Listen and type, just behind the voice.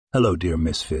Hello, dear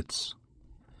misfits.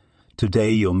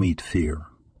 Today you'll meet fear.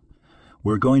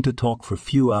 We're going to talk for a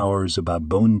few hours about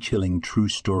bone-chilling true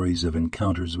stories of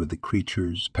encounters with the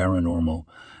creatures, paranormal,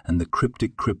 and the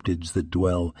cryptic cryptids that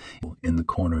dwell in the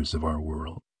corners of our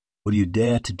world. Will you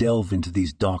dare to delve into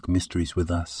these dark mysteries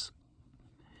with us?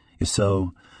 If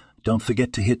so, don't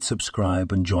forget to hit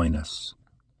subscribe and join us.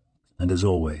 And as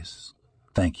always,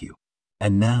 thank you.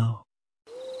 And now,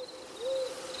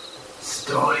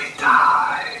 story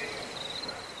time.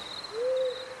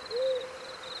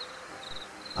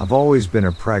 I've always been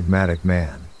a pragmatic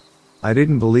man. I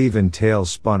didn't believe in tales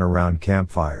spun around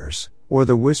campfires, or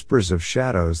the whispers of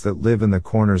shadows that live in the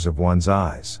corners of one's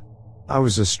eyes. I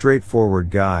was a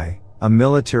straightforward guy, a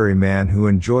military man who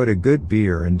enjoyed a good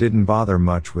beer and didn't bother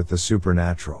much with the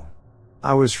supernatural.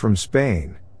 I was from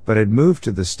Spain, but had moved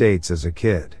to the States as a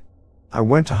kid. I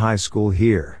went to high school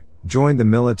here, joined the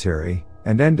military,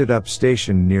 and ended up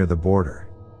stationed near the border.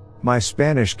 My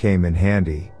Spanish came in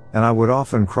handy, and I would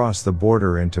often cross the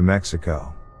border into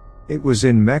Mexico. It was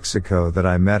in Mexico that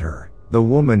I met her, the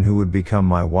woman who would become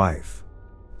my wife.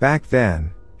 Back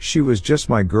then, she was just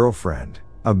my girlfriend,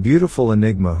 a beautiful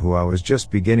enigma who I was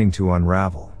just beginning to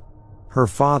unravel. Her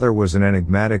father was an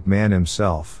enigmatic man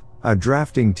himself, a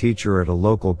drafting teacher at a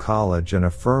local college and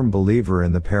a firm believer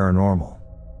in the paranormal.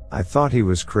 I thought he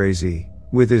was crazy,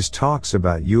 with his talks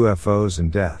about UFOs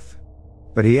and death.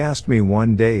 But he asked me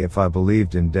one day if I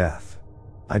believed in death.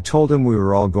 I told him we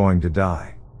were all going to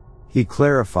die. He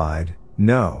clarified,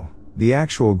 no, the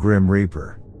actual Grim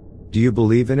Reaper. Do you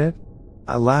believe in it?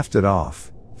 I laughed it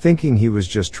off, thinking he was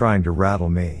just trying to rattle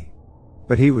me.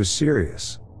 But he was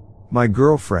serious. My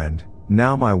girlfriend,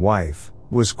 now my wife,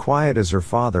 was quiet as her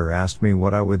father asked me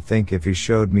what I would think if he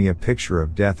showed me a picture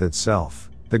of death itself,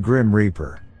 the Grim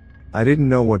Reaper. I didn't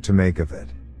know what to make of it.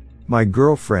 My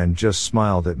girlfriend just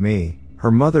smiled at me,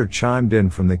 her mother chimed in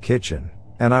from the kitchen,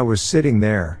 and I was sitting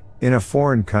there, in a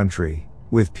foreign country,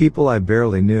 with people I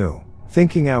barely knew,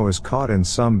 thinking I was caught in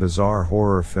some bizarre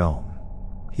horror film.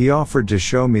 He offered to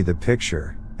show me the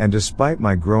picture, and despite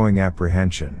my growing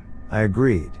apprehension, I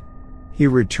agreed. He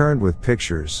returned with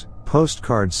pictures,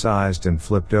 postcard-sized and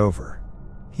flipped over.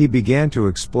 He began to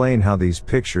explain how these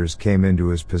pictures came into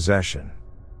his possession.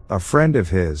 A friend of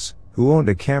his, who owned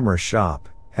a camera shop,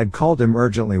 had called him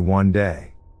urgently one day.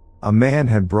 A man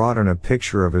had brought in a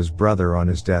picture of his brother on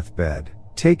his deathbed,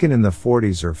 taken in the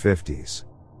 40s or 50s.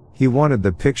 He wanted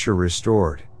the picture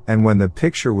restored, and when the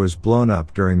picture was blown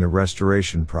up during the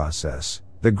restoration process,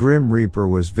 the Grim Reaper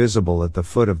was visible at the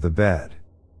foot of the bed.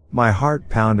 My heart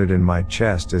pounded in my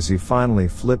chest as he finally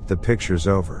flipped the pictures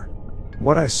over.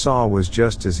 What I saw was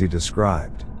just as he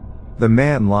described. The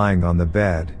man lying on the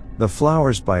bed, the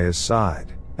flowers by his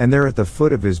side, and there at the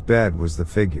foot of his bed was the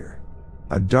figure.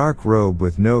 A dark robe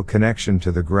with no connection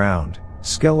to the ground,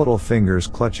 skeletal fingers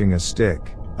clutching a stick,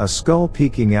 a skull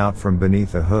peeking out from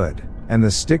beneath a hood, and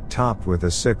the stick topped with a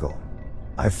sickle.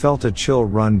 I felt a chill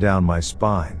run down my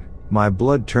spine, my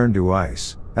blood turned to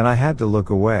ice, and I had to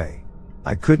look away.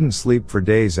 I couldn't sleep for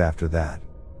days after that.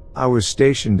 I was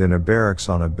stationed in a barracks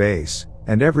on a base,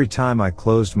 and every time I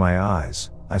closed my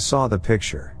eyes, I saw the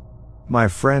picture. My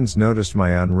friends noticed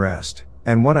my unrest,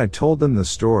 and when I told them the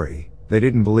story, they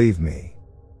didn't believe me.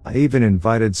 I even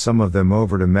invited some of them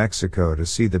over to Mexico to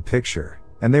see the picture,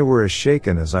 and they were as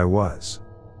shaken as I was.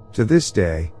 To this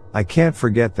day, I can't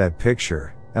forget that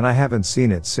picture, and I haven't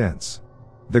seen it since.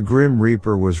 The Grim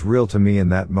Reaper was real to me in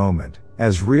that moment,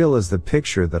 as real as the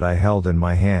picture that I held in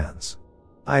my hands.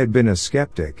 I had been a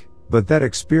skeptic, but that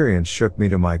experience shook me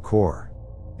to my core.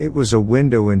 It was a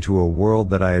window into a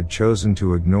world that I had chosen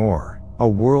to ignore, a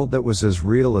world that was as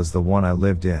real as the one I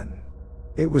lived in.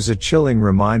 It was a chilling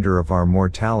reminder of our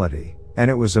mortality, and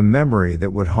it was a memory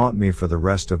that would haunt me for the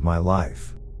rest of my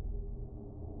life.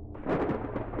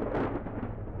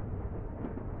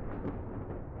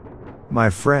 My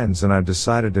friends and I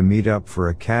decided to meet up for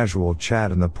a casual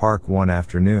chat in the park one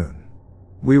afternoon.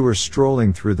 We were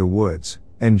strolling through the woods,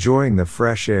 enjoying the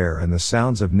fresh air and the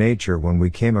sounds of nature when we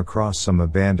came across some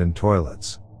abandoned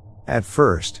toilets. At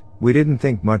first, we didn't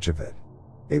think much of it.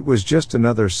 It was just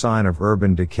another sign of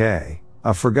urban decay,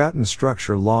 a forgotten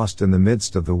structure lost in the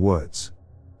midst of the woods.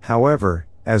 However,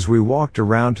 as we walked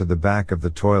around to the back of the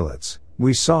toilets,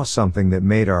 we saw something that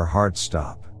made our hearts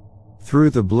stop. Through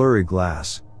the blurry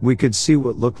glass, we could see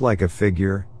what looked like a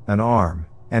figure, an arm,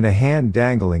 and a hand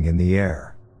dangling in the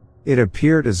air. It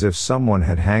appeared as if someone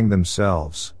had hanged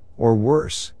themselves, or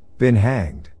worse, been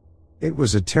hanged. It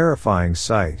was a terrifying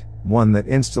sight, one that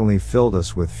instantly filled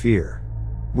us with fear.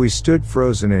 We stood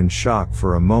frozen in shock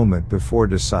for a moment before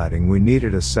deciding we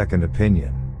needed a second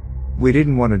opinion. We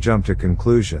didn't want to jump to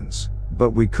conclusions,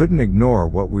 But we couldn't ignore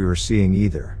what we were seeing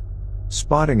either.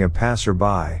 Spotting a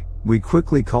passerby, we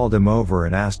quickly called him over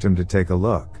and asked him to take a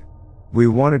look. We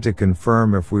wanted to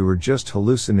confirm if we were just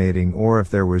hallucinating or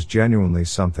if there was genuinely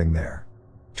something there.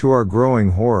 To our growing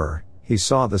horror, he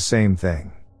saw the same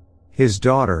thing. His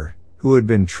daughter, who had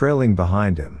been trailing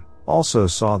behind him, also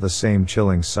saw the same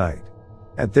chilling sight.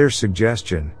 At their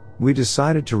suggestion, we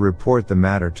decided to report the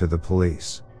matter to the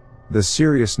police. The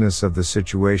seriousness of the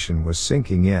situation was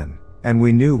sinking in, and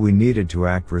we knew we needed to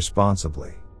act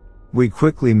responsibly. We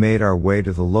quickly made our way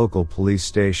to the local police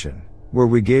station, where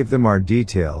we gave them our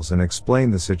details and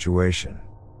explained the situation.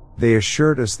 They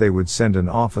assured us they would send an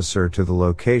officer to the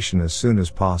location as soon as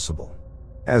possible.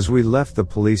 As we left the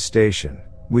police station,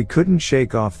 we couldn't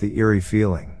shake off the eerie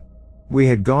feeling. We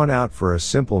had gone out for a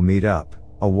simple meet-up,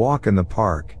 a walk in the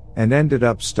park, and ended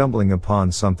up stumbling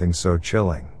upon something so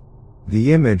chilling.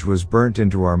 The image was burnt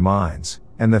into our minds,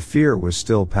 and the fear was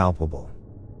still palpable.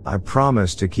 I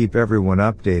promise to keep everyone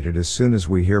updated as soon as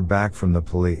we hear back from the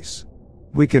police.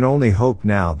 We can only hope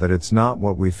now that it's not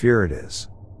what we fear it is.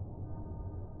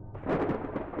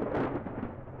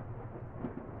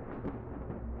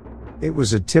 It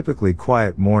was a typically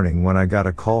quiet morning when I got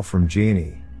a call from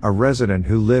Jeannie, a resident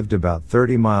who lived about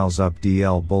 30 miles up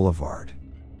DL Boulevard.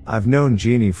 I've known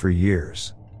Jeannie for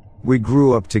years. We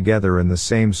grew up together in the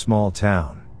same small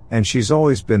town, and she's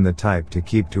always been the type to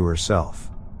keep to herself.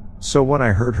 So when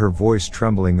I heard her voice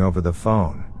trembling over the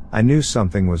phone, I knew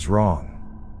something was wrong.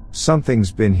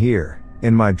 "Something's been here,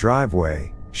 in my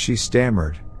driveway," she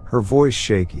stammered, her voice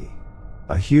shaky.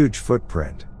 "A huge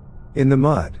footprint. In the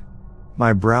mud."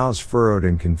 My brows furrowed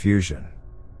in confusion.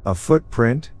 "A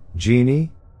footprint,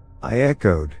 Jeannie?" I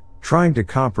echoed, trying to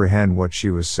comprehend what she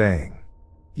was saying.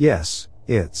 "Yes,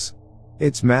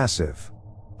 it's massive.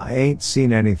 I ain't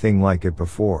seen anything like it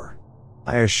before."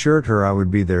 I assured her I would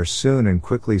be there soon and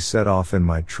quickly set off in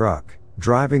my truck,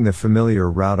 driving the familiar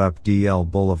route up DL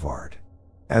Boulevard.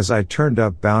 As I turned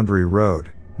up Boundary Road,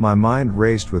 my mind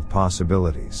raced with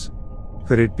possibilities.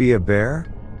 Could it be a bear?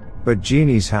 But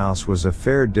Jeannie's house was a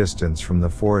fair distance from the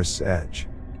forest's edge.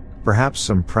 Perhaps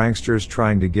some pranksters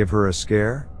trying to give her a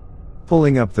scare?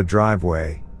 Pulling up the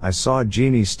driveway, I saw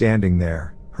Jeannie standing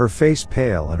there, her face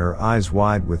pale and her eyes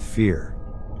wide with fear.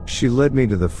 She led me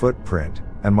to the footprint,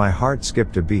 and my heart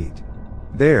skipped a beat.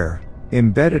 There,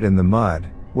 embedded in the mud,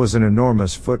 was an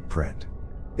enormous footprint.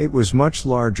 It was much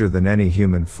larger than any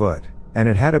human foot, and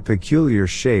it had a peculiar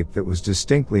shape that was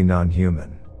distinctly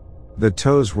non-human. The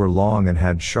toes were long and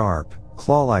had sharp,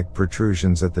 claw-like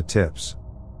protrusions at the tips.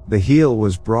 The heel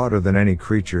was broader than any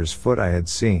creature's foot I had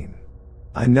seen.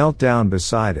 I knelt down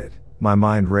beside it, my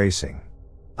mind racing.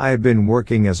 I had been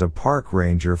working as a park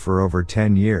ranger for over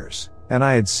 10 years, and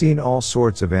I had seen all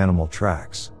sorts of animal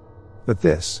tracks. But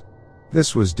this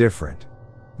was different.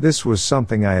 This was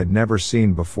something I had never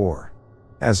seen before.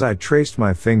 As I traced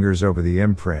my fingers over the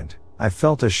imprint, I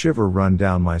felt a shiver run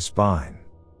down my spine.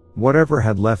 Whatever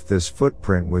had left this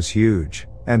footprint was huge,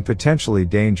 and potentially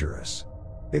dangerous.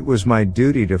 It was my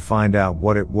duty to find out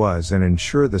what it was and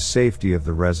ensure the safety of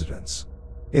the residents.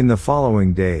 In the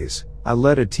following days, I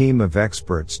led a team of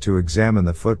experts to examine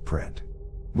the footprint.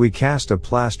 We cast a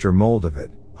plaster mold of it,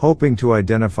 hoping to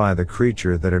identify the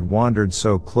creature that had wandered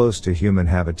so close to human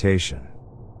habitation.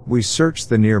 We searched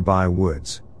the nearby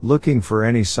woods, looking for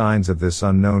any signs of this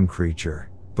unknown creature,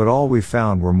 but all we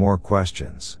found were more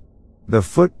questions. The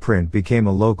footprint became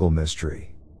a local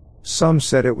mystery. Some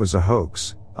said it was a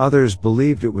hoax, others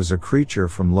believed it was a creature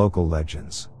from local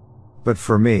legends. But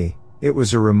for me, it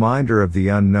was a reminder of the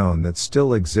unknown that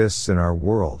still exists in our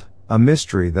world, a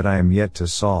mystery that I am yet to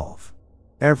solve.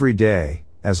 Every day,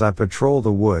 as I patrol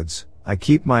the woods, I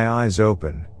keep my eyes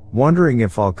open, wondering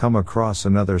if I'll come across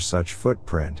another such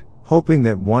footprint, hoping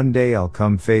that one day I'll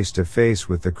come face to face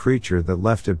with the creature that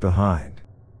left it behind.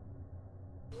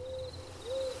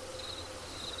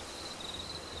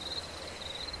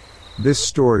 This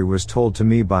story was told to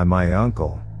me by my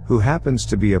uncle, who happens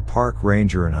to be a park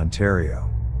ranger in Ontario.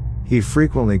 He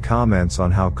frequently comments on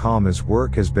how calm his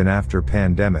work has been after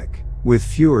pandemic, with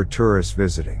fewer tourists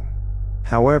visiting.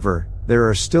 However, there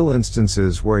are still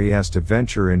instances where he has to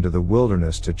venture into the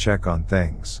wilderness to check on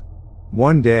things.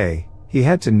 One day, he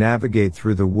had to navigate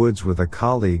through the woods with a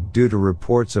colleague due to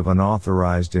reports of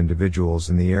unauthorized individuals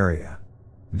in the area.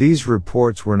 These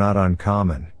reports were not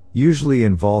uncommon, usually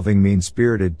involving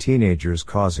mean-spirited teenagers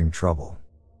causing trouble.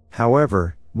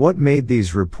 However, what made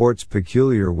these reports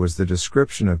peculiar was the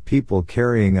description of people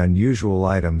carrying unusual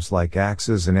items like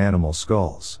axes and animal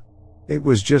skulls. It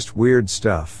was just weird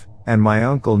stuff, and my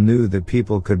uncle knew that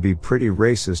people could be pretty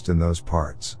racist in those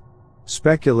parts.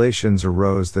 Speculations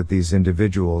arose that these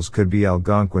individuals could be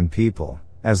Algonquin people,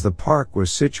 as the park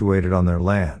was situated on their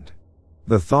land.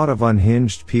 The thought of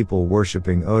unhinged people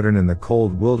worshipping Odin in the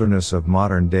cold wilderness of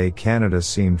modern-day Canada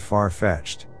seemed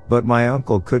far-fetched, but my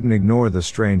uncle couldn't ignore the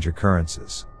strange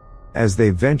occurrences. As they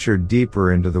ventured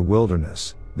deeper into the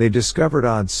wilderness, they discovered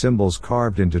odd symbols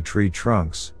carved into tree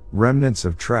trunks, remnants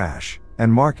of trash,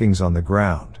 and markings on the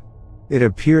ground. It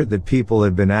appeared that people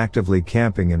had been actively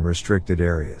camping in restricted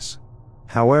areas.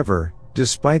 However,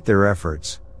 despite their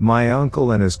efforts, my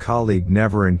uncle and his colleague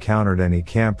never encountered any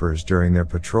campers during their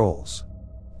patrols.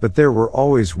 But there were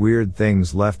always weird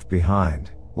things left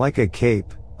behind, like a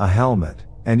cape, a helmet,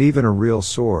 and even a real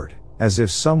sword, as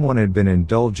if someone had been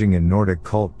indulging in Nordic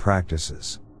cult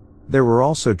practices. There were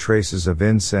also traces of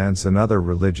incense and other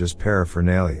religious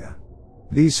paraphernalia.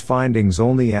 These findings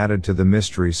only added to the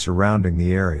mystery surrounding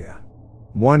the area.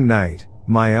 One night,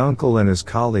 my uncle and his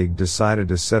colleague decided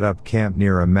to set up camp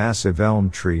near a massive elm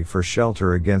tree for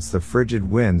shelter against the frigid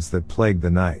winds that plagued the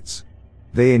nights.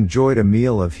 They enjoyed a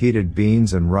meal of heated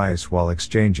beans and rice while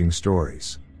exchanging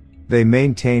stories. They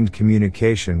maintained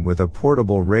communication with a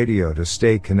portable radio to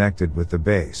stay connected with the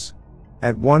base.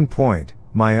 At one point,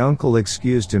 my uncle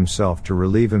excused himself to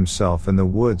relieve himself in the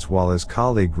woods while his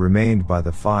colleague remained by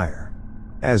the fire.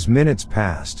 As minutes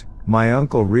passed, my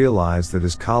uncle realized that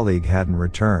his colleague hadn't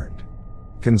returned.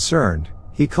 Concerned,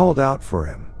 he called out for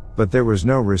him, but there was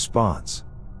no response.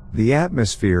 The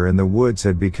atmosphere in the woods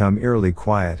had become eerily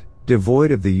quiet,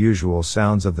 devoid of the usual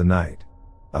sounds of the night.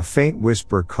 A faint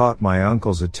whisper caught my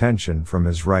uncle's attention from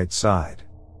his right side.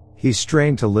 He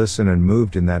strained to listen and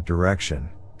moved in that direction,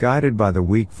 guided by the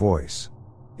weak voice.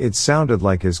 It sounded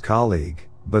like his colleague,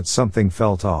 but something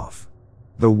felt off.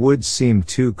 The woods seemed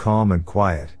too calm and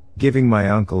quiet, giving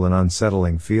my uncle an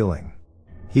unsettling feeling.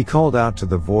 He called out to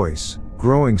the voice,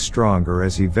 growing stronger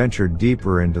as he ventured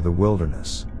deeper into the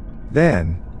wilderness.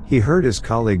 Then, he heard his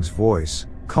colleague's voice,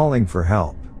 calling for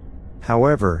help.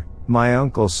 However, my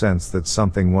uncle sensed that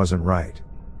something wasn't right.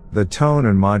 The tone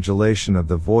and modulation of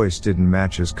the voice didn't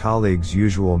match his colleague's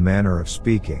usual manner of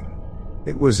speaking.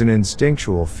 It was an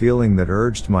instinctual feeling that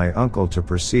urged my uncle to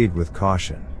proceed with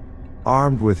caution.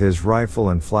 Armed with his rifle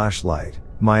and flashlight,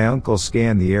 my uncle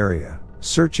scanned the area,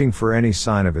 searching for any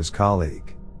sign of his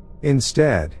colleague.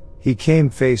 Instead, he came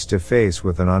face to face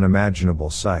with an unimaginable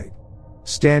sight.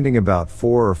 Standing about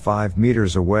 4 or 5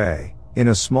 meters away, in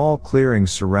a small clearing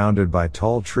surrounded by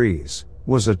tall trees,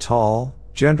 was a tall,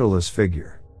 genderless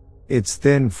figure. Its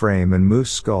thin frame and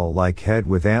moose skull-like head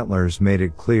with antlers made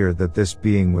it clear that this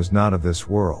being was not of this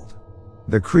world.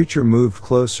 The creature moved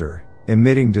closer,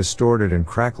 emitting distorted and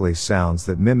crackly sounds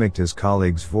that mimicked his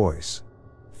colleague's voice.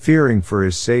 Fearing for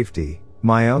his safety,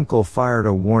 my uncle fired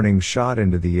a warning shot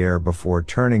into the air before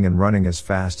turning and running as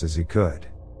fast as he could.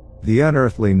 The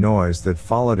unearthly noise that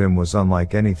followed him was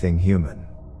unlike anything human.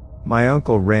 My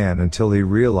uncle ran until he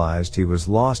realized he was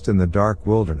lost in the dark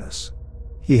wilderness.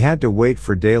 He had to wait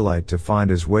for daylight to find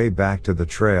his way back to the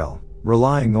trail,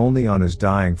 relying only on his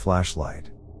dying flashlight.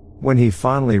 When he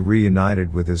finally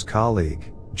reunited with his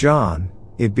colleague, John,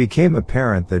 it became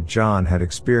apparent that John had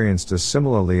experienced a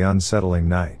similarly unsettling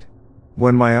night.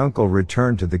 When my uncle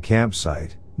returned to the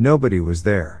campsite, nobody was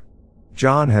there.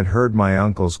 John had heard my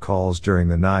uncle's calls during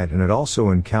the night and had also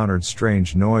encountered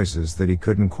strange noises that he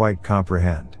couldn't quite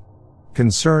comprehend.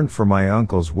 Concerned for my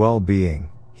uncle's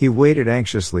well-being, he waited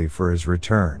anxiously for his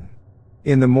return.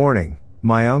 In the morning,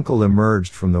 my uncle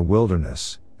emerged from the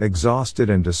wilderness, exhausted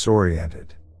and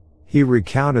disoriented. He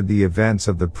recounted the events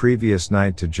of the previous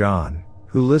night to John,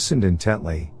 who listened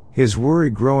intently, his worry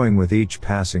growing with each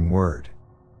passing word.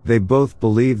 They both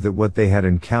believed that what they had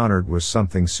encountered was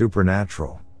something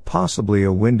supernatural, possibly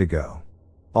a wendigo.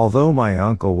 Although my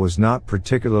uncle was not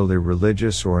particularly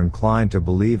religious or inclined to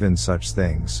believe in such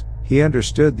things, he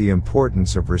understood the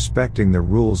importance of respecting the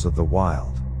rules of the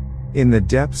wild. In the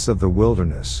depths of the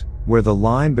wilderness, where the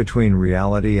line between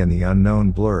reality and the unknown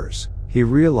blurs, he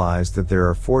realized that there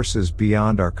are forces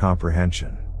beyond our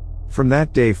comprehension. From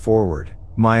that day forward,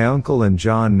 my uncle and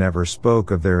John never spoke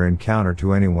of their encounter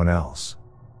to anyone else.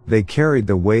 They carried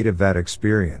the weight of that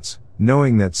experience,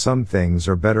 knowing that some things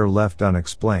are better left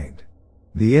unexplained.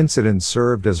 The incident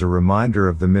served as a reminder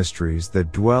of the mysteries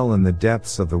that dwell in the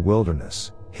depths of the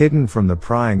wilderness, hidden from the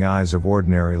prying eyes of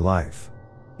ordinary life.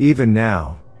 Even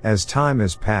now, as time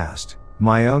has passed,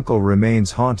 my uncle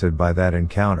remains haunted by that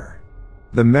encounter.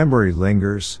 The memory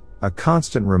lingers, a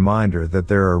constant reminder that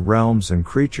there are realms and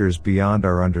creatures beyond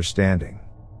our understanding.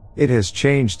 It has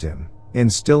changed him,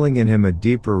 instilling in him a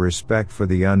deeper respect for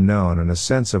the unknown and a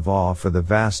sense of awe for the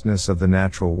vastness of the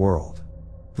natural world.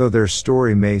 Though their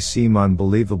story may seem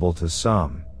unbelievable to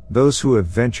some, Those who have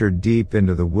ventured deep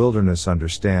into the wilderness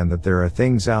understand that there are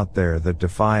things out there that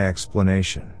defy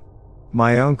explanation.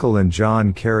 My uncle and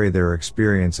John carry their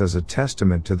experience as a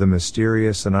testament to the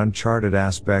mysterious and uncharted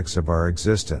aspects of our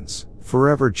existence,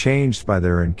 forever changed by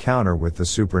their encounter with the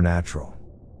supernatural.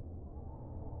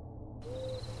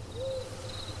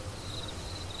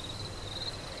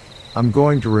 I'm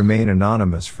going to remain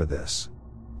anonymous for this.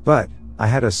 But, I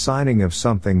had a signing of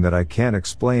something that I can't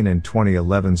explain in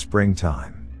 2011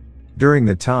 springtime. During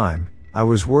the time, I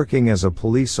was working as a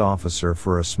police officer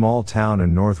for a small town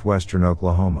in northwestern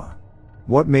Oklahoma.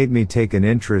 What made me take an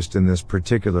interest in this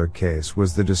particular case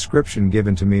was the description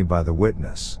given to me by the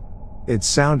witness. It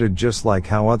sounded just like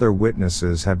how other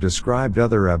witnesses have described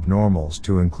other abnormals,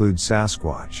 to include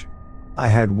Sasquatch. I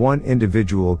had one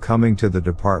individual coming to the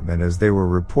department as they were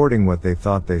reporting what they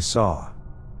thought they saw.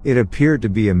 It appeared to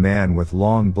be a man with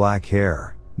long black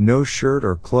hair, no shirt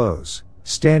or clothes,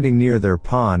 standing near their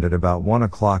pond at about 1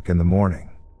 o'clock in the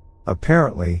morning.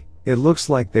 Apparently, it looks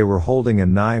like they were holding a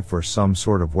knife or some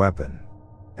sort of weapon.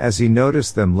 As he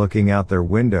noticed them looking out their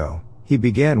window, he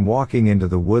began walking into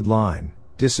the wood line,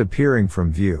 disappearing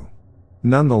from view.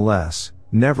 Nonetheless,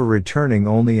 never returning,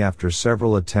 only after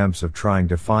several attempts of trying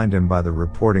to find him by the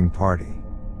reporting party.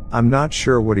 I'm not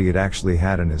sure what he had actually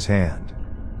had in his hand.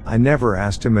 I never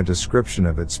asked him a description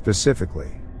of it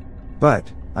specifically.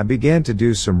 But, I began to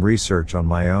do some research on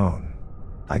my own.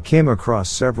 I came across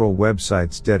several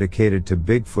websites dedicated to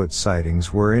Bigfoot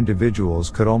sightings where individuals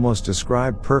could almost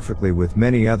describe perfectly with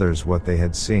many others what they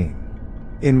had seen.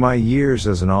 In my years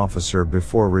as an officer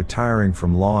before retiring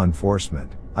from law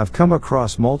enforcement, I've come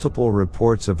across multiple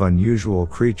reports of unusual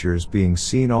creatures being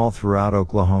seen all throughout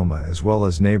Oklahoma as well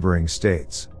as neighboring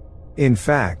states. In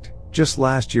fact, just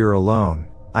last year alone,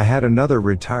 I had another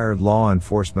retired law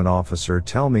enforcement officer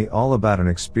tell me all about an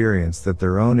experience that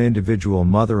their own individual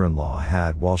mother-in-law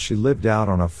had while she lived out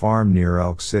on a farm near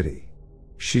Elk City.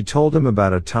 She told him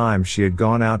about a time she had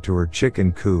gone out to her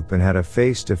chicken coop and had a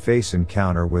face-to-face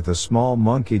encounter with a small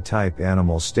monkey-type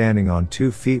animal standing on 2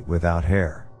 feet without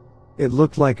hair. It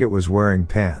looked like it was wearing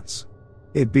pants.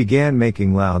 It began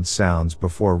making loud sounds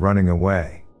before running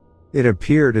away. It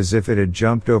appeared as if it had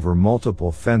jumped over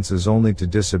multiple fences only to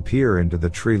disappear into the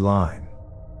tree line.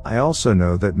 I also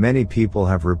know that many people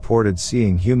have reported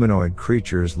seeing humanoid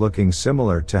creatures looking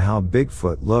similar to how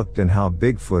Bigfoot looked and how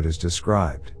Bigfoot is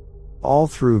described. All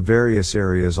through various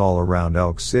areas all around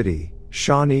Elk City,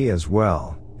 Shawnee as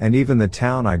well, and even the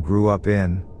town I grew up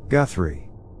in, Guthrie,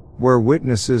 where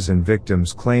witnesses and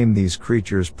victims claim these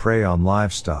creatures prey on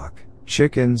livestock,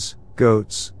 chickens,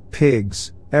 goats,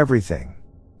 pigs, everything.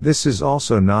 This is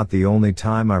also not the only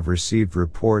time I've received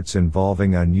reports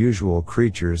involving unusual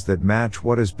creatures that match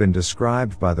what has been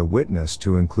described by the witness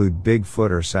to include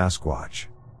Bigfoot or Sasquatch.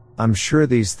 I'm sure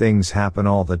these things happen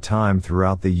all the time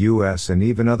throughout the US and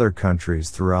even other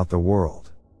countries throughout the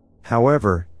world.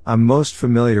 However, I'm most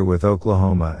familiar with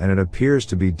Oklahoma, and it appears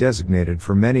to be designated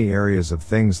for many areas of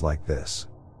things like this.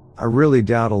 I really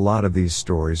doubt a lot of these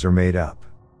stories are made up.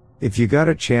 If you got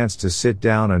a chance to sit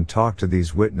down and talk to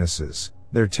these witnesses,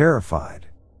 they're terrified.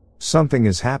 Something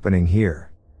is happening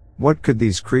here. What could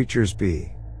these creatures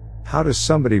be? How does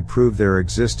somebody prove their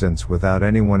existence without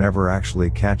anyone ever actually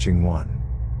catching one?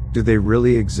 Do they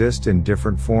really exist in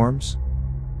different forms?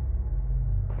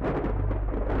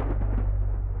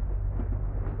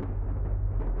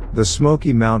 The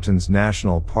Smoky Mountains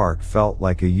National Park felt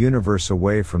like a universe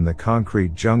away from the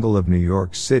concrete jungle of New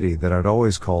York City that I'd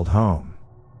always called home.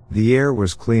 The air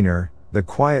was cleaner, the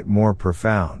quiet more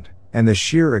profound, and the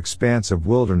sheer expanse of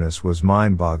wilderness was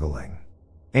mind-boggling.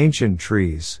 Ancient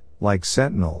trees, like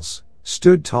sentinels,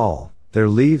 stood tall, their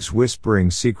leaves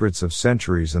whispering secrets of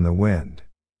centuries in the wind.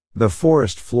 The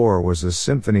forest floor was a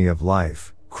symphony of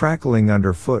life, crackling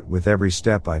underfoot with every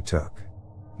step I took.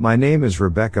 My name is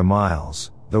Rebecca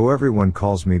Miles, though everyone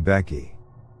calls me Becky.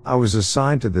 I was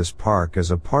assigned to this park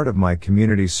as a part of my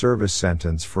community service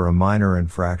sentence for a minor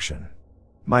infraction.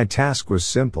 My task was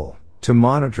simple: to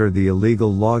monitor the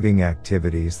illegal logging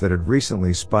activities that had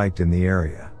recently spiked in the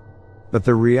area. But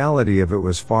the reality of it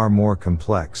was far more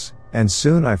complex, and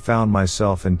soon I found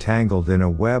myself entangled in a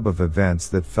web of events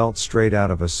that felt straight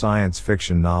out of a science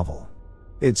fiction novel.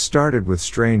 It started with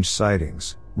strange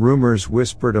sightings, rumors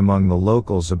whispered among the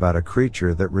locals about a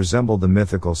creature that resembled the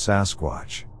mythical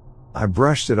Sasquatch. I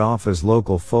brushed it off as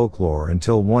local folklore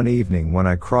until one evening when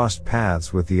I crossed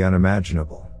paths with the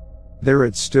unimaginable. There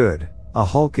it stood, a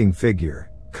hulking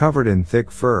figure, covered in thick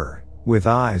fur, with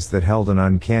eyes that held an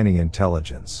uncanny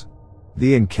intelligence.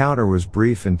 The encounter was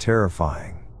brief and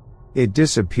terrifying. It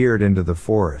disappeared into the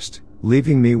forest,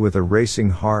 leaving me with a racing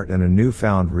heart and a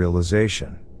newfound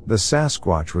realization: The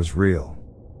Sasquatch was real.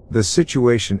 The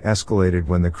situation escalated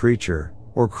when the creature,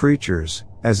 or creatures,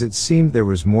 as it seemed there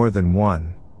was more than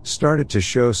one, started to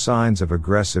show signs of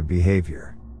aggressive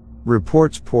behavior.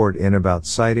 Reports poured in about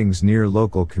sightings near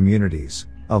local communities,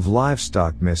 of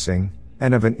livestock missing,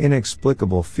 and of an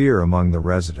inexplicable fear among the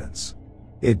residents.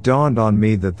 It dawned on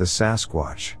me that the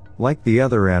Sasquatch, like the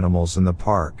other animals in the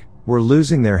park, were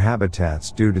losing their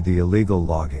habitats due to the illegal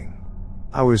logging.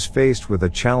 I was faced with a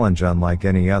challenge unlike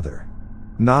any other.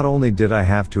 Not only did I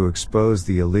have to expose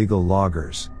the illegal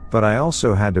loggers, but I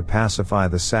also had to pacify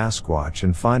the Sasquatch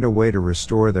and find a way to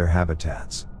restore their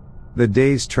habitats. The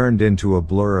days turned into a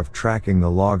blur of tracking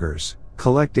the loggers,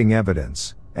 collecting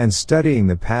evidence, and studying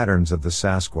the patterns of the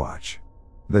Sasquatch.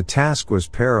 The task was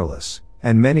perilous,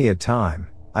 and many a time,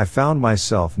 I found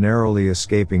myself narrowly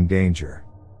escaping danger.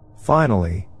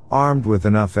 Finally, armed with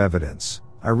enough evidence,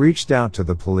 I reached out to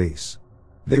the police.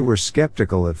 They were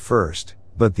skeptical at first,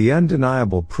 but the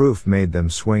undeniable proof made them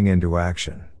swing into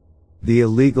action. The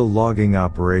illegal logging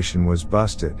operation was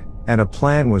busted, and a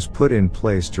plan was put in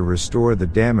place to restore the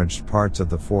damaged parts of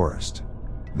the forest.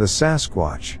 The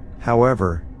Sasquatch,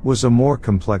 however, was a more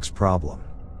complex problem.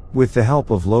 With the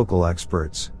help of local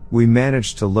experts, we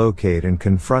managed to locate and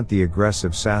confront the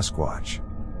aggressive Sasquatch.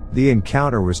 The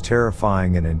encounter was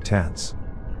terrifying and intense.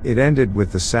 It ended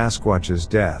with the Sasquatch's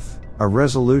death, a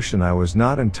resolution I was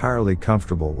not entirely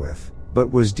comfortable with,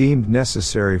 but was deemed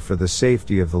necessary for the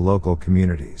safety of the local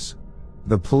communities.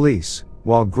 The police,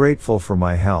 while grateful for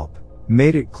my help,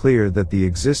 made it clear that the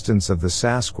existence of the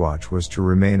Sasquatch was to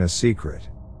remain a secret.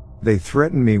 They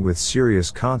threatened me with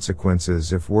serious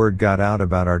consequences if word got out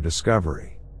about our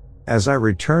discovery. As I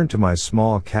returned to my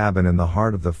small cabin in the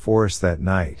heart of the forest that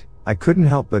night, I couldn't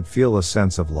help but feel a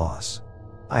sense of loss.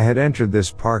 I had entered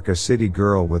this park a city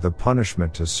girl with a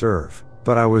punishment to serve,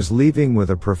 but I was leaving with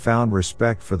a profound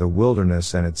respect for the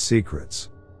wilderness and its secrets.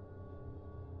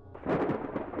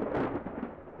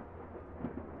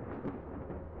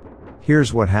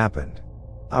 Here's what happened.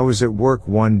 I was at work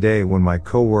one day when my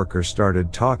coworker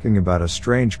started talking about a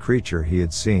strange creature he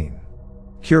had seen.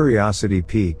 Curiosity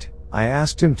piqued, I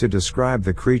asked him to describe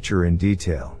the creature in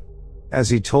detail. As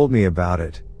he told me about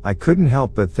it, I couldn't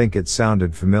help but think it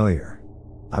sounded familiar.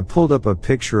 I pulled up a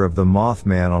picture of the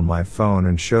Mothman on my phone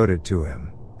and showed it to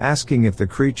him, asking if the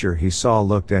creature he saw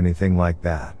looked anything like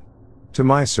that. To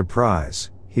my surprise,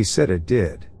 he said it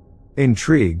did.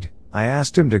 Intrigued, I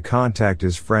asked him to contact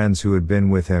his friends who had been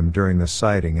with him during the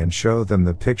sighting and show them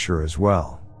the picture as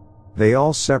well. They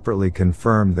all separately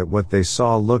confirmed that what they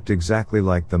saw looked exactly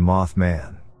like the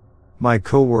Mothman. My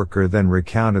coworker then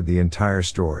recounted the entire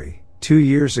story. 2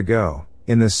 years ago,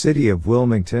 in the city of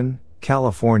Wilmington,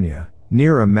 California,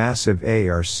 near a massive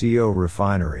ARCO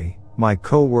refinery, my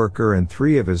coworker and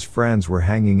 3 of his friends were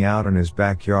hanging out in his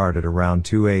backyard at around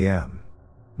 2 a.m.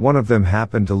 One of them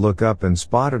happened to look up and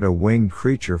spotted a winged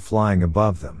creature flying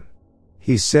above them.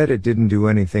 He said it didn't do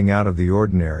anything out of the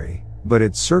ordinary, but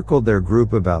it circled their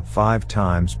group about 5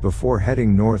 times before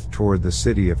heading north toward the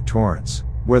city of Torrance,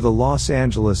 where the Los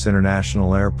Angeles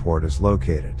International Airport is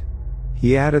located.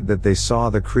 He added that they saw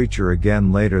the creature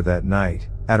again later that night,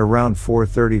 at around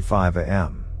 4:35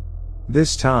 a.m.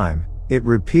 This time, it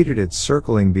repeated its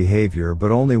circling behavior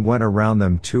but only went around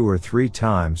them 2 or 3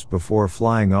 times before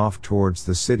flying off towards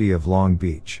the city of Long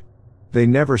Beach. They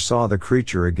never saw the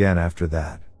creature again after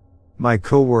that. My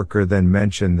coworker then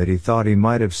mentioned that he thought he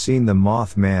might have seen the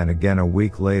Mothman again a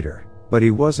week later, but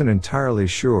he wasn't entirely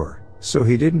sure, so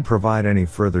he didn't provide any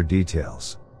further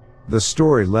details. The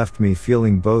story left me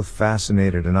feeling both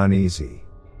fascinated and uneasy.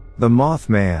 The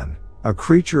Mothman, a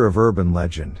creature of urban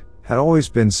legend, had always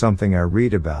been something I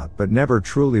read about but never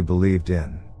truly believed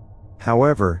in.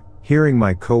 However, hearing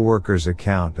my coworker's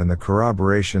account and the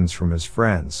corroborations from his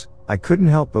friends, I couldn't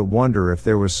help but wonder if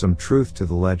there was some truth to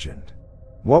the legend.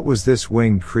 What was this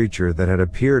winged creature that had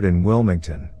appeared in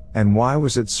Wilmington, and why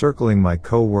was it circling my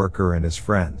coworker and his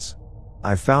friends?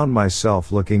 I found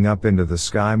myself looking up into the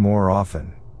sky more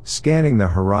often, scanning the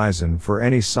horizon for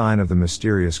any sign of the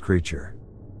mysterious creature.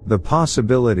 The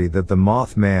possibility that the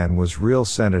Mothman was real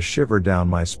sent a shiver down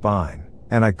my spine,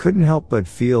 and I couldn't help but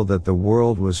feel that the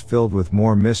world was filled with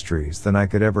more mysteries than I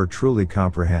could ever truly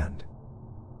comprehend.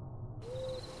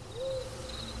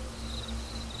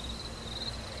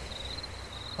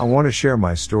 I want to share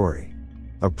my story.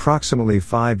 Approximately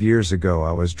 5 years ago,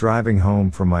 I was driving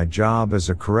home from my job as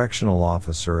a correctional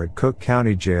officer at Cook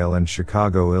County Jail in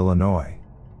Chicago, Illinois.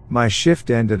 My shift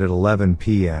ended at 11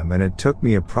 p.m. and it took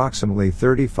me approximately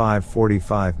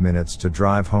 35-45 minutes to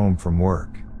drive home from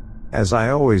work. As I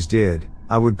always did,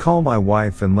 I would call my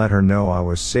wife and let her know I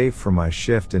was safe for my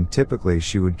shift, and typically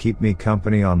she would keep me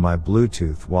company on my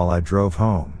Bluetooth while I drove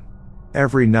home.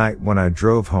 Every night when I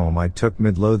drove home I took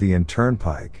Midlothian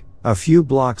Turnpike, a few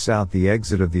blocks out the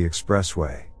exit of the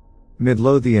expressway.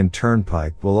 Midlothian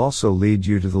Turnpike will also lead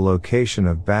you to the location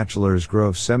of Bachelor's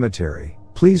Grove Cemetery.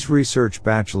 Please research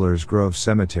Bachelor's Grove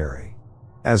Cemetery.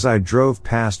 As I drove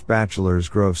past Bachelor's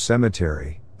Grove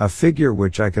Cemetery, a figure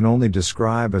which I can only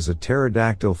describe as a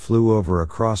pterodactyl flew over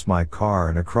across my car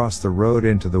and across the road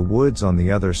into the woods on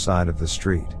the other side of the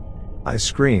street. I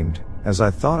screamed, as I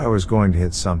thought I was going to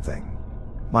hit something.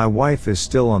 My wife is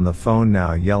still on the phone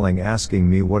now, yelling, asking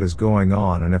me what is going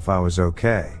on and if I was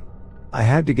okay. I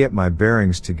had to get my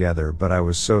bearings together, but I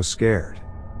was so scared.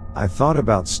 I thought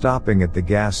about stopping at the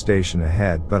gas station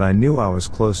ahead, but I knew I was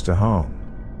close to home.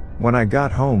 When I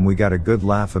got home we got a good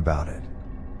laugh about it.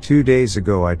 2 days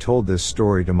ago I told this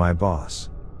story to my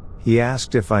boss. He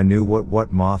asked if I knew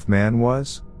what Mothman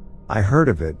was. I heard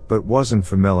of it but wasn't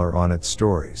familiar on its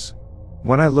stories.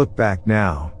 When I look back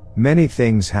now, many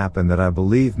things happened that I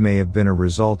believe may have been a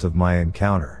result of my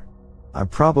encounter. I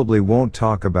probably won't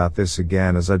talk about this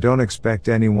again, as I don't expect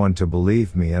anyone to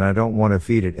believe me and I don't want to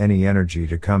feed it any energy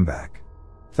to come back.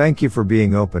 Thank you for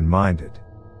being open-minded.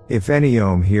 If any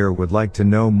here would like to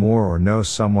know more or know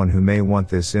someone who may want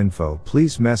this info,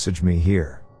 please message me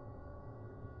here.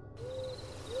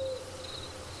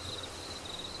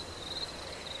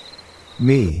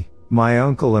 Me, my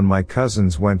uncle and my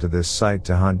cousins went to this site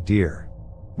to hunt deer.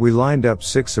 We lined up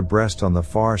 6 abreast on the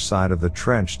far side of the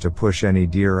trench to push any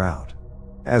deer out.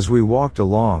 As we walked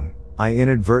along, I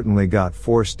inadvertently got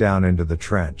forced down into the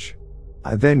trench.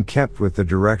 I then kept with the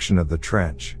direction of the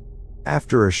trench.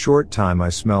 After a short time I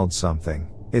smelled something.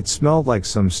 It smelled like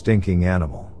some stinking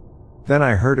animal. Then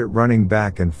I heard it running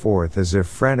back and forth as if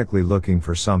frantically looking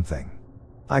for something.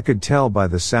 I could tell by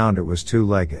the sound it was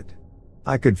 2-legged.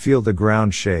 I could feel the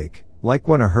ground shake, like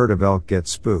when a herd of elk gets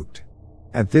spooked.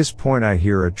 At this point I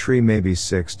hear a tree maybe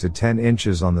 6 to 10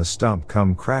 inches on the stump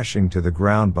come crashing to the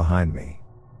ground behind me.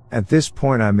 At this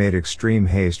point I made extreme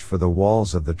haste for the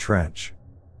walls of the trench.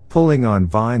 Pulling on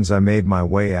vines I made my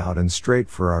way out and straight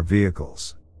for our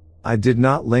vehicles. I did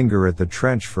not linger at the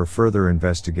trench for further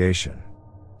investigation.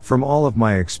 From all of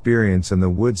my experience in the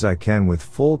woods I can with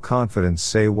full confidence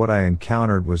say what I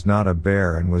encountered was not a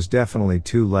bear and was definitely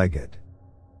 2-legged.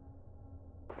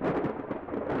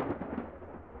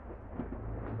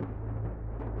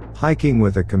 Hiking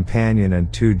with a companion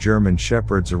and 2 German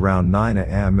shepherds around 9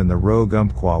 a.m. in the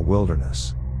Gov'T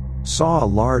wilderness. Saw a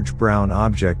large brown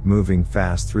object moving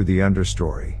fast through the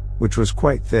understory, which was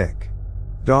quite thick.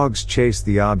 Dogs chased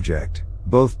the object.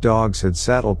 Both dogs had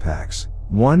saddle packs.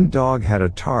 One dog had a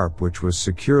tarp which was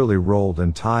securely rolled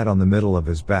and tied on the middle of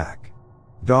his back.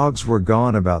 Dogs were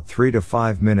gone about 3 to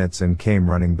 5 minutes and came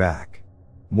running back.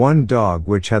 One dog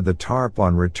which had the tarp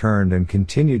on returned and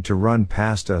continued to run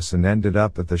past us and ended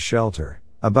up at the shelter,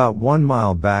 about 1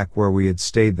 mile back where we had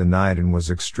stayed the night, and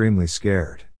was extremely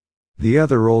scared. The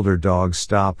other older dog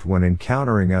stopped when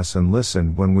encountering us and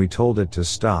listened when we told it to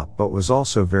stop, but was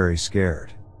also very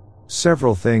scared.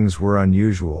 Several things were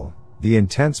unusual: the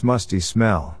intense musty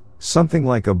smell, something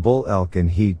like a bull elk in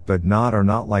heat but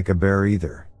not like a bear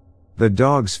either. The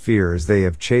dogs fear as they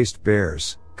have chased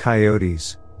bears,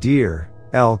 coyotes, deer,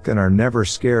 elk and are never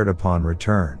scared upon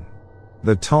return.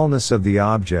 The tallness of the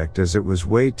object, as it was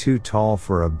way too tall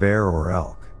for a bear or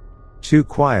elk. Too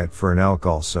quiet for an elk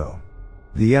also.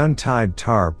 The untied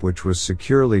tarp which was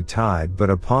securely tied, but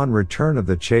upon return of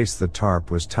the chase the tarp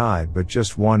was tied but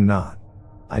just 1 knot.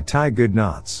 I tie good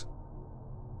knots.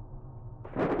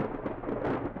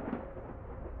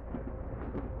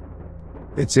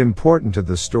 It's important to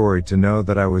the story to know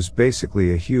that I was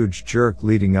basically a huge jerk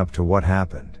leading up to what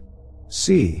happened.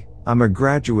 See, I'm a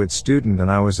graduate student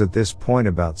and I was at this point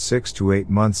about 6 to 8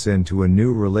 months into a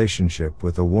new relationship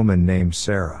with a woman named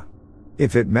Sarah.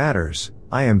 If it matters,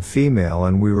 I am female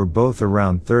and we were both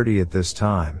around 30 at this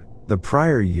time. The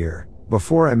prior year,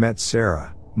 before I met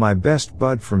Sarah, my best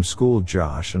bud from school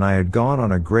Josh and I had gone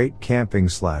on a great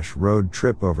camping/road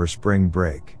trip over spring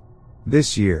break.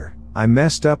 This year, I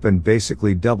messed up and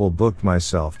basically double booked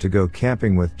myself to go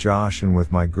camping with Josh and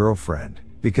with my girlfriend,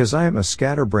 because I am a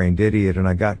scatterbrained idiot and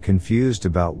I got confused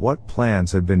about what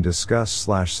plans had been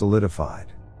discussed/solidified.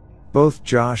 Both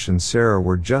Josh and Sarah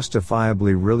were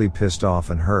justifiably really pissed off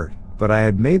and hurt, but I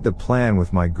had made the plan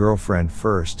with my girlfriend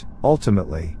first,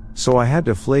 ultimately, so I had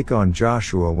to flake on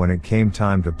Joshua when it came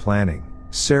time to planning.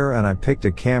 Sarah and I picked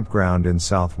a campground in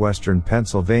southwestern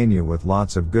Pennsylvania with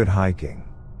lots of good hiking.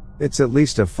 It's at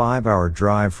least a 5-hour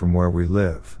drive from where we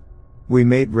live. We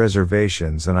made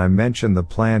reservations and I mentioned the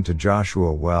plan to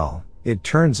Joshua. Well, It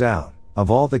turns out, of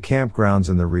all the campgrounds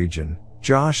in the region,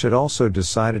 Josh had also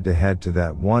decided to head to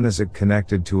that one as it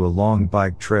connected to a long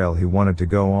bike trail he wanted to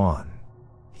go on.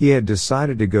 He had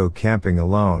decided to go camping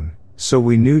alone, so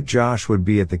we knew Josh would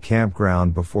be at the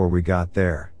campground before we got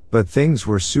there, but things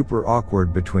were super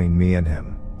awkward between me and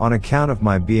him, on account of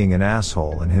my being an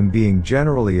asshole and him being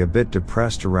generally a bit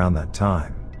depressed around that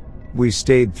time. We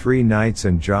stayed 3 nights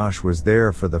and Josh was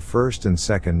there for the first and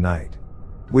second night.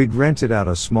 We'd rented out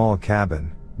a small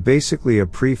cabin, basically a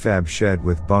prefab shed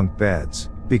with bunk beds,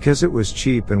 because it was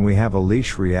cheap and we have a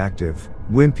leash reactive,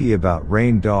 wimpy about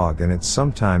rain dog and it's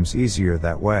sometimes easier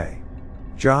that way.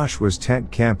 Josh was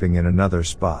tent camping in another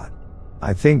spot.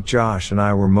 I think Josh and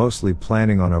I were mostly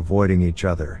planning on avoiding each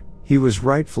other. He was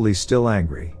rightfully still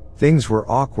angry. Things were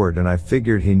awkward and I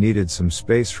figured he needed some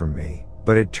space from me,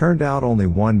 but it turned out only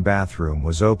one bathroom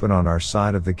was open on our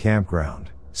side of the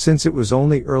campground, since it was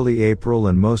only early April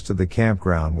and most of the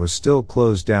campground was still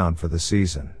closed down for the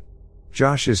season.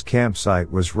 Josh's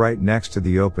campsite was right next to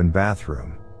the open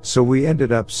bathroom, so we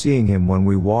ended up seeing him when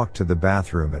we walked to the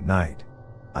bathroom at night.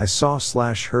 I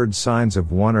saw/heard signs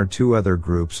of 1 or 2 other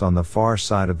groups on the far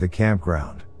side of the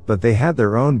campground, but they had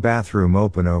their own bathroom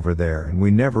open over there and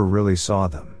we never really saw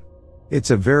them.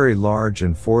 It's a very large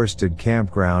and forested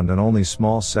campground and only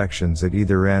small sections at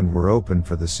either end were open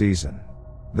for the season.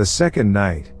 The second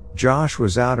night, Josh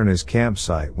was out on his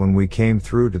campsite when we came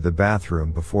through to the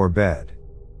bathroom before bed.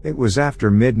 It was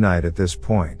after midnight at this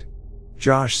point.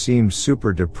 Josh seemed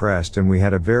super depressed and we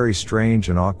had a very strange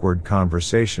and awkward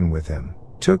conversation with him,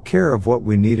 took care of what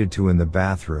we needed to in the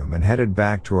bathroom and headed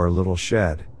back to our little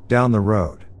shed, down the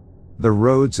road. The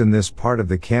roads in this part of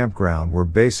the campground were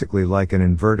basically like an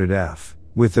inverted F,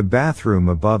 with the bathroom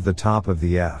above the top of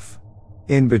the F.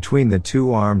 In between the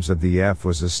 2 arms of the F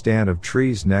was a stand of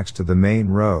trees next to the main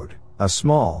road, a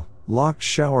small, locked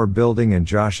shower building and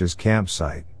Josh's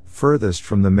campsite, furthest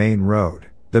from the main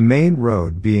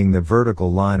road being the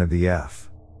vertical line of the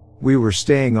F. We were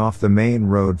staying off the main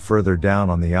road further down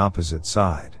on the opposite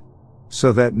side.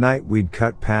 So that night we'd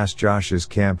cut past Josh's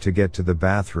camp to get to the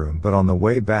bathroom, but on the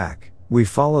way back, we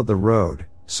followed the road,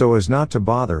 so as not to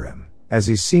bother him, as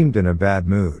he seemed in a bad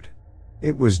mood.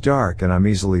 It was dark and I'm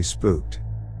easily spooked.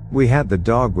 We had the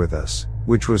dog with us,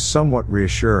 which was somewhat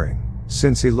reassuring,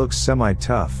 since he looks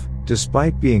semi-tough,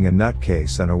 despite being a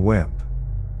nutcase and a wimp.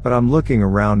 But I'm looking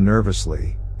around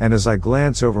nervously, and as I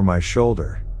glance over my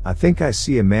shoulder, I think I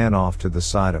see a man off to the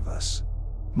side of us.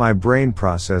 My brain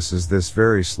processes this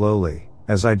very slowly,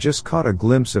 as I just caught a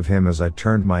glimpse of him as I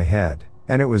turned my head,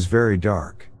 and it was very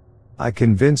dark. I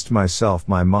convinced myself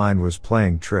my mind was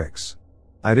playing tricks.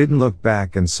 I didn't look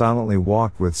back and silently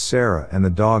walked with Sarah and the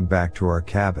dog back to our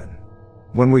cabin.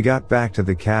 When we got back to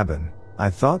the cabin,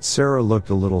 I thought Sarah looked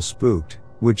a little spooked,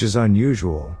 which is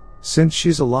unusual, since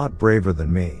she's a lot braver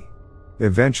than me.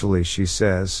 Eventually she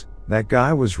says, "That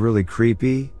guy was really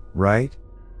creepy, right?"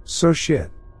 "So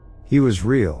shit. He was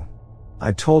real."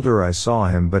 I told her I saw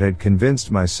him but had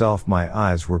convinced myself my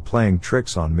eyes were playing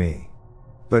tricks on me.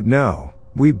 But no,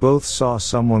 we both saw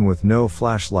someone with no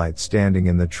flashlight standing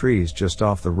in the trees just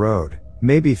off the road,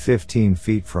 maybe 15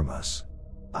 feet from us.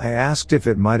 I asked if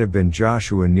it might have been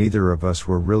Joshua. Neither of us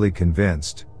were really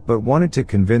convinced, but wanted to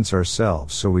convince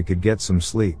ourselves so we could get some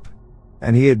sleep.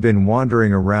 And he had been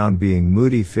wandering around being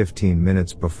moody 15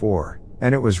 minutes before,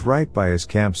 and it was right by his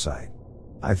campsite.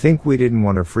 I think we didn't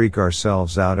want to freak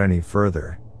ourselves out any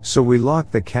further, so we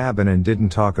locked the cabin and didn't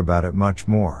talk about it much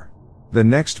more. The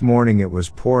next morning it was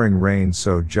pouring rain,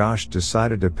 so Josh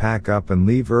decided to pack up and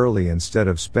leave early instead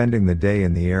of spending the day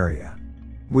in the area.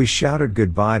 We shouted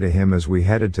goodbye to him as we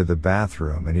headed to the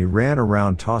bathroom and he ran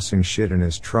around tossing shit in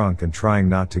his trunk and trying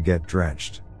not to get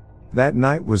drenched. That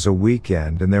night was a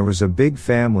weekend and there was a big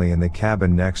family in the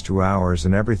cabin next to ours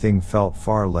and everything felt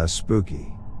far less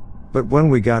spooky. But when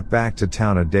we got back to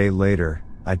town a day later,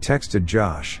 I texted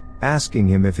Josh, asking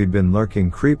him if he'd been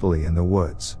lurking creepily in the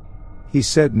woods. He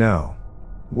said no.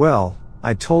 Well,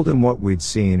 I told him what we'd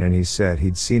seen and he said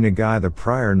he'd seen a guy the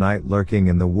prior night lurking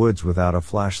in the woods without a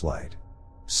flashlight.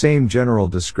 Same general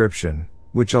description,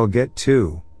 which I'll get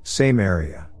to, same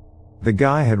area. The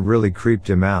guy had really creeped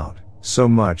him out, so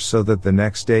much so that the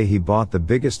next day he bought the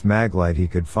biggest maglite he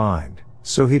could find,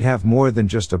 so he'd have more than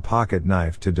just a pocket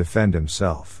knife to defend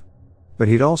himself. But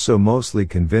he'd also mostly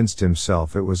convinced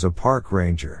himself it was a park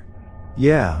ranger.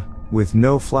 Yeah, with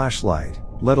no flashlight,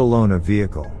 let alone a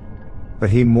vehicle. But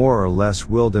he more or less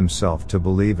willed himself to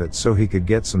believe it so he could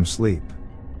get some sleep.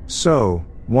 So,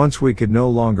 once we could no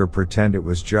longer pretend it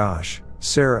was Josh,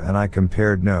 Sarah and I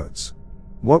compared notes.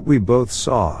 What we both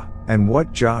saw, and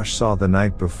what Josh saw the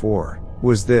night before,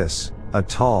 was this: a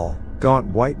tall, gaunt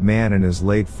white man in his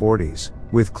late 40s,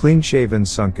 with clean-shaven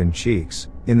sunken cheeks,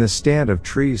 in the stand of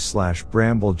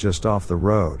trees/bramble just off the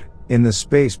road, in the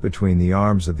space between the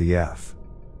arms of the F.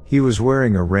 He was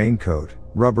wearing a raincoat,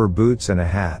 rubber boots and a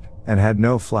hat, and had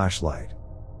no flashlight.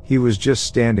 He was just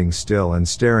standing still and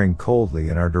staring coldly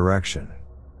in our direction.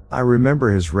 I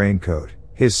remember his raincoat,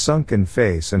 his sunken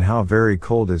face, and how very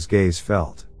cold his gaze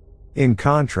felt. In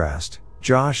contrast,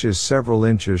 Josh is several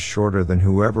inches shorter than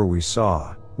whoever we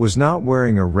saw, was not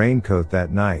wearing a raincoat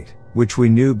that night, which we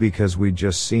knew because we'd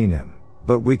just seen him,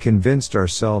 but we convinced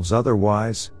ourselves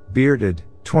otherwise. Bearded,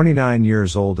 29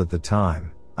 years old at the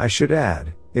time, I should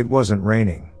add. It wasn't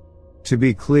raining. To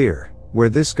be clear, where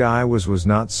this guy was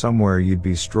not somewhere you'd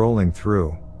be strolling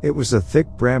through, it was a thick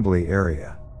brambly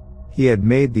area. He had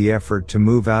made the effort to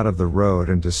move out of the road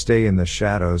and to stay in the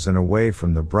shadows and away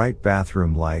from the bright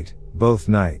bathroom light, both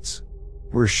nights.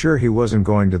 We're sure he wasn't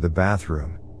going to the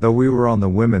bathroom, though we were on the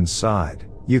women's side.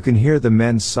 You can hear the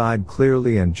men's side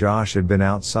clearly, and Josh had been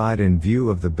outside in view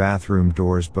of the bathroom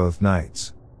doors both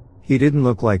nights. He didn't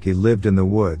look like he lived in the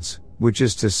woods, which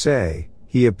is to say,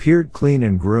 he appeared clean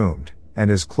and groomed, and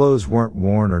his clothes weren't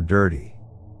worn or dirty.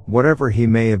 Whatever he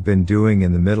may have been doing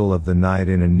in the middle of the night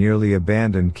in a nearly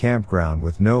abandoned campground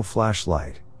with no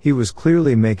flashlight, he was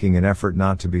clearly making an effort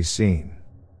not to be seen.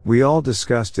 We all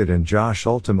discussed it, and Josh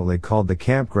ultimately called the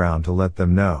campground to let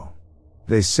them know.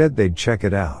 They said they'd check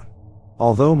it out.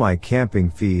 Although my camping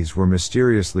fees were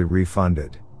mysteriously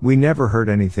refunded, we never heard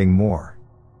anything more.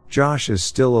 Josh is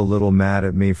still a little mad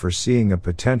at me for seeing a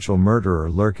potential murderer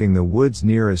lurking the woods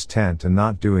near his tent and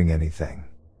not doing anything.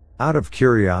 Out of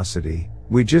curiosity,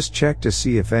 we just checked to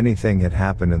see if anything had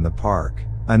happened in the park.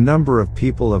 A number of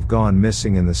people have gone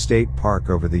missing in the state park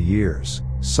over the years,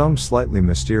 some slightly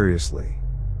mysteriously.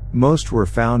 Most were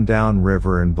found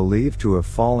downriver and believed to have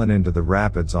fallen into the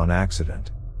rapids on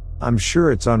accident. I'm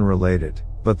sure it's unrelated,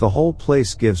 but the whole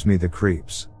place gives me the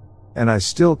creeps. And I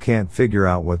still can't figure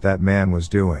out what that man was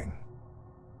doing.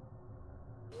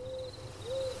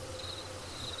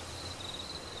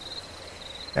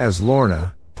 As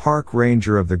Lorna, park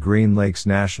ranger of the Green Lakes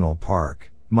National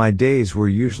Park, my days were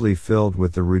usually filled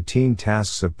with the routine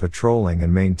tasks of patrolling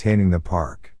and maintaining the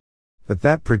park. But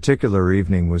that particular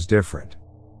evening was different.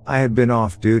 I had been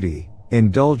off duty,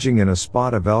 indulging in a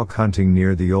spot of elk hunting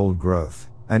near the old growth,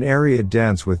 an area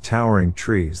dense with towering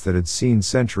trees that had seen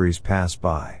centuries pass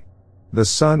by. The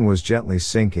sun was gently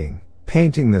sinking,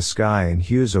 painting the sky in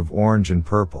hues of orange and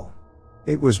purple.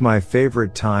 It was my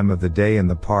favorite time of the day in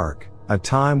the park, a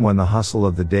time when the hustle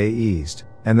of the day eased,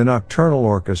 and the nocturnal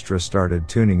orchestra started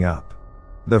tuning up.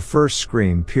 The first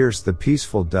scream pierced the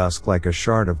peaceful dusk like a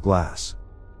shard of glass.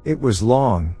 It was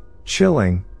long,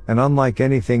 chilling, and unlike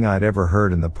anything I'd ever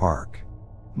heard in the park.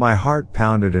 My heart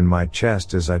pounded in my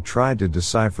chest as I tried to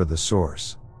decipher the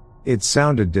source. It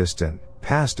sounded distant,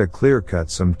 past a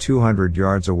clear-cut some 200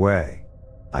 yards away.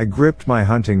 I gripped my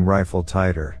hunting rifle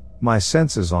tighter, my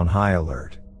senses on high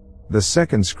alert. The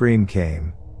second scream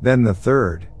came, then the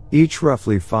third, each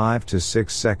roughly 5 to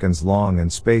 6 seconds long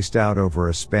and spaced out over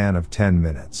a span of 10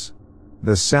 minutes.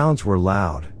 The sounds were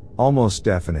loud, almost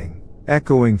deafening,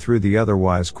 echoing through the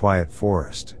otherwise quiet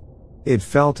forest. It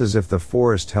felt as if the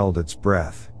forest held its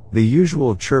breath, the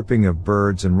usual chirping of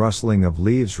birds and rustling of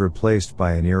leaves replaced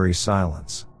by an eerie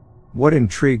silence. What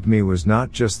intrigued me was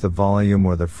not just the volume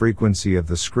or the frequency of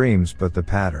the screams but the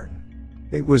pattern.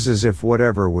 It was as if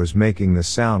whatever was making the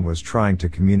sound was trying to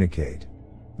communicate.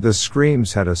 The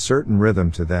screams had a certain rhythm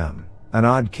to them, an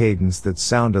odd cadence that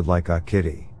sounded like a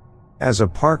kitty. As a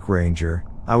park ranger,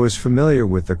 I was familiar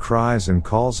with the cries and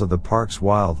calls of the park's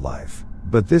wildlife,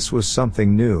 but this was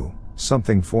something new,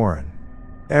 something foreign.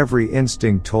 Every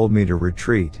instinct told me to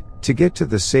retreat, to get to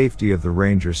the safety of the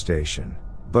ranger station.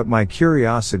 But my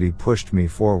curiosity pushed me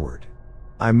forward.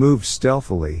 I moved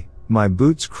stealthily, my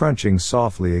boots crunching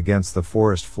softly against the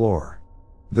forest floor.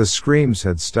 The screams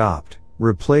had stopped,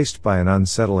 replaced by an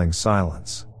unsettling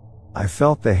silence. I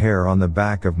felt the hair on the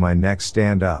back of my neck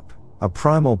stand up, a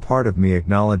primal part of me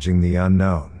acknowledging the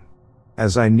unknown.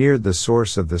 As I neared the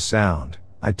source of the sound,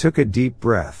 I took a deep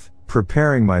breath,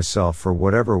 preparing myself for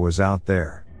whatever was out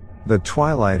there. The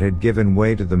twilight had given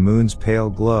way to the moon's pale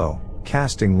glow,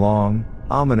 casting long,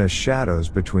 ominous shadows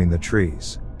between the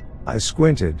trees. I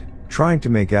squinted, trying to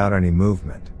make out any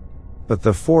movement. But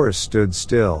the forest stood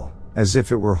still, as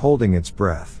if it were holding its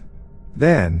breath.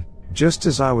 Then, just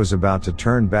as I was about to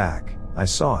turn back, I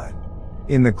saw it.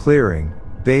 In the clearing,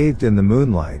 bathed in the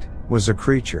moonlight, was a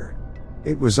creature.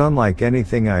 It was unlike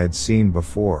anything I had seen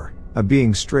before, a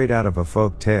being straight out of a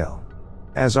folk tale.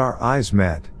 As our eyes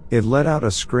met, it let out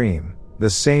a scream, the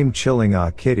same chilling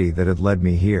kitty that had led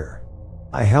me here.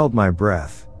 I held my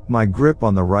breath, my grip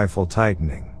on the rifle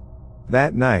tightening.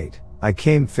 That night, I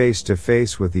came face to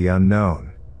face with the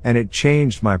unknown, and it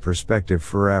changed my perspective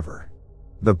forever.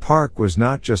 The park was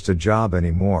not just a job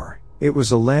anymore, it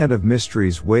was a land of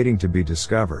mysteries waiting to be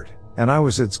discovered, and I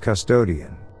was its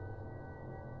custodian.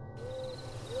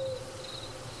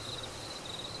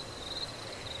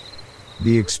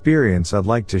 The experience I'd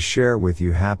like to share with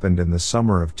you happened in the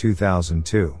summer of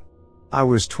 2002. I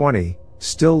was 20,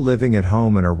 still living at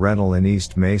home in a rental in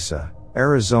East Mesa,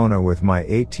 Arizona with my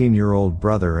 18-year-old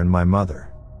brother and my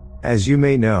mother. As you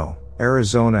may know,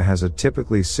 Arizona has a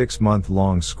typically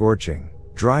 6-month-long scorching,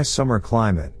 dry summer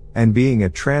climate, and being a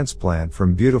transplant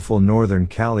from beautiful northern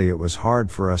Cali, it was hard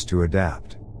for us to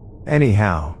adapt.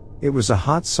 Anyhow, it was a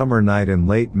hot summer night in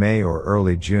late May or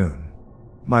early June.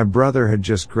 My brother had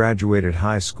just graduated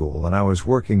high school and I was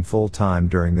working full-time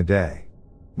during the day.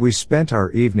 We spent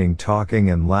our evening talking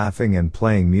and laughing and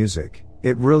playing music.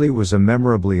 It really was a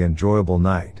memorably enjoyable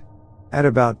night. At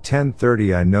about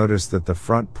 10:30 I noticed that the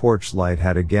front porch light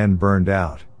had again burned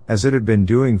out, as it had been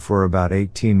doing for about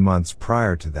 18 months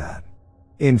prior to that.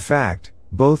 In fact,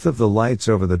 both of the lights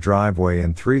over the driveway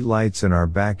and 3 lights in our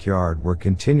backyard were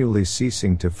continually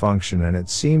ceasing to function, and it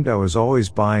seemed I was always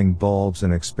buying bulbs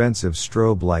and expensive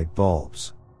strobe light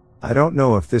bulbs. I don't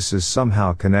know if this is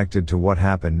somehow connected to what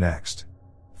happened next.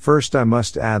 First, I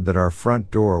must add that our front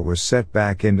door was set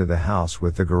back into the house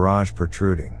with the garage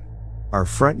protruding. Our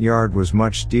front yard was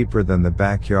much deeper than the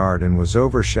backyard and was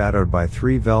overshadowed by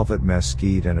 3 velvet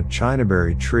mesquite and a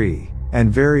chinaberry tree,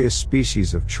 and various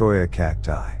species of cholla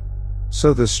cacti.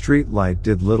 So the street light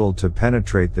did little to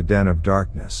penetrate the den of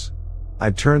darkness. I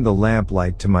turned the lamp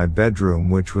light to my bedroom,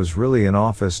 which was really an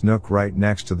office nook right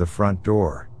next to the front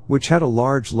door, which had a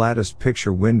large lattice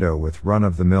picture window with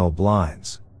run-of-the-mill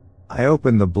blinds. I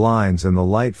opened the blinds and the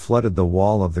light flooded the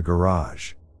wall of the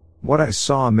garage. What I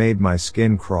saw made my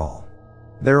skin crawl.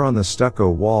 There on the stucco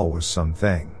wall was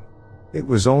something. It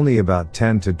was only about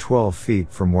 10 to 12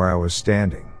 feet from where I was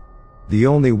standing. The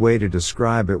only way to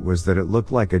describe it was that it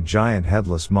looked like a giant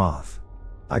headless moth.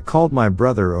 I called my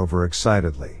brother over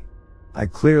excitedly. I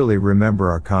clearly remember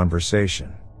our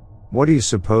conversation. "What do you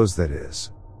suppose that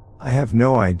is?" "I have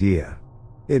no idea.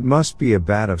 It must be a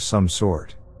bat of some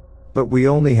sort. But we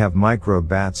only have micro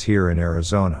bats here in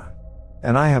Arizona.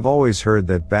 And I have always heard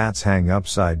that bats hang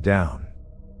upside down.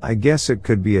 I guess it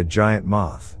could be a giant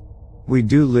moth. We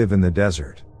do live in the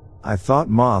desert. I thought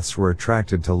moths were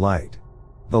attracted to light.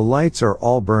 The lights are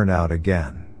all burnt out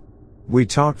again." We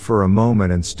talked for a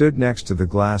moment and stood next to the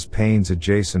glass panes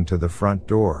adjacent to the front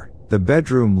door, the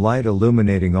bedroom light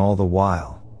illuminating all the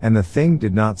while, and the thing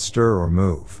did not stir or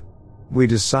move. We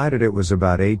decided it was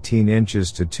about 18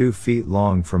 inches to 2 feet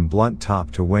long from blunt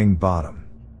top to wing bottom.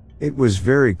 It was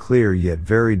very clear yet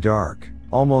very dark,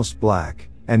 almost black,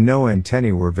 and no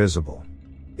antennae were visible.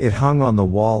 It hung on the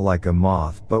wall like a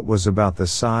moth but was about the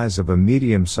size of a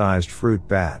medium-sized fruit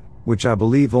bat, which I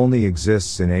believe only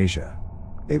exists in Asia.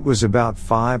 It was about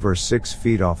 5 or 6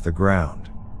 feet off the ground.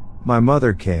 My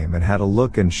mother came and had a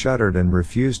look and shuddered and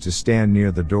refused to stand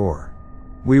near the door.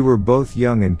 We were both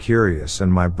young and curious,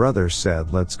 and my brother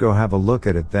said, "Let's go have a look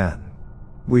at it then."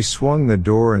 We swung the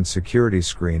door and security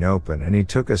screen open and he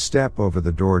took a step over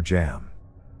the door jamb.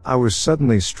 I was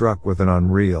suddenly struck with an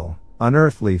unreal,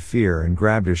 unearthly fear and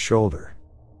grabbed his shoulder.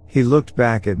 He looked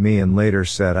back at me and later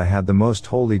said I had the most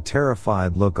wholly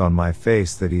terrified look on my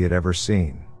face that he had ever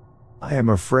seen. I am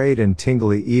afraid and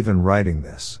tingly even writing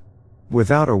this.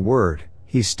 Without a word,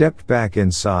 he stepped back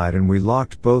inside and we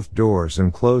locked both doors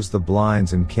and closed the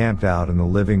blinds and camped out in the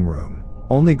living room,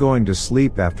 only going to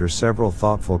sleep after several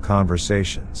thoughtful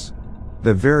conversations.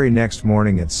 The very next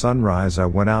morning at sunrise I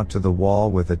went out to the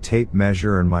wall with a tape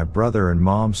measure, and my brother and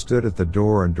mom stood at the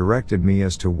door and directed me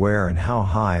as to where and how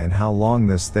high and how long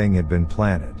this thing had been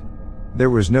planted.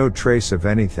 There was no trace of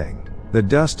anything. The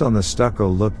dust on the stucco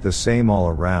looked the same all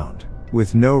around,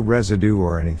 with no residue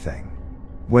or anything.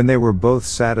 When they were both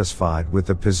satisfied with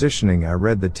the positioning, I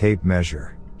read the tape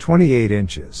measure, 28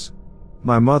 inches.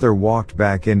 My mother walked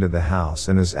back into the house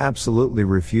and has absolutely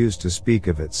refused to speak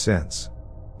of it since.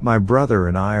 My brother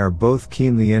and I are both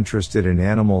keenly interested in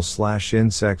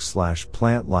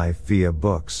animal/insect/plant life via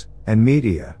books and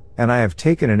media, and I have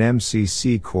taken an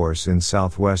MCC course in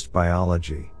Southwest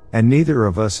biology, and neither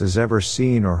of us has ever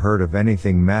seen or heard of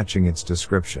anything matching its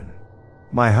description.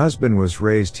 My husband was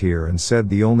raised here and said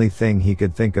the only thing he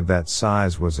could think of that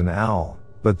size was an owl,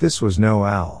 but this was no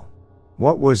owl.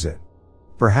 What was it?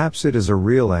 Perhaps it is a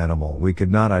real animal we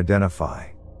could not identify.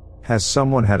 Has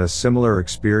someone had a similar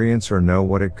experience or know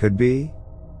what it could be?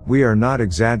 We are not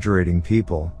exaggerating,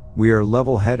 people. We are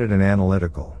level-headed and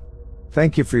analytical.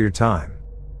 Thank you for your time.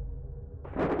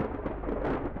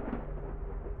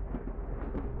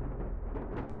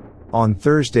 On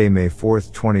Thursday, May 4,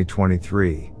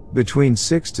 2023, between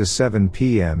 6 to 7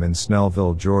 p.m. in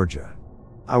Snellville, Georgia.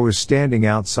 I was standing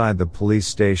outside the police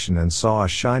station and saw a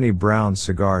shiny brown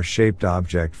cigar-shaped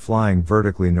object flying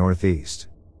vertically northeast.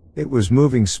 It was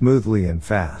moving smoothly and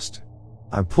fast.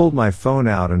 I pulled my phone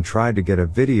out and tried to get a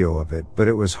video of it, but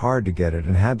it was hard to get it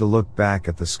and had to look back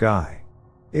at the sky.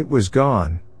 It was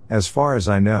gone, as far as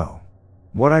I know.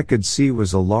 What I could see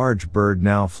was a large bird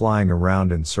now flying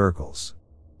around in circles.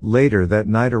 Later that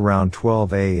night around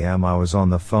 12 a.m. I was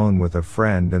on the phone with a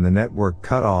friend and the network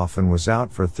cut off and was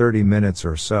out for 30 minutes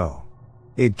or so.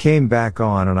 It came back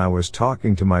on and I was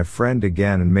talking to my friend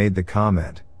again and made the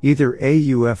comment, either a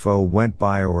UFO went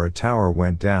by or a tower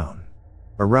went down.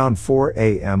 Around 4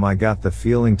 a.m. I got the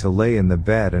feeling to lay in the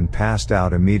bed and passed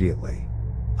out immediately.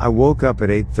 I woke up at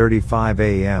 8:35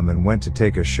 a.m. and went to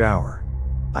take a shower.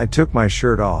 I took my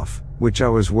shirt off, which I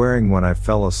was wearing when I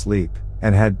fell asleep,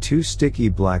 and had 2 sticky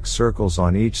black circles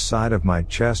on each side of my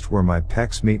chest where my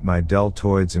pecs meet my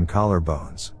deltoids and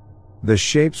collarbones. The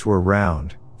shapes were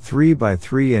round, 3 by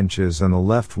 3 inches, and the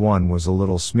left one was a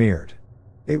little smeared.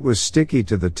 It was sticky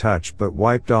to the touch but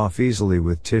wiped off easily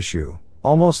with tissue,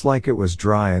 almost like it was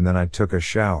dry, and then I took a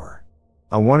shower.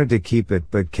 I wanted to keep it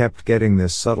but kept getting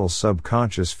this subtle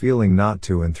subconscious feeling not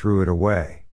to and threw it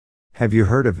away. Have you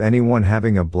heard of anyone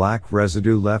having a black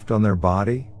residue left on their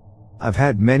body? I've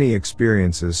had many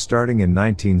experiences starting in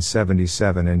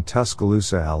 1977 in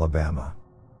Tuscaloosa, Alabama.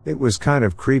 It was kind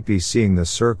of creepy seeing the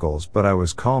circles, but I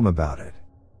was calm about it.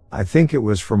 I think it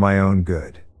was for my own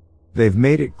good. They've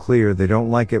made it clear they don't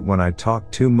like it when I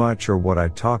talk too much or what I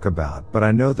talk about, but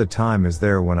I know the time is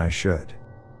there when I should.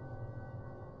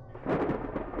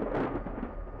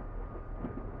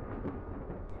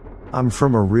 I'm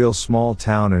from a real small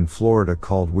town in Florida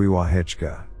called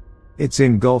Weehawken. It's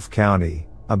in Gulf County,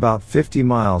 about 50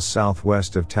 miles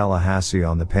southwest of Tallahassee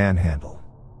on the Panhandle.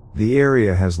 The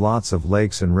area has lots of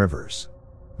lakes and rivers.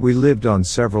 We lived on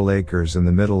several acres in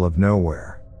the middle of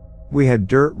nowhere. We had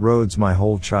dirt roads my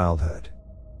whole childhood.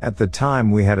 At the time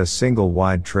we had a single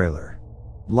wide trailer.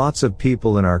 Lots of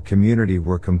people in our community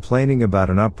were complaining about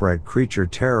an upright creature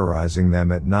terrorizing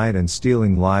them at night and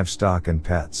stealing livestock and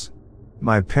pets.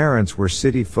 My parents were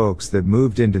city folks that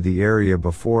moved into the area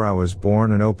before I was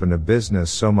born and opened a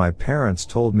business, so my parents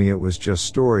told me it was just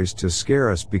stories to scare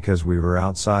us because we were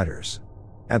outsiders.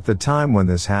 At the time when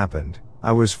this happened,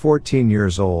 I was 14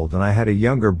 years old and I had a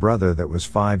younger brother that was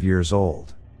 5 years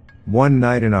old. One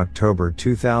night in October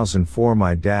 2004,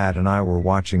 my dad and I were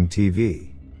watching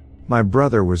TV. My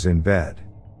brother was in bed.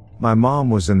 My mom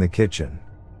was in the kitchen.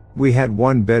 We had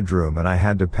one bedroom and I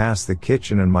had to pass the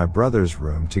kitchen and my brother's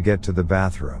room to get to the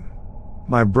bathroom.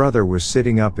 My brother was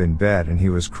sitting up in bed and he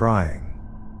was crying.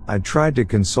 I tried to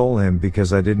console him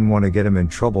because I didn't want to get him in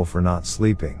trouble for not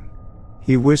sleeping.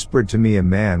 He whispered to me a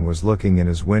man was looking in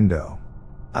his window.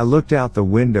 I looked out the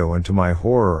window and to my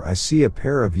horror I see a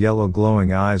pair of yellow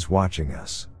glowing eyes watching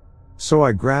us. So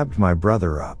I grabbed my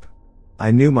brother up.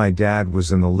 I knew my dad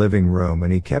was in the living room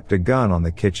and he kept a gun on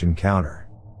the kitchen counter.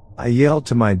 I yelled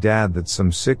to my dad that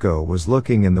some sicko was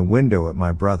looking in the window at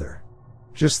my brother.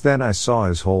 Just then I saw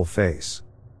his whole face.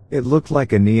 It looked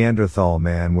like a Neanderthal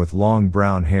man with long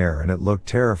brown hair and it looked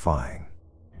terrifying.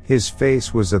 His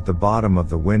face was at the bottom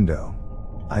of the window.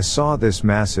 I saw this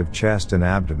massive chest and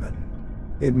abdomen.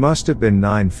 It must have been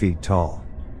 9 feet tall.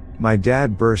 My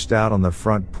dad burst out on the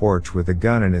front porch with a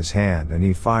gun in his hand and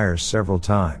he fires several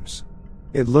times.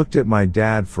 It looked at my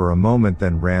dad for a moment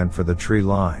then ran for the tree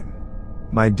line.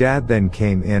 My dad then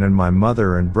came in and my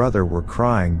mother and brother were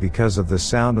crying because of the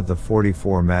sound of the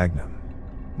 .44 Magnum.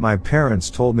 My parents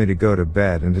told me to go to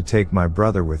bed and to take my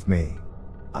brother with me.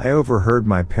 I overheard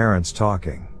my parents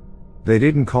talking. They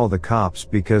didn't call the cops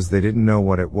because they didn't know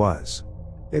what it was.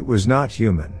 It was not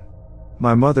human.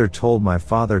 My mother told my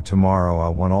father, tomorrow I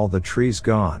want all the trees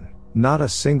gone, not a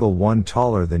single one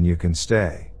taller than you can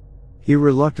stay. He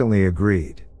reluctantly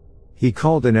agreed. He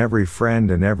called in every friend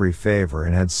and every favor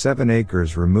and had 7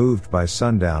 acres removed by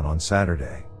sundown on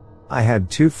Saturday. I had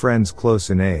 2 friends close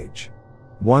in age.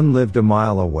 One lived a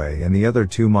mile away and the other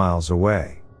 2 miles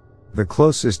away. The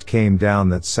closest came down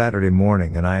that Saturday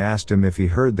morning and I asked him if he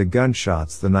heard the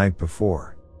gunshots the night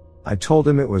before. I told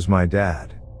him it was my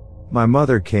dad. My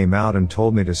mother came out and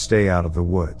told me to stay out of the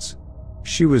woods.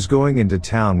 She was going into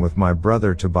town with my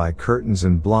brother to buy curtains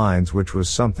and blinds, which was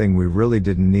something we really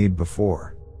didn't need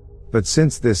before. But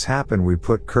since this happened we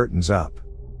put curtains up.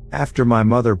 After my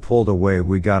mother pulled away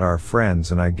we got our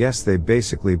friends and I guess they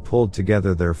basically pulled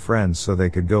together their friends so they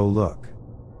could go look.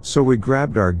 So we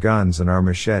grabbed our guns and our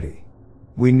machete.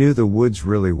 We knew the woods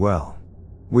really well.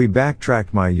 We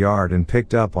backtracked my yard and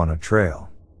picked up on a trail.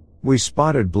 We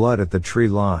spotted blood at the tree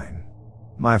line.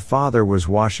 My father was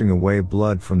washing away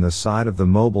blood from the side of the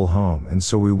mobile home, and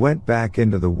so we went back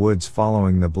into the woods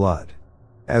following the blood.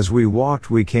 As we walked,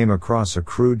 we came across a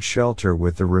crude shelter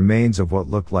with the remains of what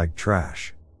looked like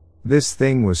trash. This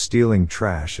thing was stealing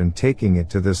trash and taking it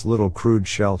to this little crude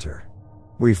shelter.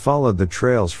 We followed the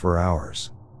trails for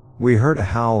hours. We heard a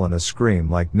howl and a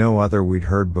scream like no other we'd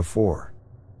heard before.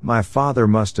 My father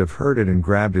must have heard it and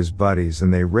grabbed his buddies,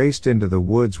 and they raced into the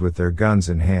woods with their guns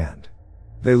in hand.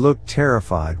 They looked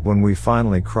terrified when we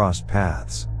finally crossed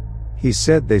paths. He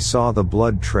said they saw the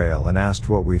blood trail and asked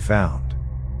what we found.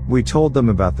 We told them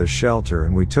about the shelter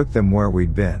and we took them where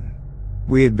we'd been.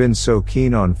 We had been so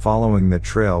keen on following the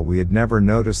trail we had never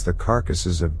noticed the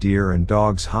carcasses of deer and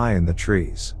dogs high in the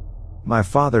trees. My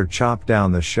father chopped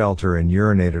down the shelter and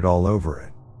urinated all over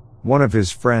it. One of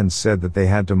his friends said that they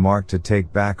had to mark to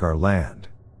take back our land.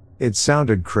 It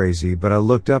sounded crazy, but I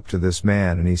looked up to this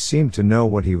man and he seemed to know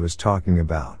what he was talking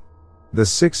about. The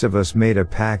 6 of us made a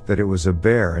pact that it was a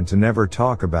bear and to never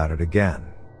talk about it again.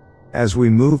 As we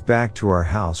moved back to our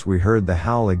house, we heard the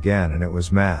howl again, and it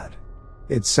was mad.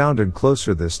 It sounded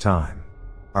closer this time.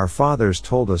 Our fathers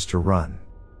told us to run.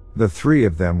 The 3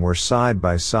 of them were side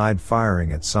by side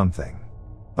firing at something.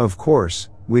 Of course,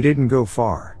 we didn't go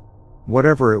far.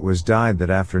 Whatever it was died that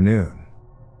afternoon.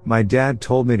 My dad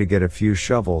told me to get a few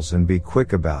shovels and be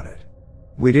quick about it.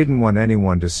 We didn't want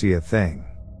anyone to see a thing.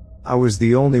 I was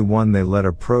the only one they let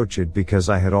approach it because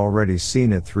I had already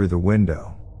seen it through the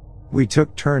window. We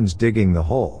took turns digging the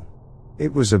hole.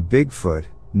 It was a Bigfoot,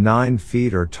 9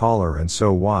 feet or taller and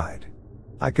so wide.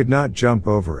 I could not jump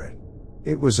over it.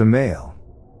 It was a male.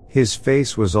 His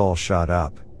face was all shot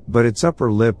up, but its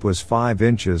upper lip was 5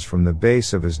 inches from the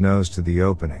base of his nose to the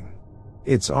opening.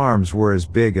 Its arms were as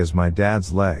big as my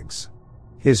dad's legs.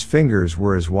 His fingers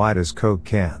were as wide as Coke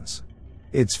cans.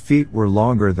 Its feet were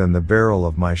longer than the barrel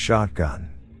of my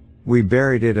shotgun. We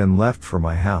buried it and left for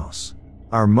my house.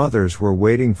 Our mothers were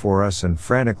waiting for us and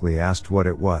frantically asked what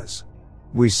it was.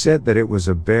 We said that it was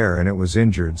a bear and it was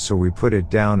injured, so we put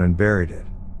it down and buried it.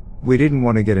 We didn't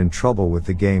want to get in trouble with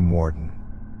the game warden.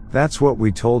 That's what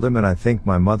we told him, and I think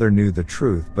my mother knew the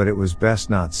truth, but it was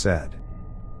best not said.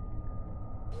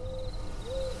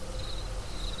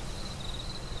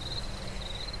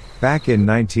 Back in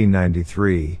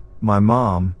 1993, my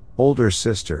mom, older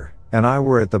sister, and I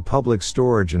were at the public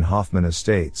storage in Hoffman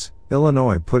Estates,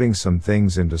 Illinois, putting some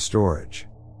things into storage.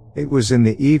 It was in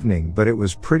the evening, but it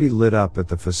was pretty lit up at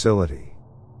the facility.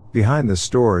 Behind the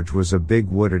storage was a big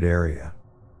wooded area.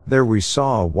 There we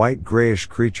saw a white grayish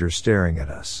creature staring at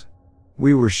us.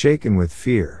 We were shaken with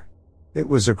fear. It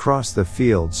was across the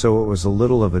field, so it was a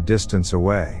little of a distance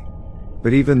away.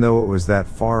 But even though it was that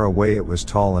far away, it was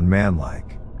tall and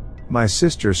manlike. My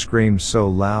sister screamed so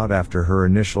loud after her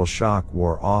initial shock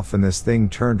wore off, and this thing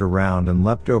turned around and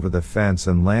leapt over the fence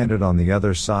and landed on the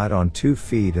other side on 2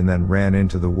 feet and then ran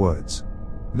into the woods.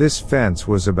 This fence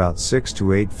was about 6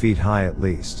 to 8 feet high at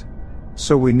least.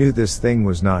 So we knew this thing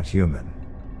was not human.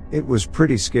 It was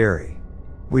pretty scary.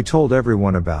 We told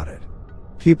everyone about it.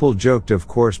 People joked, of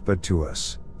course, but to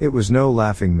us, it was no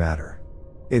laughing matter.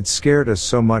 It scared us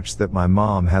so much that my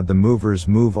mom had the movers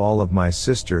move all of my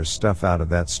sister's stuff out of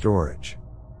that storage.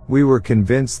 We were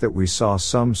convinced that we saw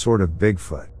some sort of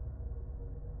Bigfoot.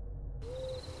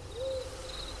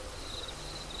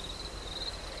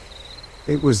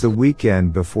 It was the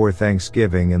weekend before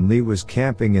Thanksgiving, and Lee was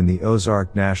camping in the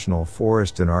Ozark National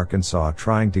Forest in Arkansas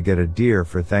trying to get a deer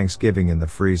for Thanksgiving in the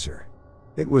freezer.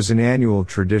 It was an annual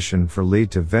tradition for Lee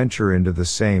to venture into the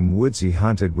same woods he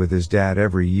hunted with his dad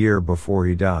every year before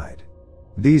he died.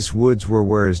 These woods were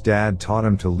where his dad taught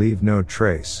him to leave no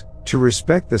trace, to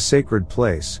respect the sacred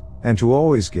place, and to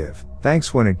always give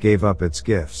thanks when it gave up its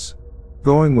gifts.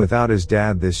 Going without his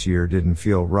dad this year didn't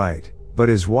feel right, but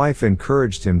his wife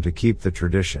encouraged him to keep the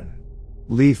tradition.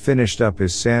 Lee finished up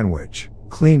his sandwich,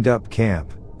 cleaned up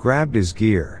camp, grabbed his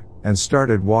gear, and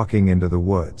started walking into the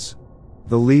woods.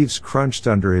 The leaves crunched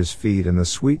under his feet and the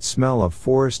sweet smell of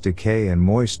forest decay and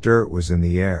moist dirt was in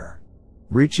the air.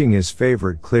 Reaching his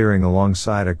favorite clearing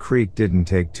alongside a creek didn't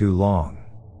take too long.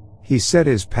 He set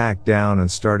his pack down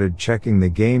and started checking the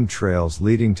game trails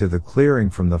leading to the clearing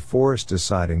from the forest,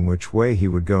 deciding which way he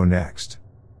would go next.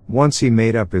 Once he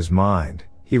made up his mind,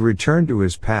 he returned to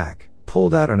his pack,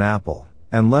 pulled out an apple,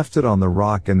 and left it on the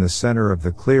rock in the center of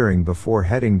the clearing before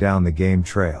heading down the game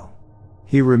trail.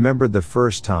 He remembered the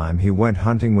first time he went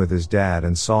hunting with his dad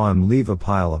and saw him leave a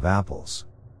pile of apples.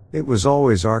 It was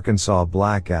always Arkansas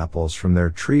black apples from their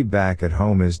tree back at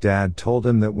home. His dad told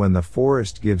him that when the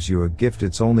forest gives you a gift,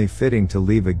 it's only fitting to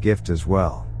leave a gift as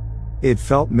well. It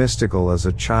felt mystical as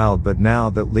a child, but now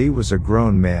that Lee was a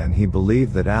grown man, he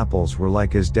believed that apples were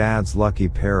like his dad's lucky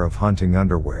pair of hunting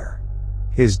underwear.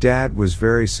 His dad was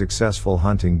very successful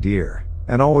hunting deer,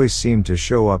 and always seemed to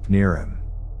show up near him.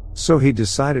 So he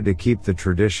decided to keep the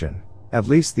tradition, at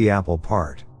least the apple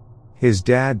part. His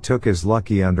dad took his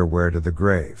lucky underwear to the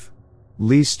grave.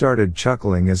 Lee started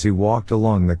chuckling as he walked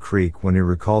along the creek when he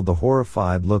recalled the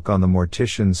horrified look on the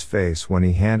mortician's face when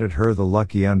he handed her the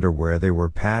lucky underwear. They were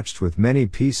patched with many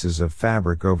pieces of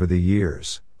fabric over the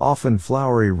years, often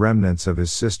flowery remnants of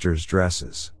his sister's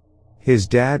dresses. His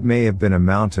dad may have been a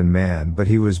mountain man, but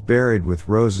he was buried with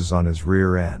roses on his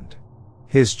rear end.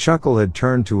 His chuckle had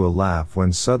turned to a laugh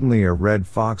when suddenly a red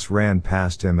fox ran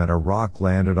past him and a rock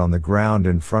landed on the ground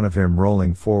in front of him,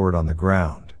 rolling forward on the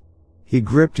ground. He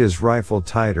gripped his rifle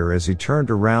tighter as he turned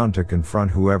around to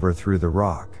confront whoever threw the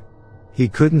rock. He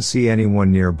couldn't see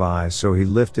anyone nearby, so he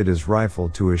lifted his rifle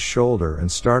to his shoulder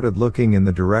and started looking in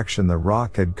the direction the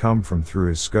rock had come from through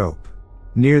his scope.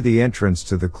 Near the entrance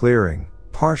to the clearing,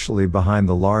 partially behind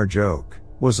the large oak,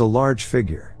 was a large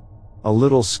figure. A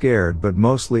little scared but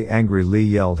mostly angry, Lee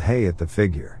yelled "Hey" at the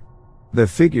figure. The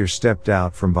figure stepped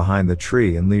out from behind the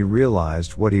tree and Lee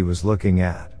realized what he was looking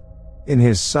at. In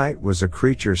his sight was a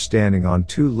creature standing on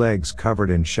two legs covered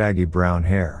in shaggy brown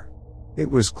hair. It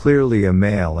was clearly a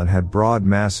male and had broad,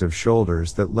 massive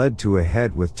shoulders that led to a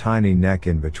head with tiny neck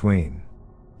in between.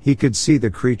 He could see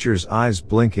the creature's eyes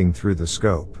blinking through the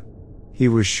scope. He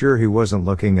was sure he wasn't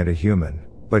looking at a human,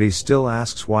 but he still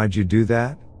asks, "Why'd you do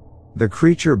that?" The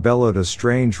creature bellowed a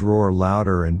strange roar,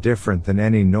 louder and different than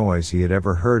any noise he had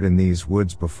ever heard in these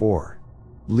woods before.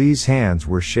 Lee's hands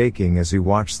were shaking as he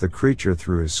watched the creature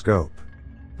through his scope.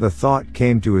 The thought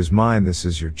came to his mind, this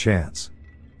is your chance.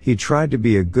 He tried to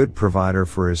be a good provider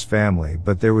for his family,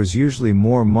 but there was usually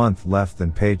more month left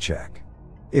than paycheck.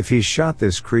 If he shot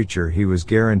this creature, he was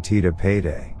guaranteed a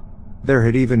payday. There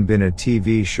had even been a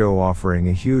TV show offering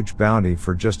a huge bounty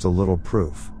for just a little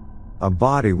proof. A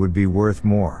body would be worth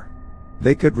more.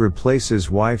 They could replace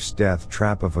his wife's death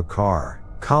trap of a car,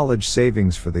 college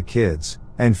savings for the kids,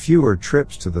 and fewer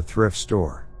trips to the thrift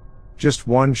store. Just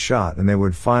one shot and they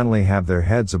would finally have their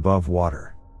heads above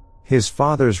water. His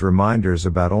father's reminders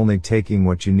about only taking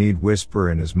what you need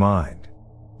whisper in his mind.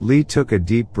 Lee took a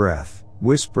deep breath,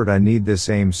 whispered, "I need this,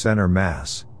 aim center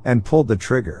mass," and pulled the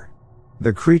trigger.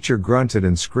 The creature grunted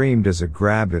and screamed as it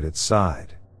grabbed at its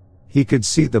side. He could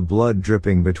see the blood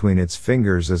dripping between its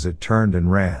fingers as it turned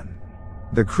and ran.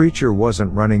 The creature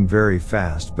wasn't running very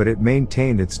fast, but it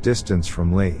maintained its distance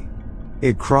from Lee.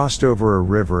 It crossed over a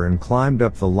river and climbed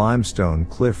up the limestone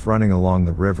cliff running along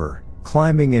the river,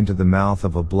 climbing into the mouth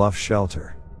of a bluff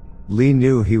shelter. Lee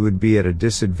knew he would be at a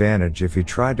disadvantage if he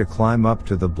tried to climb up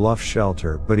to the bluff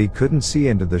shelter, but he couldn't see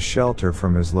into the shelter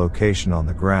from his location on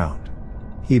the ground.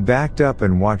 He backed up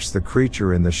and watched the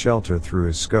creature in the shelter through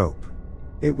his scope.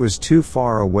 It was too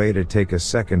far away to take a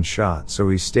second shot, so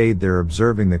he stayed there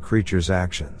observing the creature's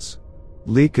actions.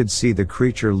 Lee could see the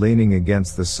creature leaning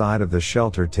against the side of the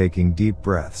shelter, taking deep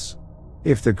breaths.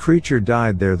 If the creature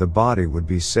died there, the body would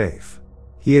be safe.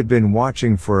 He had been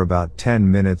watching for about 10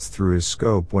 minutes through his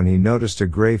scope when he noticed a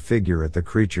gray figure at the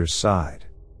creature's side.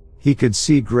 He could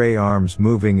see gray arms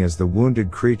moving as the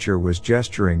wounded creature was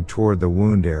gesturing toward the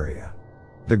wound area.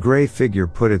 The gray figure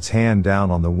put its hand down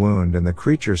on the wound and the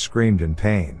creature screamed in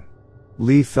pain.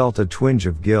 Lee felt a twinge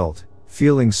of guilt,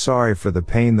 feeling sorry for the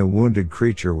pain the wounded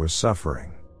creature was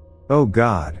suffering. "Oh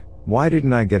God, why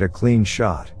didn't I get a clean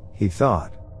shot?" he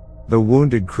thought. The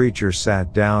wounded creature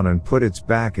sat down and put its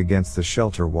back against the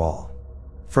shelter wall.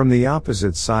 From the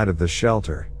opposite side of the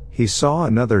shelter, he saw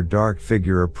another dark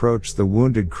figure approach the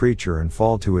wounded creature and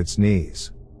fall to its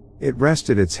knees. It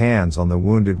rested its hands on the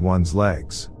wounded one's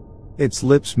legs. Its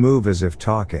lips moved as if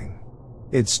talking.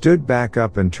 It stood back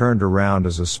up and turned around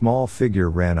as a small figure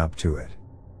ran up to it.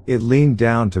 It leaned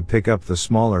down to pick up the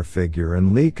smaller figure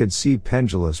and Lee could see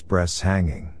pendulous breasts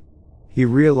hanging. He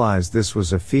realized this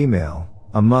was a female,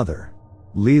 a mother.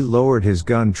 Lee lowered his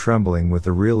gun, trembling with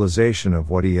the realization of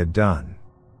what he had done.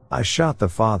 "I shot the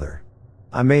father.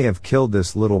 I may have killed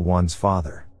this little one's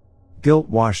father." Guilt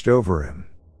washed over him.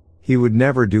 He would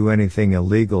never do anything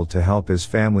illegal to help his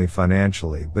family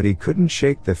financially, but he couldn't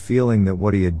shake the feeling that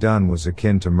what he had done was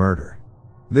akin to murder.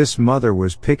 This mother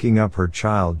was picking up her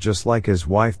child just like his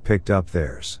wife picked up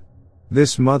theirs.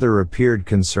 This mother appeared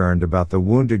concerned about the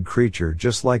wounded creature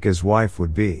just like his wife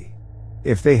would be.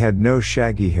 If they had no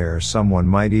shaggy hair, someone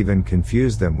might even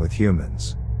confuse them with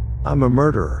humans. "I'm a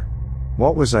murderer.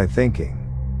 What was I thinking?"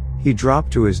 He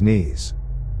dropped to his knees.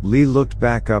 Lee looked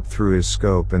back up through his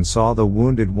scope and saw the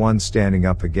wounded one standing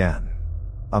up again.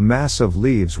 A mass of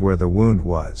leaves where the wound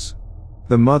was.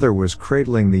 The mother was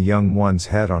cradling the young one's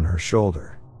head on her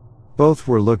shoulder. Both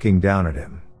were looking down at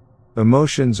him.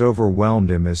 Emotions overwhelmed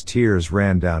him as tears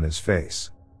ran down his face.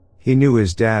 He knew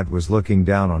his dad was looking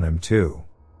down on him too.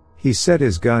 He set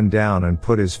his gun down and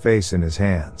put his face in his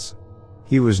hands.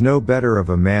 He was no better of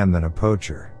a man than a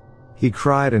poacher. He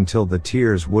cried until the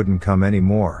tears wouldn't come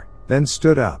anymore, then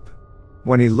stood up.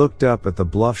 When he looked up at the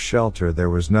bluff shelter, there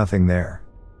was nothing there.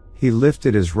 He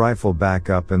lifted his rifle back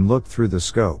up and looked through the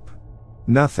scope.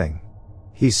 Nothing.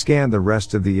 He scanned the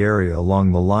rest of the area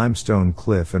along the limestone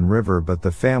cliff and river, but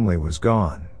the family was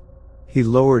gone. He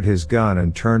lowered his gun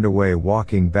and turned away,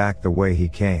 walking back the way he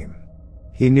came.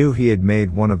 He knew he had made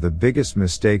one of the biggest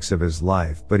mistakes of his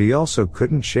life, but he also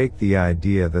couldn't shake the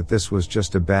idea that this was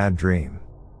just a bad dream.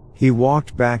 He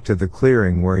walked back to the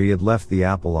clearing where he had left the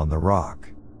apple on the rock.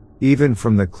 Even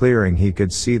from the clearing he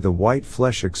could see the white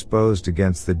flesh exposed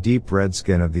against the deep red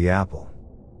skin of the apple.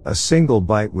 A single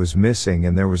bite was missing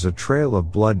and there was a trail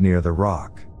of blood near the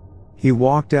rock. He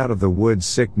walked out of the woods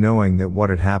sick, knowing that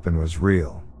what had happened was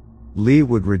real. Lee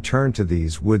would return to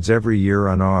these woods every year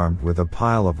unarmed, with a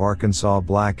pile of Arkansas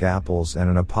black apples and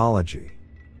an apology.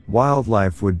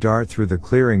 Wildlife would dart through the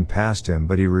clearing past him,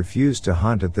 but he refused to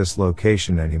hunt at this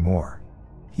location anymore.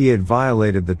 He had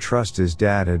violated the trust his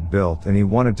dad had built, and he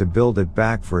wanted to build it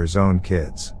back for his own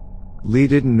kids. Lee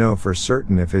didn't know for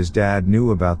certain if his dad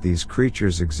knew about these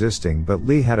creatures existing, but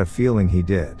Lee had a feeling he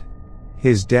did.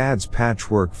 His dad's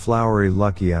patchwork flowery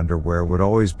lucky underwear would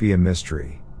always be a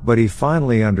mystery, but he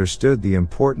finally understood the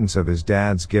importance of his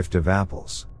dad's gift of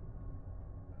apples.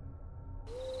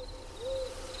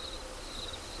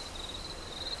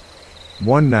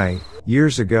 One night,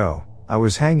 years ago, I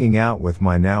was hanging out with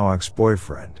my now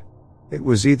ex-boyfriend. It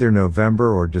was either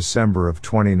November or December of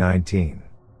 2019.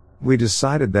 We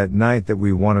decided that night that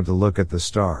we wanted to look at the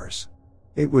stars.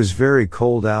 It was very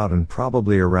cold out and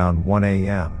probably around 1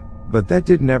 a.m., but that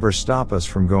didn't ever stop us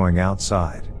from going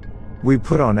outside. We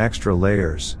put on extra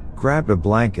layers, grabbed a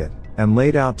blanket, and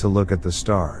laid out to look at the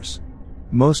stars.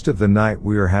 Most of the night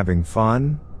we were having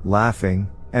fun, laughing,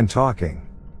 and talking.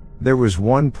 There was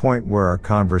one point where our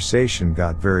conversation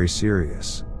got very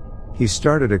serious. He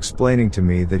started explaining to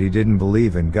me that he didn't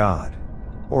believe in God,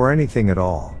 or anything at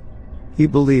all. He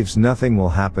believes nothing will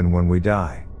happen when we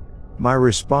die. My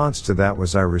response to that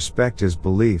was, I respect his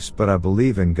beliefs, but I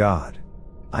believe in God.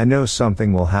 I know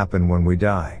something will happen when we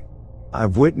die.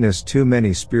 I've witnessed too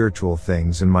many spiritual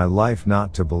things in my life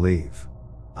not to believe.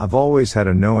 I've always had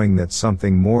a knowing that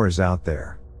something more is out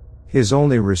there. His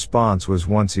only response was,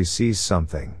 once he sees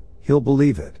something, he'll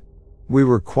believe it. We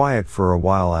were quiet for a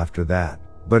while after that,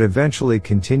 but eventually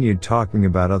continued talking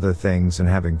about other things and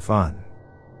having fun.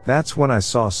 That's when I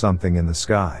saw something in the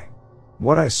sky.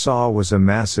 What I saw was a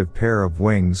massive pair of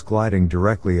wings gliding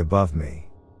directly above me.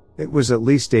 It was at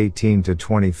least 18 to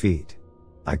 20 feet.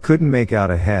 I couldn't make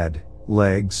out a head,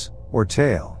 legs, or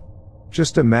tail.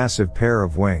 Just a massive pair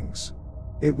of wings.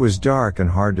 It was dark and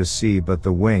hard to see, but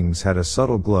the wings had a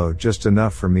subtle glow, just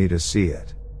enough for me to see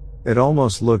it. It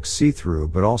almost looked see-through,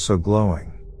 but also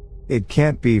glowing. It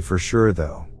can't be for sure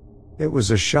though. It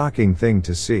was a shocking thing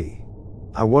to see.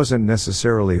 I wasn't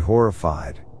necessarily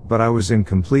horrified, but I was in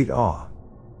complete awe.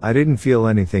 I didn't feel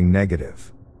anything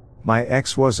negative. My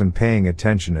ex wasn't paying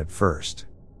attention at first.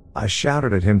 I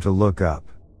shouted at him to look up.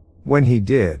 When he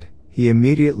did, he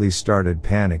immediately started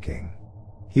panicking.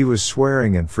 He was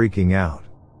swearing and freaking out.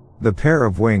 The pair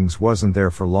of wings wasn't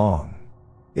there for long.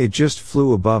 It just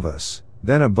flew above us,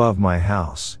 then above my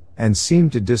house, and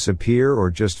seemed to disappear or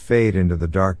just fade into the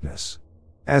darkness.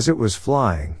 As it was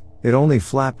flying, it only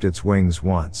flapped its wings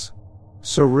once.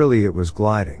 So really it was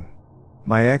gliding.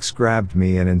 My ex grabbed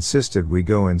me and insisted we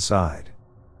go inside.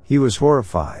 He was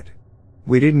horrified.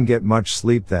 We didn't get much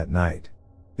sleep that night.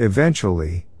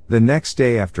 Eventually, the next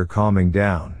day after calming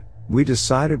down, we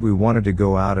decided we wanted to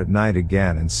go out at night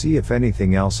again and see if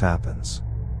anything else happens.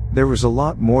 There was a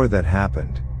lot more that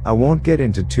happened, I won't get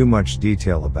into too much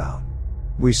detail about.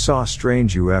 We saw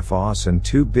strange UFOs and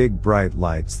two big bright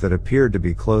lights that appeared to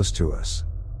be close to us.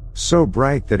 So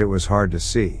bright that it was hard to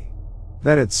see.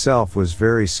 That itself was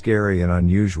very scary and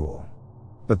unusual.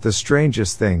 But the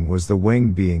strangest thing was the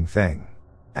wing being thing.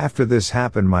 After this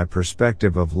happened, my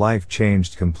perspective of life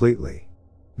changed completely.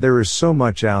 There is so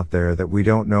much out there that we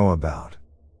don't know about.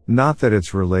 Not that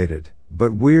it's related,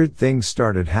 but weird things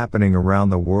started happening around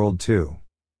the world too.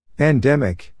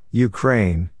 Pandemic,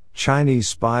 Ukraine, Chinese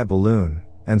spy balloon,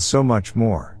 and so much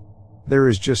more. There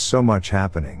is just so much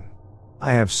happening.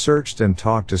 I have searched and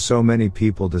talked to so many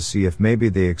people to see if maybe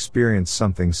they experienced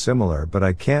something similar, but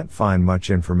I can't find much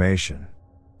information.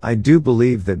 I do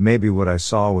believe that maybe what I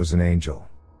saw was an angel.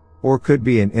 Or could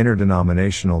be an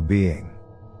interdenominational being.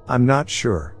 I'm not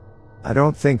sure. I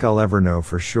don't think I'll ever know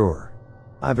for sure.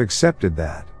 I've accepted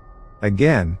that.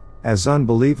 Again, as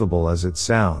unbelievable as it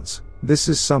sounds, this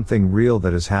is something real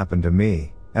that has happened to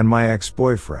me, and my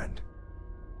ex-boyfriend.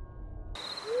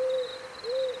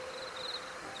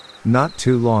 Not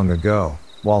too long ago,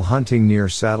 while hunting near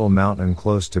Saddle Mountain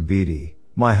close to Beatty,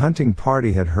 my hunting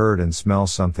party had heard and smelled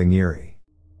something eerie.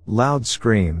 Loud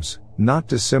screams, not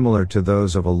dissimilar to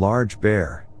those of a large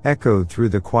bear, echoed through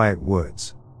the quiet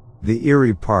woods. The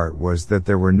eerie part was that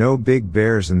there were no big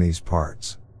bears in these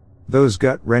parts. Those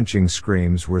gut-wrenching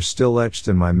screams were still etched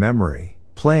in my memory,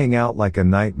 playing out like a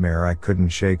nightmare I couldn't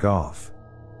shake off.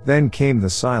 Then came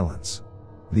the silence.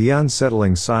 The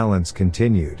unsettling silence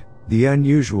continued, the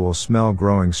unusual smell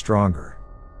growing stronger.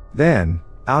 Then,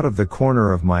 out of the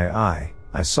corner of my eye,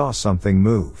 I saw something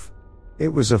move. It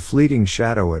was a fleeting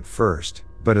shadow at first,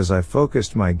 but as I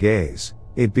focused my gaze,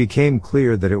 it became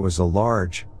clear that it was a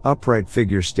large, upright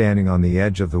figure standing on the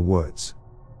edge of the woods.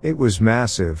 It was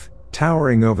massive,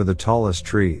 towering over the tallest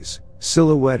trees,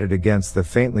 silhouetted against the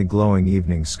faintly glowing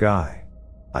evening sky.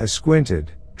 I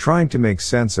squinted, trying to make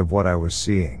sense of what I was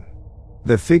seeing.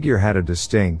 The figure had a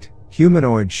distinct,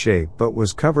 humanoid shape but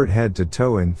was covered head to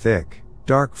toe in thick,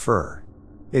 dark fur.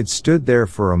 It stood there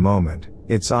for a moment,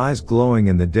 its eyes glowing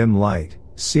in the dim light,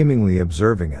 seemingly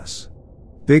observing us.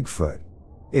 Bigfoot.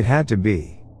 It had to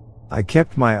be. I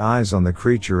kept my eyes on the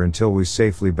creature until we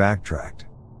safely backtracked.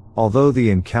 Although the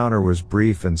encounter was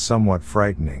brief and somewhat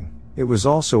frightening, it was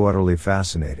also utterly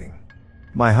fascinating.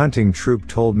 My hunting troop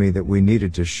told me that we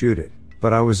needed to shoot it,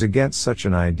 but I was against such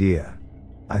an idea.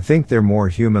 I think they're more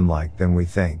human-like than we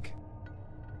think.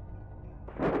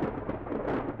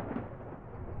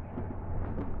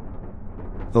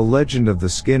 The legend of the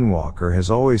Skinwalker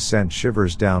has always sent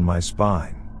shivers down my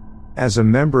spine. As a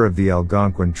member of the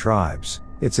Algonquin tribes,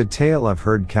 it's a tale I've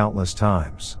heard countless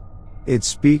times. It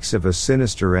speaks of a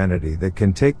sinister entity that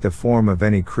can take the form of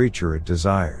any creature it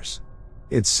desires.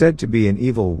 It's said to be an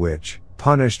evil witch,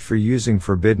 punished for using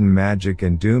forbidden magic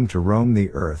and doomed to roam the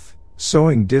earth,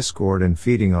 sowing discord and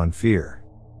feeding on fear.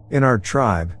 In our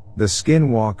tribe, the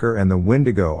Skinwalker and the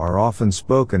Wendigo are often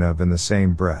spoken of in the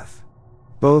same breath.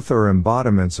 Both are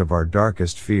embodiments of our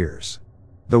darkest fears.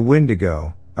 The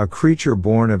Wendigo, a creature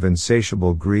born of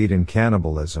insatiable greed and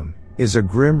cannibalism, is a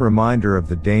grim reminder of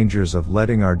the dangers of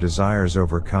letting our desires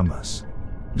overcome us.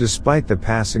 Despite the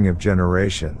passing of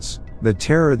generations, the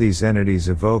terror these entities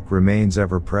evoke remains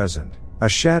ever present, a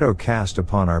shadow cast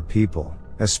upon our people,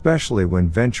 especially when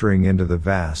venturing into the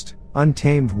vast,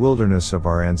 untamed wilderness of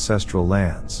our ancestral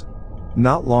lands.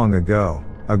 Not long ago,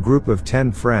 a group of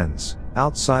 10 friends,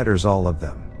 outsiders all of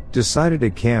them, decided to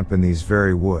camp in these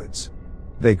very woods.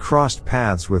 They crossed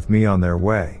paths with me on their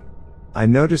way. I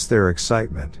noticed their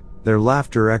excitement, their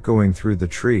laughter echoing through the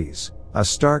trees, a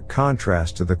stark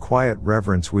contrast to the quiet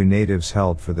reverence we natives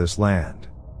held for this land.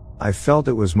 I felt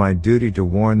it was my duty to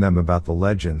warn them about the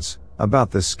legends, about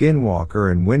the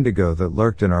Skinwalker and Wendigo that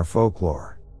lurked in our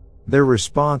folklore. Their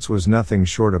response was nothing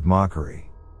short of mockery.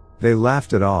 They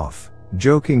laughed it off,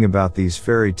 joking about these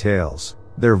fairy tales,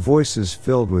 their voices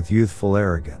filled with youthful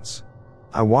arrogance.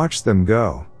 I watched them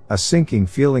go, a sinking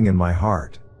feeling in my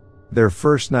heart. Their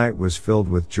first night was filled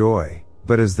with joy,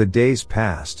 but as the days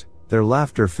passed, their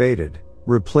laughter faded,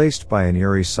 replaced by an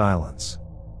eerie silence.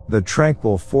 The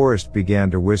tranquil forest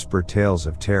began to whisper tales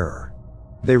of terror.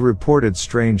 They reported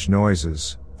strange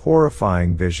noises,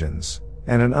 horrifying visions,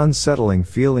 and an unsettling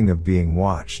feeling of being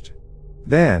watched.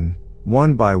 Then,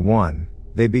 one by one,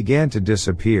 they began to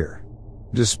disappear.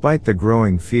 Despite the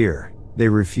growing fear, they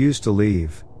refused to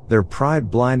leave, their pride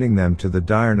blinding them to the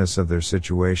direness of their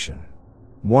situation.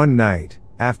 One night,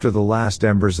 after the last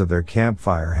embers of their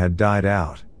campfire had died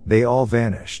out, they all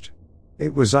vanished.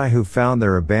 It was I who found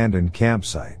their abandoned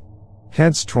campsite.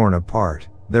 Tents torn apart,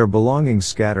 their belongings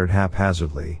scattered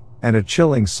haphazardly, and a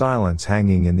chilling silence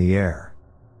hanging in the air.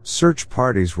 Search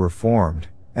parties were formed,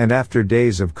 and after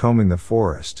days of combing the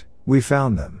forest, we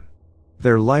found them.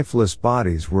 Their lifeless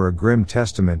bodies were a grim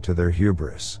testament to their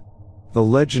hubris. The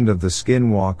legend of the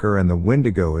Skinwalker and the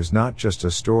Wendigo is not just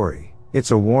a story,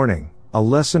 it's a warning, a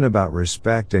lesson about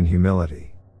respect and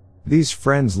humility. These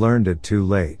friends learned it too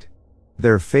late.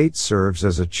 Their fate serves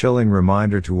as a chilling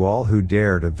reminder to all who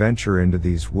dare to venture into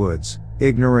these woods,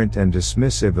 ignorant and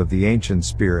dismissive of the ancient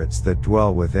spirits that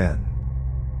dwell within.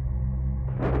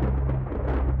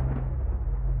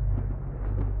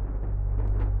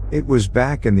 It was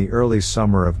back in the early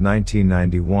summer of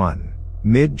 1991,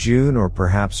 mid-June or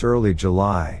perhaps early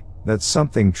July, that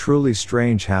something truly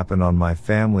strange happened on my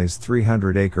family's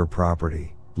 300-acre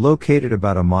property, located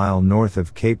about a mile north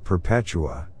of Cape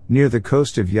Perpetua, near the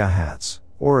coast of Yahats,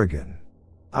 Oregon.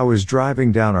 I was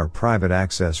driving down our private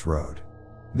access road.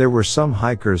 There were some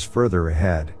hikers further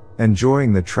ahead,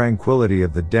 enjoying the tranquility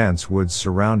of the dense woods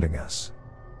surrounding us.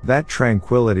 That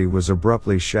tranquility was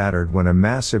abruptly shattered when a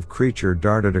massive creature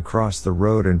darted across the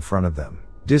road in front of them,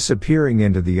 disappearing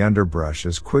into the underbrush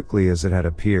as quickly as it had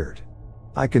appeared.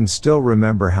 I can still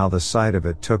remember how the sight of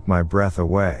it took my breath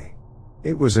away.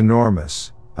 It was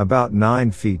enormous, about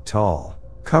 9 feet tall,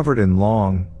 covered in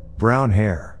long, brown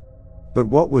hair. But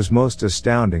what was most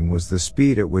astounding was the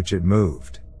speed at which it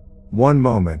moved. One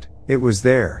moment, it was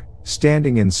there,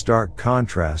 standing in stark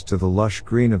contrast to the lush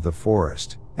green of the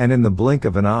forest, and in the blink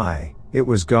of an eye, it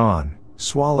was gone,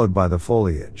 swallowed by the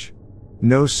foliage.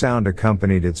 No sound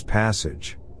accompanied its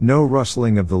passage, no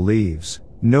rustling of the leaves,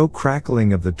 no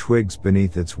crackling of the twigs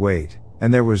beneath its weight,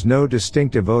 and there was no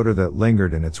distinctive odor that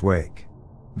lingered in its wake.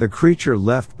 The creature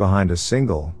left behind a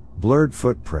single, blurred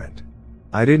footprint.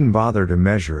 I didn't bother to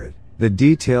measure it. The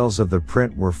details of the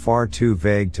print were far too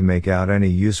vague to make out any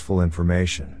useful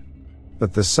information.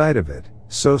 But the sight of it,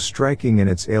 so striking in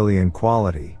its alien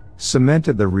quality,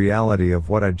 cemented the reality of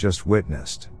what I'd just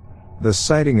witnessed. The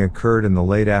sighting occurred in the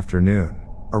late afternoon,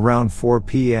 around 4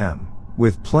 p.m.,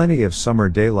 with plenty of summer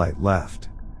daylight left.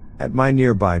 At my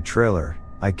nearby trailer,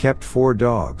 I kept 4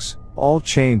 dogs, all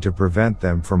chained to prevent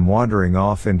them from wandering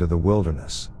off into the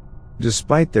wilderness.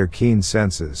 Despite their keen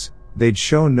senses, they'd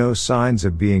shown no signs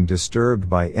of being disturbed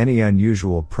by any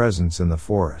unusual presence in the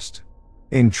forest.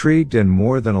 Intrigued and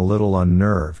more than a little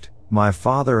unnerved, my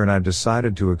father and I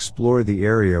decided to explore the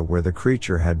area where the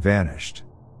creature had vanished.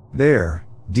 There,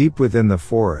 deep within the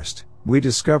forest, we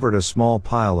discovered a small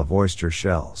pile of oyster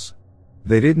shells.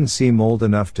 They didn't seem old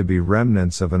enough to be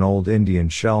remnants of an old Indian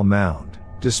shell mound,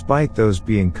 despite those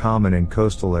being common in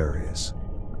coastal areas.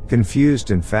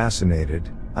 Confused and fascinated,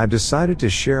 I decided to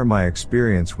share my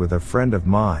experience with a friend of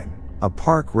mine, a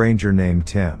park ranger named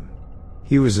Tim.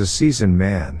 He was a seasoned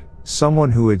man,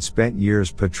 someone who had spent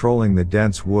years patrolling the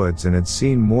dense woods and had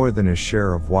seen more than his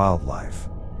share of wildlife.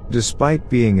 Despite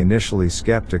being initially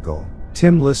skeptical,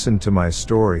 Tim listened to my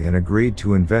story and agreed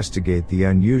to investigate the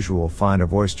unusual find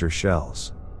of oyster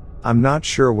shells. I'm not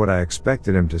sure what I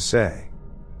expected him to say.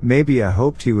 Maybe I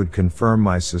hoped he would confirm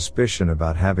my suspicion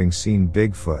about having seen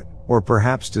Bigfoot, or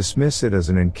perhaps dismiss it as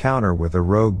an encounter with a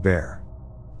rogue bear.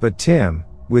 But Tim,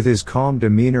 with his calm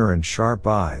demeanor and sharp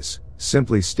eyes,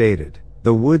 simply stated,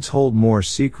 "The woods hold more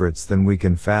secrets than we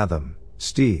can fathom,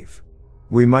 Steve.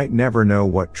 We might never know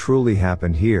what truly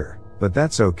happened here, but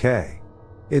that's okay.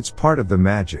 It's part of the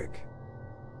magic."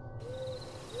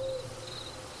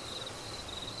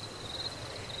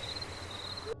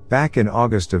 Back in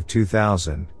August of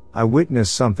 2000, I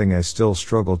witnessed something I still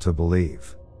struggle to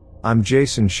believe. I'm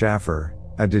Jason Schaffer,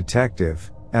 a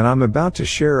detective, and I'm about to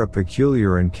share a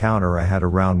peculiar encounter I had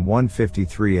around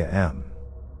 1:53 a.m.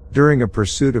 during a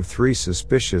pursuit of 3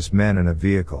 suspicious men in a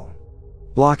vehicle.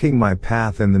 Blocking my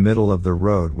path in the middle of the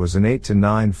road was an 8 to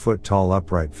 9 foot tall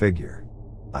upright figure.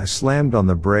 I slammed on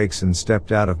the brakes and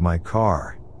stepped out of my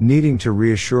car, needing to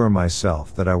reassure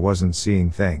myself that I wasn't seeing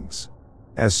things.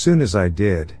 As soon as I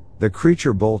did, the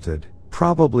creature bolted,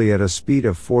 probably at a speed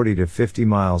of 40 to 50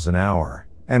 miles an hour,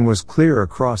 and was clear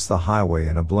across the highway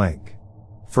in a blink.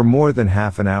 For more than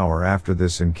half an hour after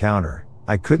this encounter,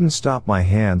 I couldn't stop my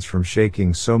hands from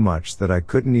shaking so much that I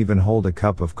couldn't even hold a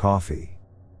cup of coffee.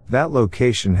 That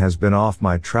location has been off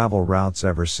my travel routes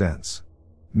ever since.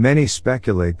 Many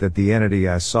speculate that the entity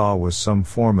I saw was some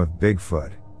form of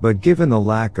Bigfoot, but given the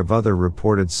lack of other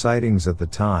reported sightings at the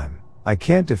time, I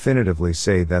can't definitively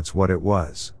say that's what it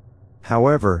was.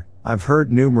 However, I've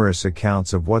heard numerous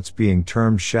accounts of what's being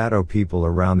termed shadow people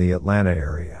around the Atlanta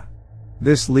area.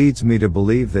 This leads me to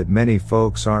believe that many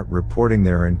folks aren't reporting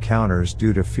their encounters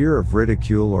due to fear of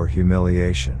ridicule or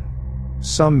humiliation.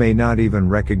 Some may not even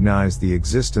recognize the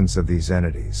existence of these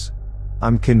entities.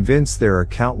 I'm convinced there are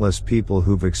countless people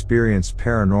who've experienced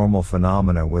paranormal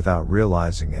phenomena without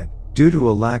realizing it, due to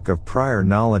a lack of prior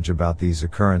knowledge about these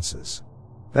occurrences.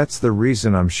 That's the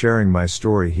reason I'm sharing my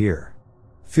story here.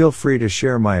 Feel free to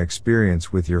share my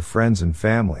experience with your friends and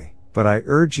family, but I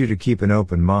urge you to keep an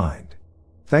open mind.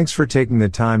 Thanks for taking the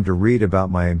time to read about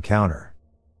my encounter.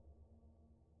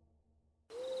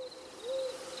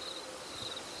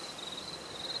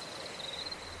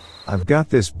 I've got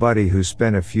this buddy who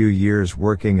spent a few years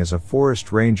working as a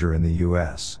forest ranger in the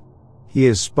US. He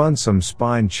has spun some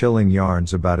spine-chilling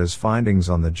yarns about his findings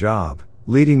on the job,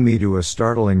 leading me to a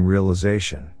startling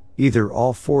realization. Either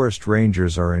all forest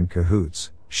rangers are in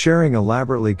cahoots, sharing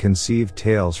elaborately conceived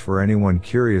tales for anyone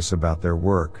curious about their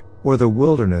work, or the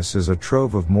wilderness is a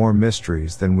trove of more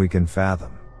mysteries than we can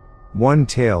fathom. One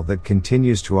tale that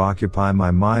continues to occupy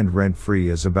my mind rent-free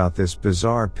is about this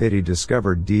bizarre pit he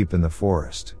discovered deep in the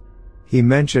forest. He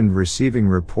mentioned receiving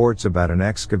reports about an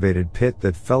excavated pit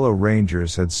that fellow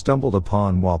rangers had stumbled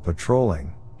upon while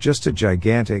patrolling, just a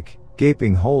gigantic,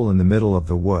 gaping hole in the middle of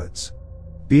the woods.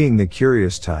 Being the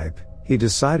curious type, he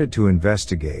decided to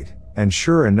investigate, and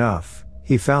sure enough,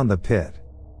 he found the pit.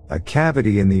 A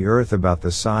cavity in the earth about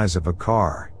the size of a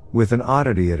car, with an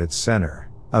oddity at its center,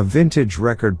 a vintage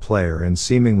record player in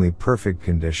seemingly perfect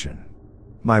condition.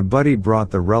 My buddy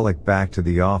brought the relic back to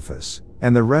the office,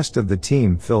 and the rest of the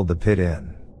team filled the pit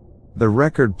in. The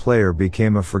record player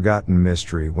became a forgotten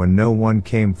mystery when no one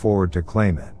came forward to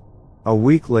claim it. A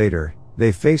week later,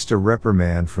 they faced a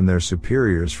reprimand from their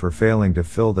superiors for failing to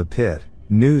fill the pit,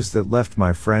 news that left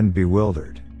my friend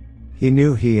bewildered. He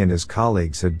knew he and his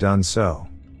colleagues had done so.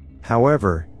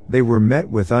 However, they were met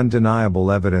with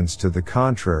undeniable evidence to the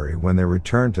contrary when they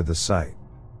returned to the site.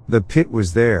 The pit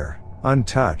was there,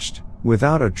 untouched,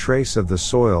 without a trace of the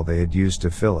soil they had used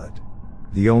to fill it.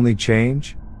 The only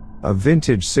change? A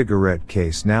vintage cigarette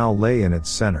case now lay in its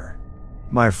center.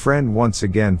 My friend once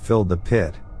again filled the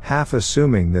pit, half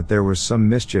assuming that there was some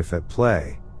mischief at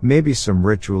play, maybe some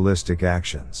ritualistic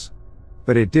actions.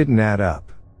 But it didn't add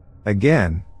up.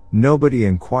 Again, nobody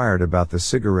inquired about the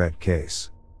cigarette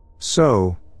case.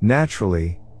 So,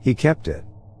 naturally, he kept it.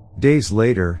 Days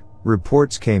later,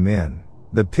 reports came in.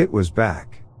 The pit was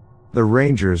back. The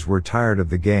Rangers were tired of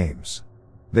the games.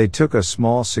 They took a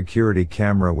small security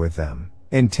camera with them,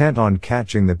 intent on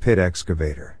catching the pit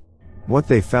excavator. What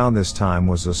they found this time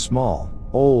was a small,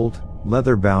 old,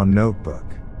 leather-bound notebook.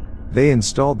 They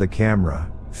installed the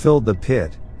camera, filled the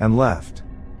pit, and left.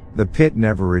 The pit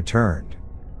never returned.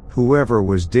 Whoever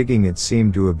was digging it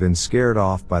seemed to have been scared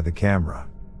off by the camera.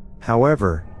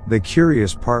 However, the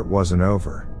curious part wasn't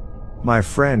over. My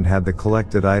friend had the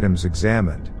collected items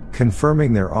examined,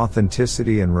 confirming their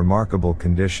authenticity and remarkable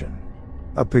condition.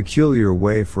 A peculiar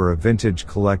way for a vintage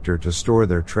collector to store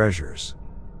their treasures.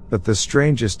 But the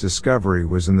strangest discovery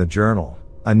was in the journal,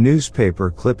 a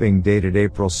newspaper clipping dated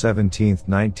April 17,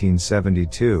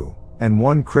 1972, and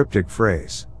one cryptic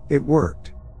phrase, "It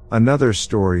worked." Another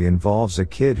story involves a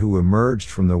kid who emerged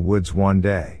from the woods one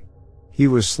day. He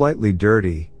was slightly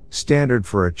dirty, standard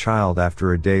for a child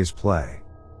after a day's play.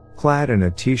 Clad in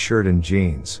a t-shirt and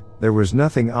jeans, there was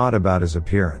nothing odd about his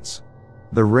appearance.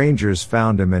 The Rangers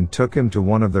found him and took him to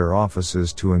one of their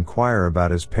offices to inquire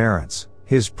about his parents,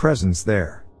 his presence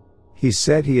there. He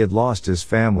said he had lost his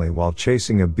family while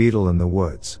chasing a beetle in the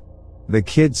woods. The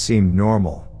kid seemed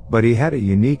normal, but he had a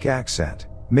unique accent,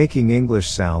 making English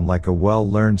sound like a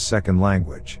well-learned second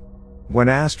language. When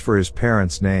asked for his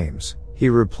parents' names, he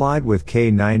replied with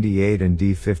K98 and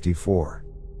D54.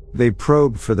 They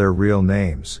probed for their real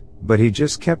names, but he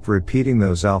just kept repeating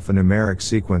those alphanumeric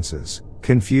sequences,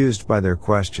 confused by their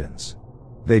questions.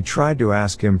 They tried to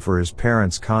ask him for his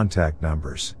parents' contact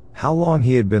numbers, how long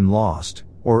he had been lost,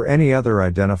 or any other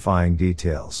identifying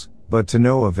details, but to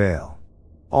no avail.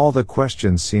 All the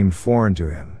questions seemed foreign to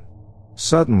him.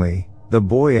 Suddenly, the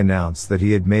boy announced that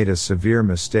he had made a severe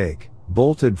mistake,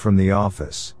 bolted from the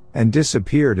office, and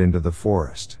disappeared into the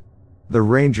forest. The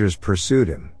Rangers pursued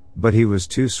him, but he was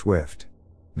too swift.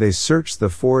 They searched the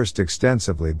forest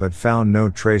extensively but found no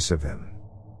trace of him.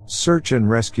 Search and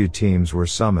rescue teams were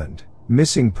summoned,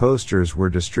 missing posters were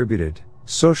distributed,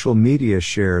 social media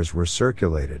shares were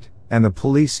circulated, and the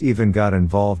police even got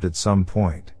involved at some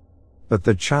point. But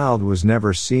the child was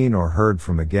never seen or heard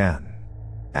from again.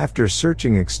 After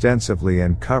searching extensively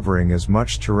and covering as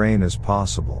much terrain as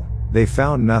possible, they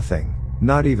found nothing,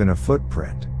 not even a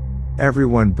footprint.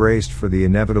 Everyone braced for the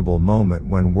inevitable moment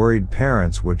when worried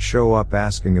parents would show up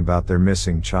asking about their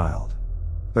missing child.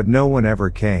 But no one ever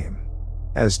came.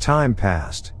 As time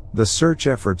passed, the search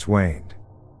efforts waned.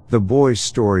 The boy's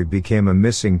story became a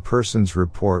missing persons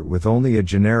report with only a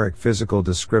generic physical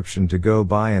description to go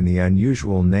by and the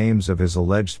unusual names of his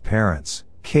alleged parents,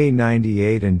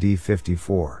 K98 and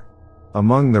D54.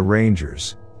 Among the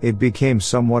Rangers, it became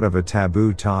somewhat of a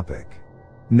taboo topic.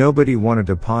 Nobody wanted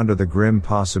to ponder the grim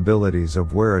possibilities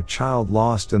of where a child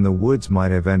lost in the woods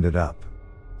might have ended up.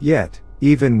 Yet,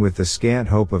 even with the scant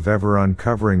hope of ever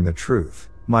uncovering the truth,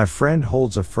 my friend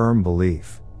holds a firm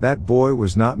belief that boy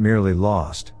was not merely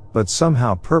lost, but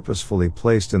somehow purposefully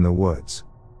placed in the woods.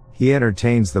 He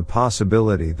entertains the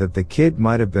possibility that the kid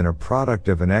might have been a product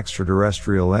of an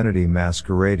extraterrestrial entity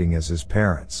masquerading as his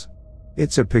parents.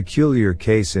 It's a peculiar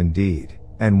case indeed,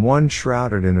 and one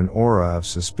shrouded in an aura of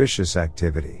suspicious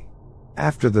activity.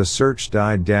 After the search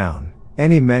died down,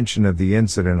 any mention of the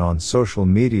incident on social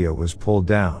media was pulled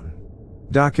down.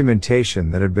 Documentation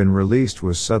that had been released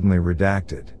was suddenly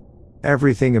redacted.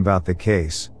 Everything about the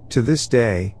case, to this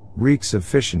day, reeks of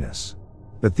fishiness.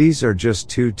 But these are just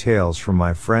 2 tales from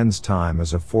my friend's time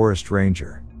as a forest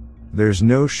ranger. There's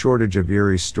no shortage of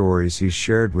eerie stories he's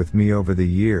shared with me over the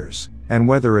years, and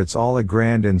whether it's all a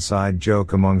grand inside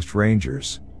joke amongst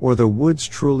rangers, or the woods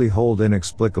truly hold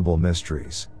inexplicable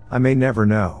mysteries, I may never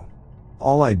know.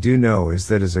 All I do know is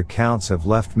that his accounts have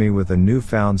left me with a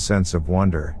newfound sense of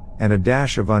wonder, and a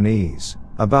dash of unease,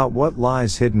 about what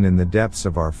lies hidden in the depths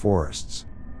of our forests.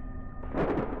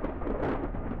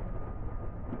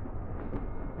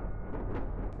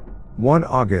 One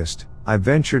August, I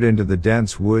ventured into the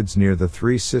dense woods near the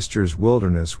Three Sisters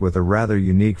Wilderness with a rather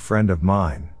unique friend of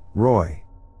mine, Roy.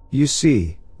 You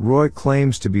see, Roy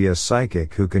claims to be a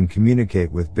psychic who can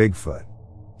communicate with Bigfoot.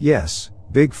 Yes,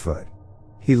 Bigfoot.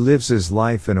 He lives his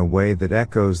life in a way that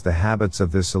echoes the habits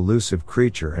of this elusive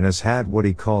creature and has had what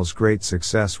he calls great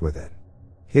success with it.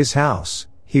 His house,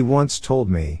 he once told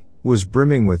me, was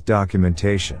brimming with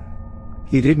documentation.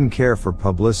 He didn't care for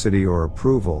publicity or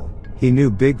approval. He knew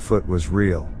Bigfoot was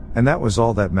real, and that was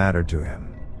all that mattered to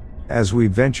him. As we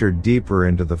ventured deeper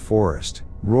into the forest,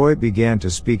 Roy began to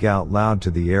speak out loud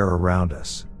to the air around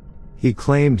us. He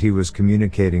claimed he was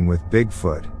communicating with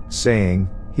Bigfoot, saying,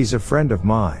 "He's a friend of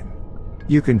mine.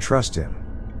 You can trust him.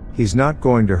 He's not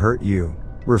going to hurt you,"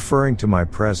 referring to my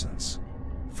presence.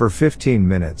 For 15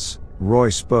 minutes, Roy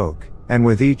spoke, and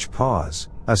with each pause,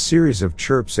 a series of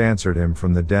chirps answered him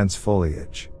from the dense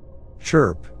foliage.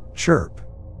 Chirp, chirp.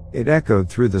 It echoed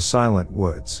through the silent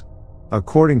woods.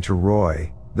 According to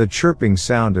Roy, the chirping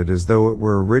sounded as though it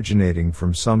were originating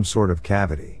from some sort of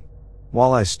cavity.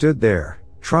 While I stood there,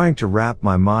 trying to wrap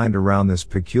my mind around this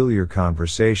peculiar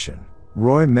conversation,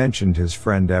 Roy mentioned his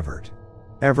friend Gov'T.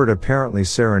 Gov'T apparently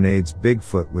serenades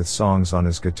Bigfoot with songs on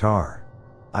his guitar.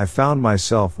 I found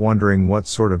myself wondering what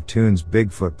sort of tunes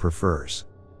Bigfoot prefers.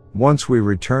 Once we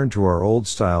returned to our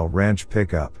old-style ranch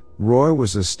pickup, Roy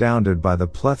was astounded by the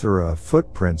plethora of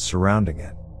footprints surrounding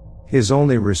it. His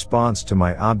only response to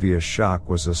my obvious shock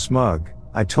was a smug,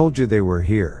 "I told you they were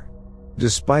here."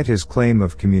 Despite his claim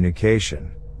of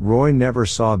communication, Roy never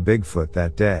saw Bigfoot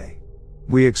that day.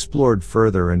 We explored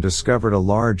further and discovered a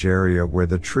large area where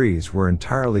the trees were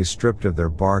entirely stripped of their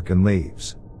bark and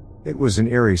leaves. It was an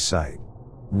eerie sight.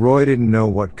 Roy didn't know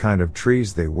what kind of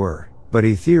trees they were, but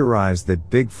he theorized that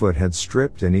Bigfoot had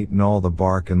stripped and eaten all the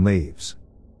bark and leaves.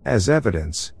 As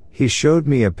evidence, he showed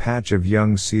me a patch of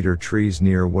young cedar trees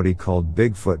near what he called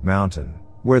Bigfoot Mountain,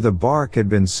 where the bark had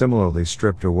been similarly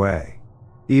stripped away.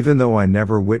 Even though I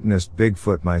never witnessed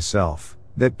Bigfoot myself,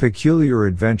 that peculiar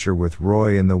adventure with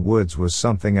Roy in the woods was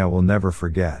something I will never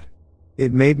forget.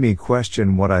 It made me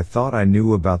question what I thought I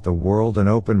knew about the world and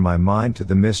opened my mind to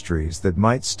the mysteries that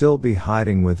might still be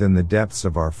hiding within the depths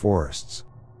of our forests.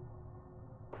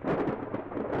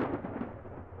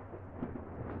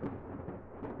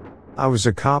 I was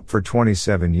a cop for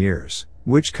 27 years,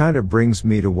 which kind of brings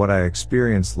me to what I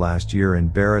experienced last year in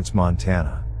Barretts,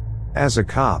 Montana. As a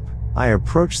cop, I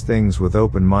approach things with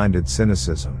open-minded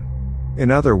cynicism. In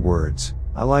other words,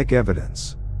 I like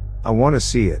evidence. I want to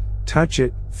see it, touch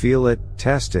it, feel it,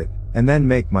 test it, and then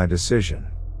make my decision.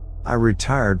 I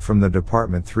retired from the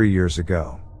department 3 years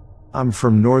ago. I'm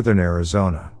from northern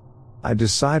Arizona. I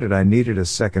decided I needed a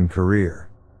second career.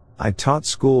 I taught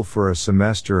school for a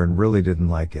semester and really didn't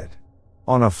like it.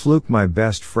 On a fluke, my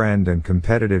best friend and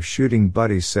competitive shooting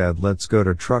buddy said, "Let's go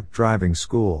to truck driving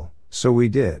school," so we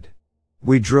did.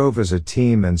 We drove as a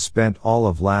team and spent all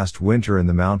of last winter in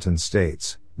the Mountain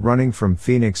States, running from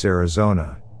Phoenix,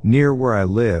 Arizona, near where I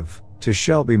live, to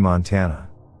Shelby, Montana.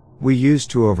 We used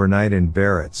to overnight in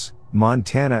Barretts,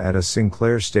 Montana at a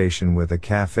Sinclair station with a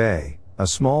cafe, a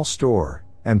small store,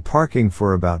 and parking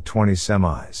for about 20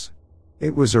 semis.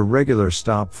 It was a regular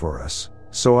stop for us,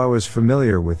 so I was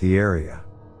familiar with the area.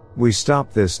 We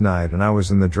stopped this night and I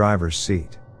was in the driver's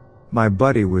seat. My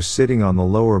buddy was sitting on the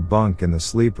lower bunk in the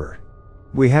sleeper.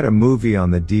 We had a movie on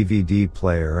the DVD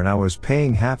player and I was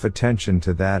paying half attention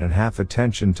to that and half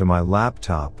attention to my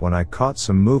laptop when I caught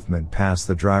some movement past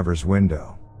the driver's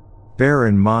window. Bear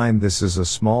in mind this is a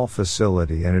small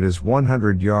facility and it is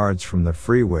 100 yards from the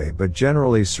freeway, but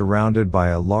generally surrounded by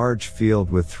a large field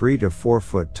with 3 to 4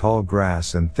 foot tall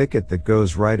grass and thicket that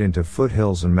goes right into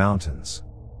foothills and mountains.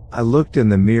 I looked in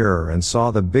the mirror and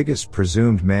saw the biggest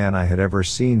presumed man I had ever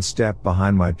seen step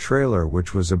behind my trailer,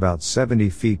 which was about 70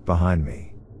 feet behind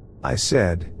me. I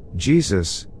said,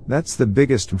 "Jesus, that's the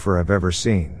biggest mfer I've ever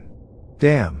seen."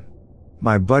 "Damn."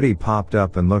 My buddy popped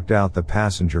up and looked out the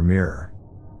passenger mirror.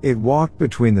 It walked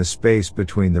between the space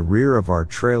between the rear of our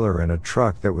trailer and a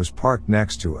truck that was parked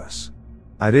next to us.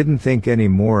 I didn't think any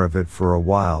more of it for a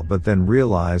while, but then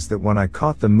realized that when I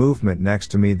caught the movement next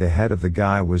to me, the head of the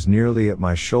guy was nearly at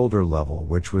my shoulder level,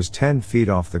 which was 10 feet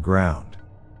off the ground.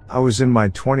 I was in my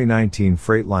 2019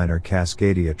 Freightliner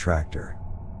Cascadia tractor.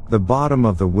 The bottom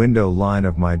of the window line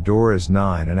of my door is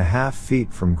 9.5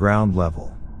 feet from ground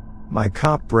level. My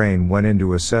cop brain went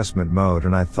into assessment mode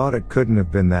and I thought it couldn't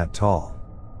have been that tall.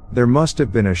 There must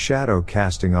have been a shadow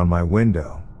casting on my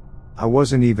window. I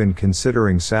wasn't even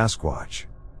considering Sasquatch.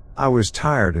 I was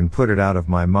tired and put it out of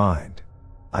my mind.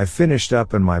 I finished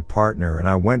up and my partner and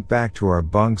I went back to our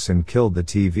bunks and killed the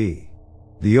TV.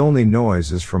 The only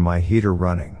noise is from my heater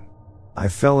running. I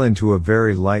fell into a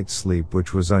very light sleep,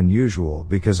 which was unusual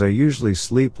because I usually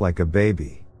sleep like a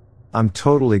baby. I'm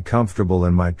totally comfortable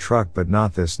in my truck, but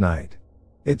not this night.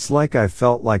 It's like I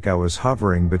felt like I was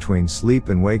hovering between sleep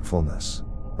and wakefulness.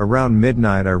 Around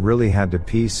midnight I really had to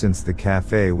pee since the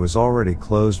cafe was already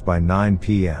closed by 9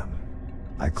 p.m.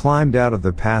 I climbed out of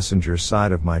the passenger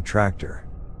side of my tractor.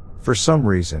 For some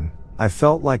reason, I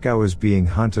felt like I was being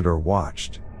hunted or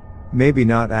watched. Maybe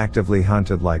not actively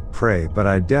hunted like prey, but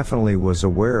I definitely was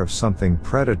aware of something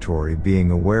predatory being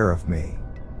aware of me.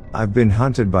 I've been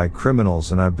hunted by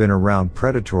criminals and I've been around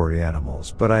predatory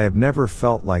animals, but I have never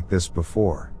felt like this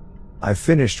before. I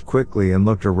finished quickly and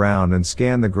looked around and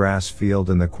scanned the grass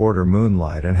field in the quarter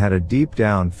moonlight and had a deep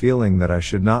down feeling that I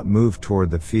should not move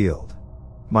toward the field.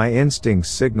 My instincts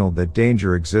signaled that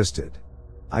danger existed.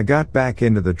 I got back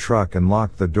into the truck and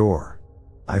locked the door.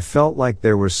 I felt like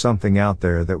there was something out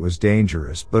there that was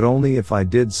dangerous, but only if I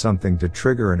did something to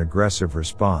trigger an aggressive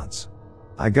response.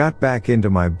 I got back into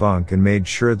my bunk and made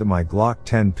sure that my Glock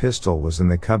 10 pistol was in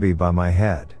the cubby by my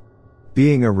head.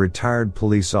 Being a retired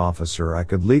police officer, I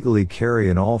could legally carry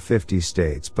in all 50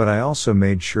 states, but I also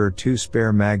made sure 2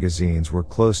 spare magazines were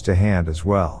close to hand as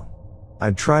well. I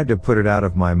tried to put it out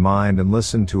of my mind and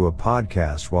listened to a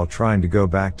podcast while trying to go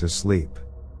back to sleep.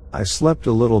 I slept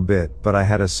a little bit, but I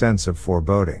had a sense of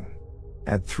foreboding.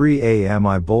 At 3 a.m.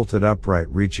 I bolted upright,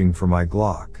 reaching for my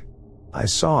Glock. I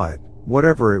saw it,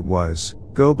 whatever it was,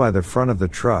 go by the front of the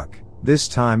truck, this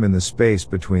time in the space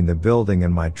between the building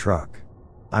and my truck.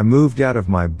 I moved out of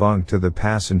my bunk to the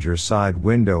passenger side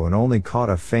window and only caught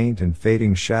a faint and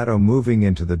fading shadow moving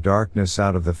into the darkness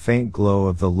out of the faint glow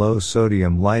of the low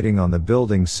sodium lighting on the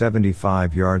building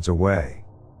 75 yards away.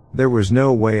 There was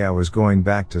no way I was going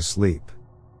back to sleep.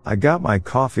 I got my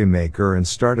coffee maker and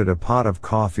started a pot of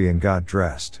coffee and got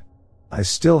dressed. I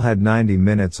still had 90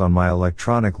 minutes on my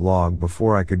electronic log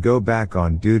before I could go back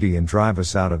on duty and drive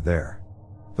us out of there.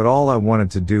 But all I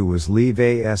wanted to do was leave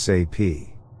ASAP.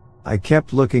 I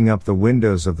kept looking up the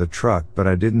windows of the truck, but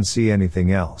I didn't see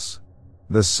anything else.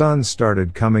 The sun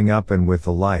started coming up, and with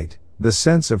the light, the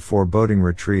sense of foreboding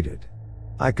retreated.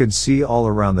 I could see all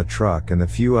around the truck and the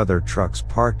few other trucks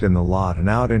parked in the lot and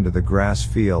out into the grass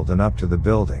field and up to the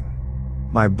building.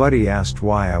 My buddy asked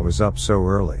why I was up so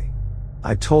early.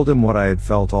 I told him what I had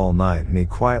felt all night, and he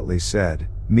quietly said,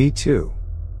 "Me too."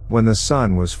 When the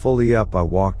sun was fully up, I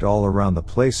walked all around the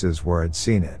places where I'd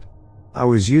seen it. I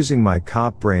was using my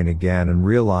cop brain again and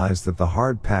realized that the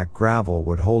hard-packed gravel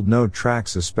would hold no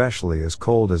tracks, especially as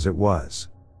cold as it was.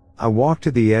 I walked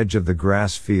to the edge of the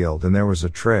grass field and there was a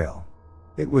trail.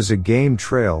 It was a game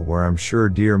trail where I'm sure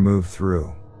deer moved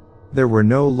through. There were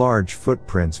no large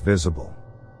footprints visible.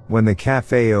 When the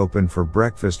cafe opened for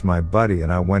breakfast, my buddy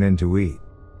and I went in to eat.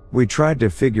 We tried to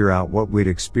figure out what we'd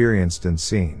experienced and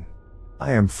seen.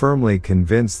 I am firmly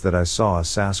convinced that I saw a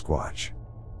Sasquatch.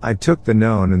 I took the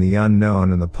known and the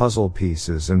unknown and the puzzle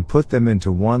pieces and put them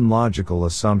into one logical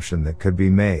assumption that could be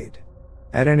made.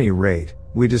 At any rate,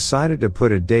 we decided to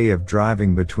put a day of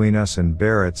driving between us and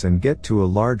Barrett's and get to a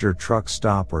larger truck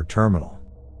stop or terminal.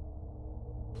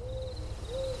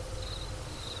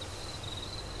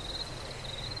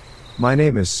 My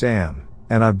name is Sam,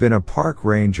 and I've been a park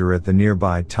ranger at the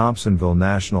nearby Thompsonville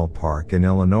National Park in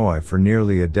Illinois for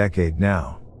nearly a decade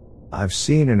now. I've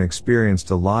seen and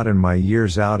experienced a lot in my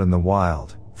years out in the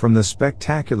wild, from the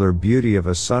spectacular beauty of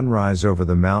a sunrise over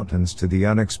the mountains to the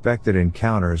unexpected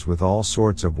encounters with all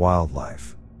sorts of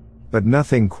wildlife. But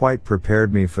nothing quite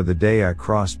prepared me for the day I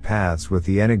crossed paths with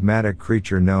the enigmatic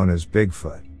creature known as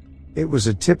Bigfoot. It was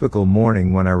a typical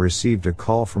morning when I received a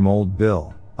call from Old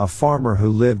Bill, a farmer who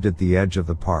lived at the edge of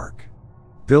the park.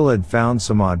 Bill had found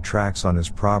some odd tracks on his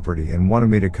property and wanted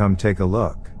me to come take a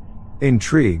look.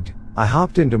 Intrigued, I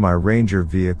hopped into my Ranger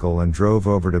vehicle and drove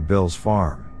over to Bill's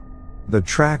farm. The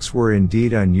tracks were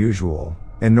indeed unusual,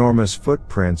 enormous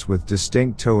footprints with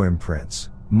distinct toe imprints,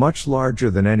 much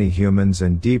larger than any humans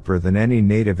and deeper than any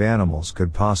native animals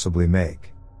could possibly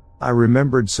make. I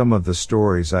remembered some of the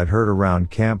stories I'd heard around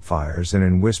campfires and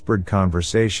in whispered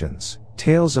conversations,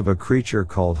 Tales of a creature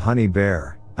called Honey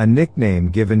Bear, a nickname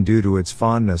given due to its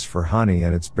fondness for honey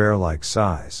and its bear-like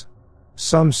size.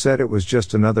 Some said it was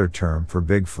just another term for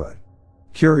Bigfoot.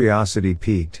 Curiosity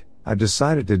piqued, I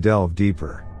decided to delve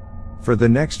deeper. For the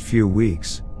next few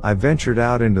weeks, I ventured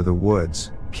out into the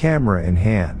woods, camera in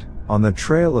hand, on the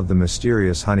trail of the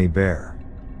mysterious honey bear.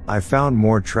 I found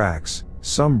more tracks,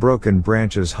 some broken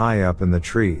branches high up in the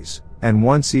trees, and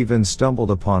once even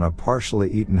stumbled upon a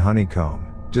partially eaten honeycomb,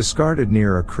 discarded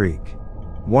near a creek.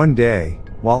 One day,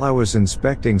 while I was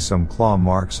inspecting some claw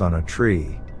marks on a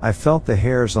tree, I felt the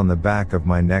hairs on the back of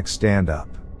my neck stand up.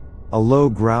 A low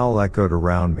growl echoed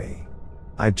around me.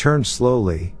 I turned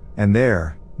slowly, and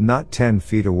there, not 10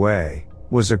 feet away,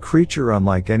 was a creature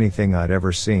unlike anything I'd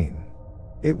ever seen.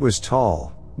 It was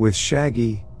tall, with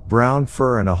shaggy, brown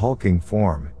fur and a hulking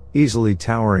form, easily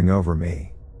towering over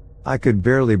me. I could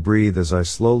barely breathe as I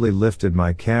slowly lifted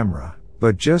my camera,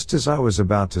 but just as I was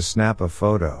about to snap a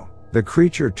photo, the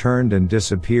creature turned and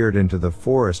disappeared into the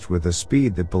forest with a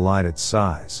speed that belied its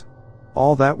size.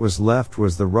 All that was left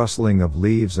was the rustling of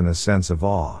leaves and a sense of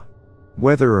awe.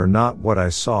 Whether or not what I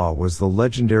saw was the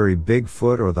legendary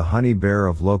Bigfoot or the honey bear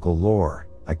of local lore,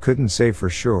 I couldn't say for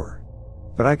sure.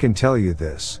 But I can tell you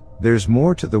this, there's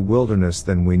more to the wilderness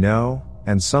than we know,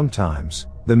 and sometimes,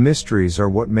 the mysteries are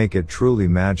what make it truly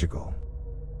magical.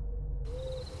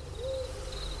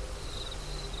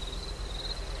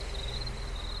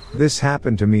 This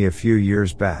happened to me a few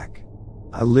years back.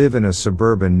 I live in a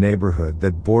suburban neighborhood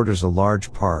that borders a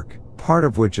large park, part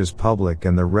of which is public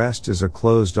and the rest is a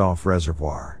closed-off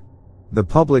reservoir. The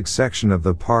public section of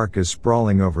the park is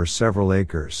sprawling over several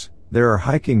acres. There are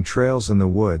hiking trails in the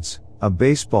woods, a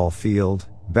baseball field,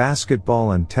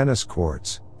 basketball and tennis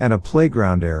courts, and a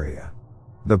playground area.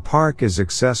 The park is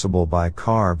accessible by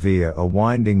car via a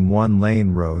winding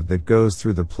one-lane road that goes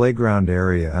through the playground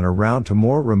area and around to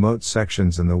more remote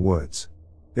sections in the woods.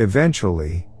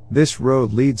 Eventually, this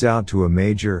road leads out to a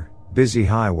major, busy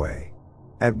highway.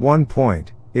 At one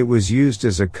point, it was used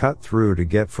as a cut-through to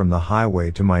get from the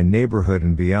highway to my neighborhood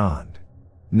and beyond.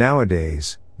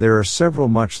 Nowadays, there are several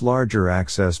much larger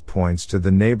access points to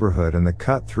the neighborhood and the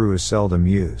cut-through is seldom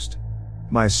used.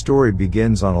 My story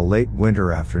begins on a late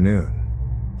winter afternoon.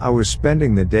 I was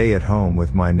spending the day at home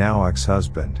with my now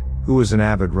ex-husband, who was an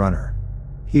avid runner.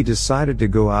 He decided to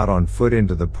go out on foot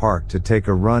into the park to take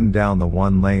a run down the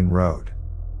one-lane road.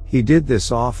 He did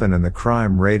this often and the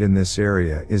crime rate in this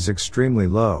area is extremely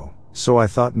low, so I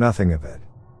thought nothing of it.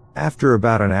 After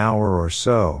about an hour or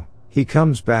so, he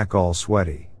comes back all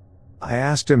sweaty. I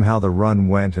asked him how the run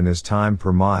went and his time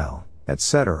per mile,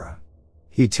 etc.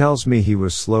 He tells me he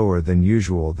was slower than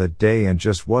usual that day and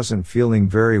just wasn't feeling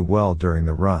very well during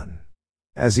the run.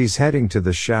 As he's heading to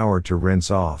the shower to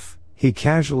rinse off, he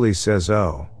casually says,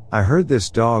 "Oh, I heard this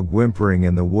dog whimpering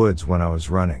in the woods when I was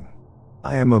running."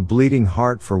 I am a bleeding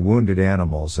heart for wounded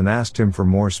animals and asked him for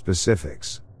more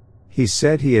specifics. He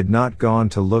said he had not gone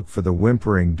to look for the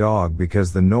whimpering dog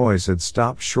because the noise had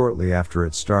stopped shortly after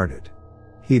it started.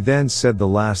 He then said the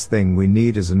last thing we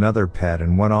need is another pet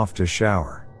and went off to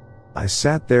shower. I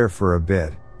sat there for a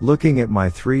bit, looking at my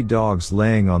 3 dogs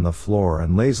laying on the floor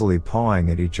and lazily pawing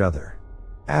at each other.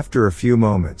 After a few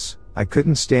moments, I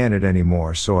couldn't stand it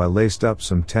anymore, so I laced up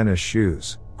some tennis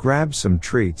shoes, grabbed some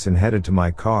treats and headed to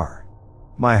my car.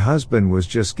 My husband was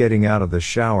just getting out of the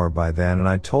shower by then and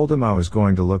I told him I was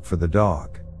going to look for the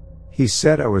dog. He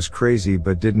said I was crazy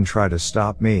but didn't try to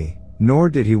stop me, nor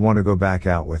did he want to go back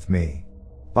out with me.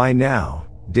 By now,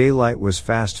 daylight was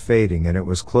fast fading and it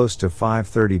was close to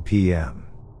 5:30 p.m.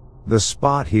 The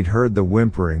spot he'd heard the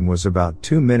whimpering was about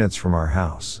 2 minutes from our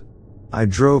house. I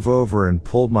drove over and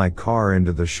pulled my car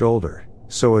into the shoulder,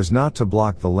 so as not to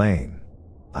block the lane.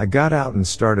 I got out and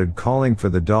started calling for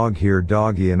the dog, here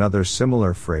doggy and other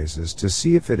similar phrases to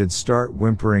see if it'd start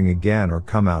whimpering again or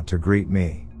come out to greet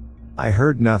me. I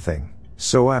heard nothing,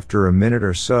 so after a minute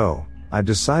or so, I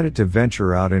decided to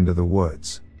venture out into the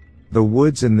woods. The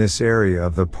woods in this area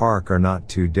of the park are not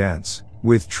too dense,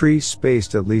 with trees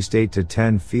spaced at least 8 to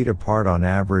 10 feet apart on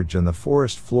average, and the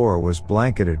forest floor was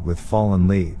blanketed with fallen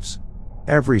leaves.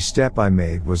 Every step I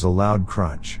made was a loud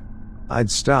crunch. I'd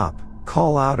stop,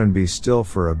 call out and be still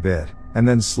for a bit, and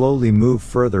then slowly move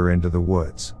further into the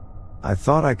woods. I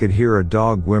thought I could hear a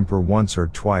dog whimper once or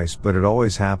twice, but it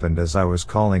always happened as I was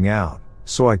calling out,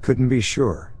 so I couldn't be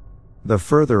sure. The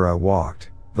further I walked,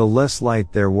 the less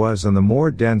light there was and the more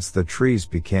dense the trees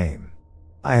became.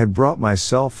 I had brought my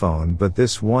cell phone, but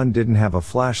this one didn't have a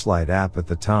flashlight app at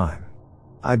the time.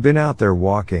 I'd been out there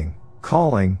walking,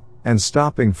 calling, and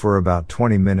stopping for about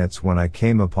 20 minutes when I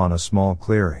came upon a small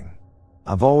clearing.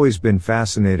 I've always been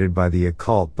fascinated by the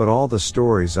occult, but all the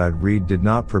stories I'd read did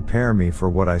not prepare me for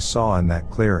what I saw in that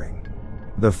clearing.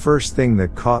 The first thing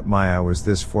that caught my eye was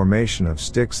this formation of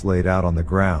sticks laid out on the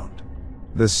ground.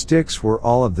 The sticks were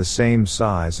all of the same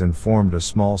size and formed a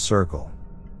small circle.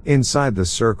 Inside the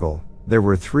circle, there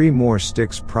were 3 more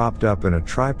sticks propped up in a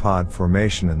tripod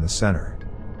formation in the center.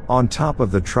 On top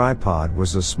of the tripod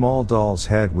was a small doll's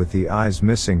head with the eyes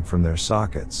missing from their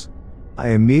sockets. I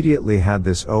immediately had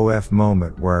this OF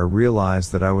moment where I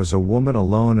realized that I was a woman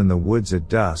alone in the woods at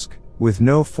dusk, with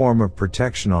no form of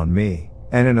protection on me,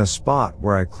 and in a spot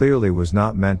where I clearly was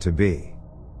not meant to be.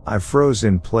 I froze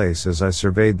in place as I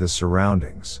surveyed the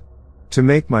surroundings. To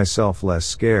make myself less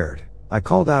scared, I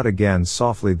called out again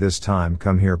softly, this time,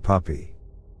 "Come here, puppy."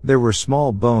 There were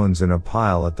small bones in a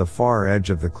pile at the far edge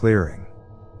of the clearing.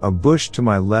 A bush to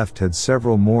my left had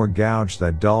several more gouged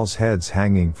dolls' heads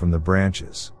hanging from the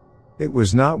branches. It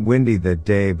was not windy that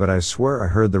day, but I swear I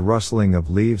heard the rustling of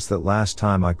leaves that last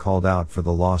time I called out for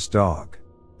the lost dog.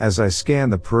 As I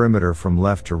scanned the perimeter from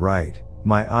left to right,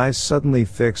 my eyes suddenly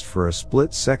fixed for a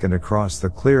split second across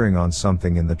the clearing on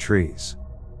something in the trees.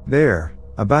 There,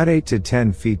 about 8 to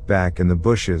 10 feet back in the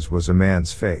bushes, was a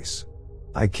man's face.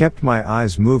 I kept my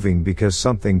eyes moving because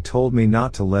something told me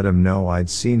not to let him know I'd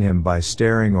seen him by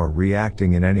staring or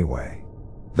reacting in any way.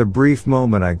 The brief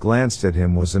moment I glanced at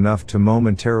him was enough to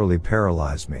momentarily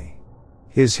paralyze me.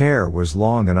 His hair was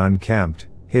long and unkempt,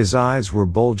 his eyes were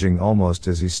bulging almost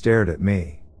as he stared at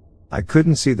me. I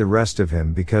couldn't see the rest of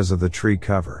him because of the tree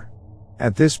cover.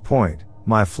 At this point,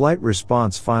 my flight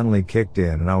response finally kicked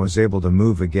in and I was able to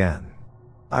move again.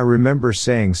 I remember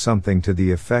saying something to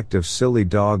the effect of "Silly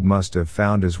dog must have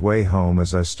found his way home"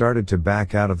 as I started to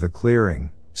back out of the clearing,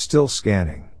 still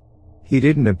scanning. He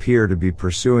didn't appear to be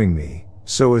pursuing me,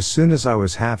 so as soon as I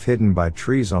was half hidden by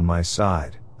trees on my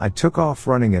side, I took off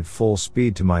running at full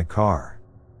speed to my car.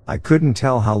 I couldn't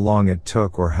tell how long it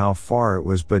took or how far it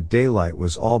was, but daylight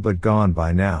was all but gone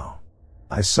by now.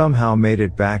 I somehow made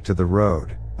it back to the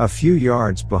road, a few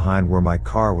yards behind where my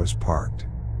car was parked.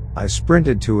 I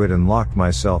sprinted to it and locked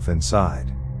myself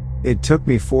inside. It took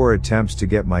me 4 attempts to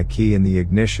get my key in the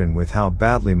ignition with how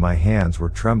badly my hands were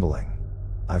trembling.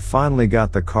 I finally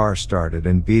got the car started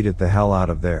and beat it the hell out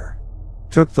of there.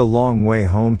 Took the long way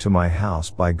home to my house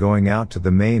by going out to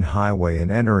the main highway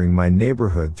and entering my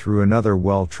neighborhood through another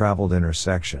well-traveled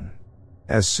intersection.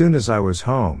 As soon as I was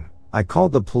home, I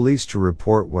called the police to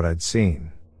report what I'd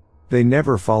seen. They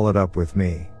never followed up with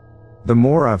me. The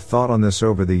more I've thought on this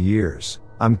over the years,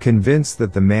 I'm convinced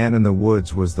that the man in the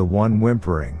woods was the one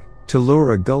whimpering, to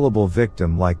lure a gullible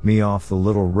victim like me off the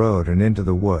little road and into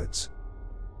the woods.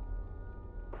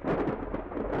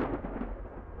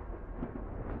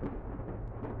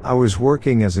 I was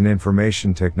working as an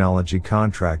information technology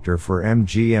contractor for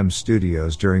MGM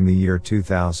Studios during the year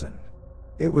 2000.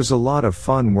 It was a lot of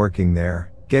fun working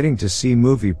there. Getting to see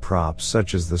movie props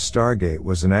such as the Stargate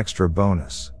was an extra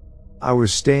bonus. I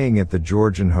was staying at the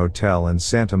Georgian Hotel in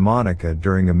Santa Monica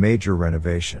during a major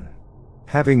renovation.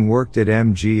 Having worked at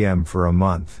MGM for a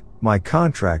month, my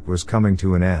contract was coming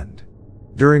to an end.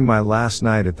 During my last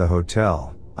night at the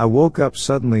hotel, I woke up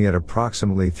suddenly at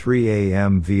approximately 3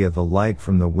 a.m. via the light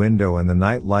from the window and the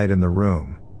night light in the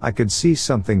room. I could see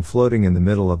something floating in the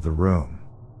middle of the room.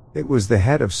 It was the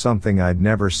head of something I'd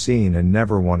never seen and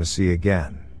never want to see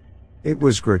again. It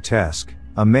was grotesque,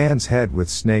 a man's head with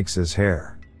snakes as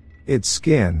hair. Its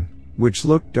skin, which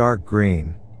looked dark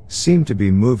green, seemed to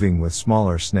be moving with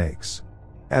smaller snakes.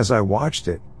 As I watched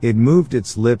it, it moved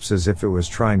its lips as if it was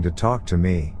trying to talk to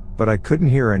me, but I couldn't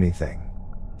hear anything.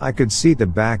 I could see the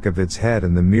back of its head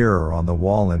in the mirror on the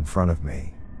wall in front of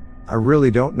me. I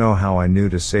really don't know how I knew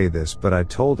to say this, but I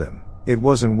told him it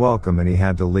wasn't welcome and he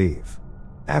had to leave.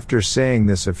 After saying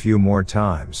this a few more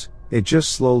times, it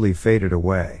just slowly faded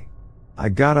away. I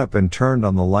got up and turned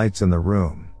on the lights in the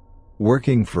room.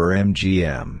 Working for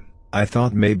MGM, I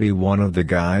thought maybe one of the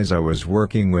guys I was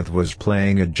working with was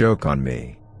playing a joke on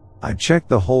me. I checked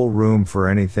the whole room for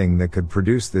anything that could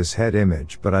produce this head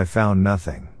image, but I found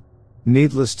nothing.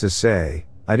 Needless to say,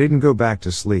 I didn't go back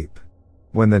to sleep.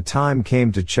 When the time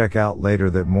came to check out later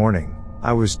that morning,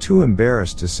 I was too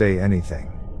embarrassed to say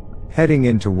anything. Heading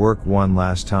into work one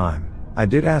last time, I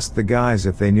did ask the guys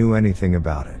if they knew anything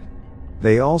about it.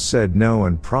 They all said no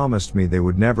and promised me they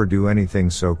would never do anything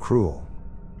so cruel.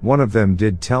 One of them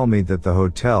did tell me that the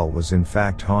hotel was in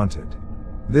fact haunted.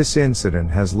 This incident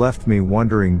has left me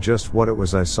wondering just what it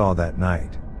was I saw that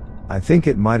night. I think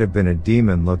it might have been a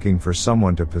demon looking for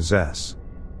someone to possess.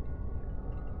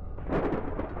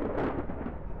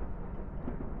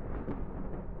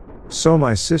 So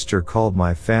my sister called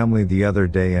my family the other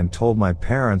day and told my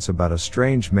parents about a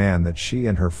strange man that she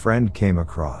and her friend came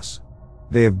across.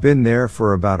 They have been there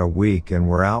for about a week and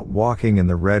were out walking in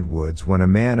the redwoods when a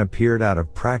man appeared out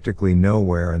of practically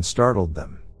nowhere and startled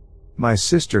them. My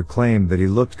sister claimed that he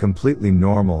looked completely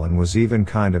normal and was even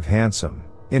kind of handsome,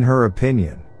 in her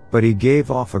opinion, but he gave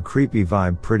off a creepy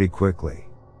vibe pretty quickly.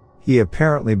 He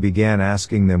apparently began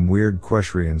asking them weird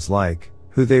questions like,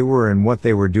 who they were and what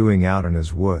they were doing out in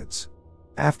his woods.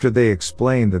 After they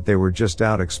explained that they were just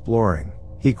out exploring,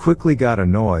 he quickly got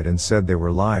annoyed and said they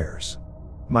were liars.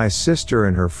 My sister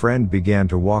and her friend began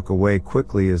to walk away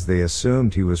quickly as they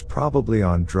assumed he was probably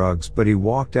on drugs, but he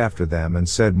walked after them and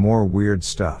said more weird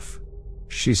stuff.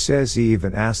 She says he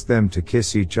even asked them to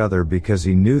kiss each other because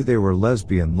he knew they were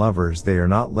lesbian lovers. They are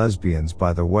not lesbians,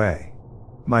 by the way.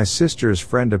 My sister's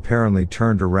friend apparently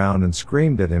turned around and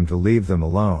screamed at him to leave them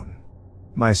alone.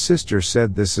 My sister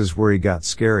said this is where he got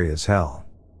scary as hell.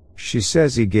 She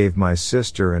says he gave my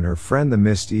sister and her friend the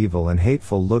most evil and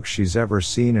hateful look she's ever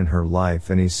seen in her life,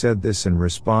 and he said this in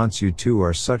response: "You two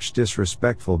are such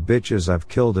disrespectful bitches. I've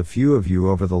killed a few of you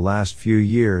over the last few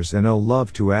years and I'd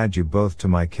love to add you both to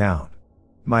my count."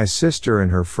 My sister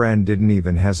and her friend didn't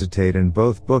even hesitate and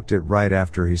both booked it right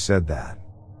after he said that.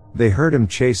 They heard him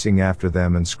chasing after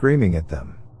them and screaming at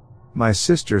them. My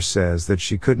sister says that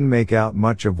she couldn't make out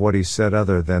much of what he said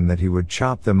other than that he would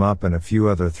chop them up and a few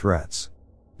other threats.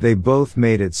 They both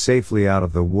made it safely out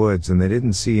of the woods and they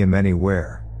didn't see him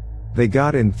anywhere. They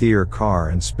got in their car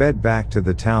and sped back to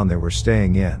the town they were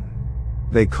staying in.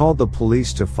 They called the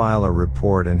police to file a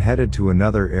report and headed to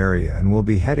another area and will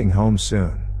be heading home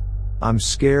soon. I'm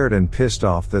scared and pissed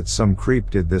off that some creep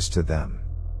did this to them.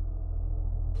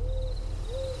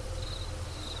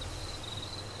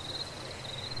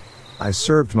 I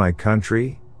served my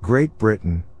country, Great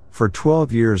Britain, for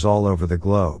 12 years all over the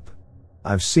globe.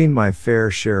 I've seen my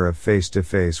fair share of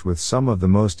face-to-face with some of the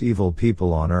most evil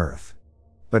people on earth.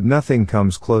 But nothing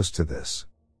comes close to this.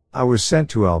 I was sent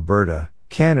to Alberta,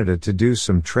 Canada to do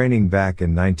some training back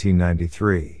in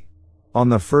 1993. On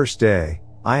the first day,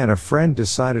 I and a friend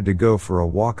decided to go for a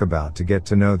walkabout to get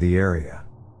to know the area.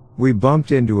 We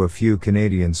bumped into a few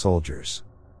Canadian soldiers.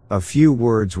 A few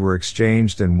words were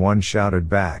exchanged and one shouted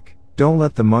back, "Don't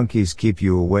let the monkeys keep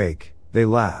you awake." They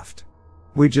laughed.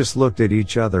 We just looked at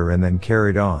each other and then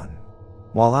carried on.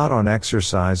 While out on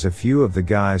exercise, a few of the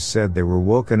guys said they were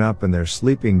woken up in their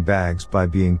sleeping bags by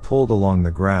being pulled along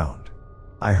the ground.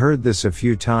 I heard this a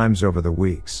few times over the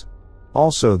weeks.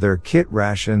 Also, their kit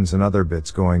rations and other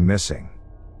bits going missing.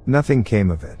 Nothing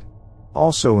came of it.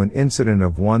 Also, an incident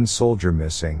of one soldier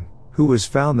missing, who was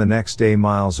found the next day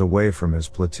miles away from his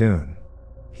platoon.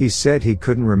 He said he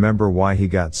couldn't remember why he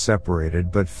got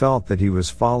separated but felt that he was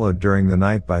followed during the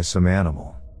night by some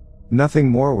animal. Nothing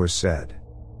more was said.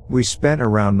 We spent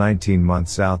around 19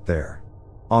 months out there.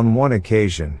 On one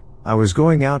occasion, I was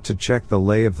going out to check the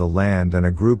lay of the land and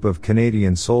a group of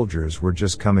Canadian soldiers were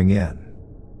just coming in.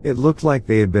 It looked like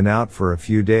they had been out for a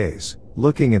few days,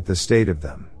 looking at the state of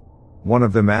them. One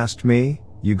of them asked me,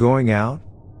 "You going out?"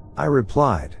 I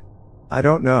replied, "I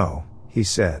don't know," he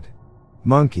said.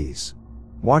 "Monkeys.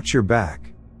 Watch your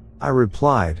back." I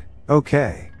replied,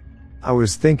 "Okay." I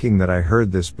was thinking that I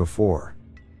heard this before.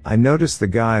 I noticed the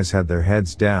guys had their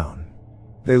heads down.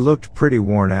 They looked pretty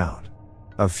worn out.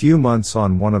 A few months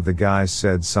on, one of the guys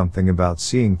said something about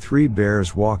seeing 3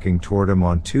 bears walking toward him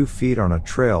on 2 feet on a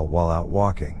trail while out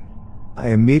walking. I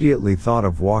immediately thought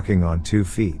of walking on 2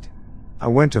 feet. I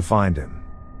went to find him.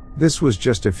 This was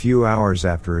just a few hours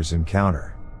after his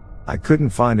encounter. I couldn't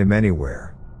find him anywhere.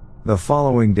 The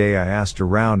following day I asked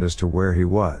around as to where he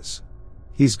was.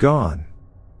 "He's gone,"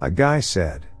 a guy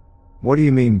said. "What do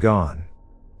you mean gone?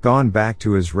 Gone back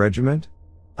to his regiment?"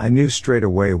 I knew straight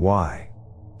away why.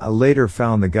 I later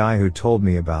found the guy who told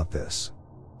me about this.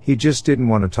 He just didn't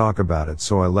want to talk about it,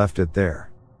 so I left it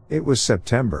there. It was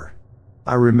September.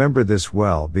 I remember this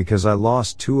well because I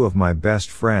lost 2 of my best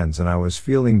friends and I was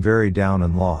feeling very down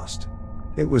and lost.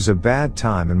 It was a bad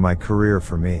time in my career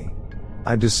for me.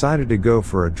 I decided to go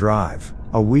for a drive,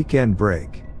 a weekend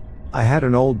break. I had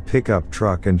an old pickup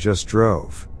truck and just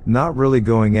drove, not really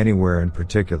going anywhere in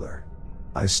particular.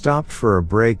 I stopped for a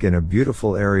break in a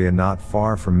beautiful area not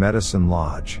far from Medicine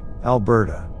Lodge,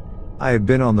 Alberta. I had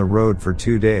been on the road for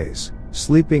 2 days,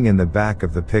 sleeping in the back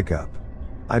of the pickup.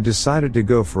 I decided to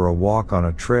go for a walk on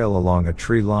a trail along a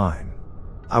tree line.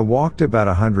 I walked about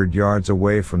 100 yards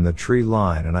away from the tree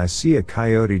line and I see a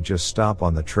coyote just stop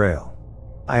on the trail.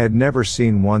 I had never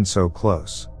seen one so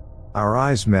close. Our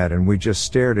eyes met and we just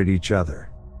stared at each other.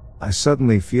 I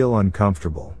suddenly feel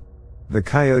uncomfortable. The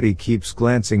coyote keeps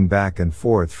glancing back and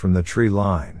forth from the tree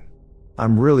line.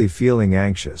 I'm really feeling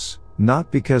anxious,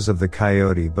 not because of the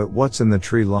coyote but what's in the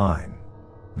tree line.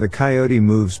 The coyote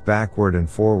moves backward and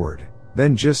forward,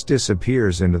 then just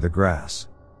disappears into the grass.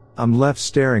 I'm left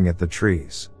staring at the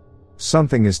trees.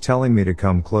 Something is telling me to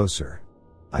come closer.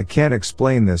 I can't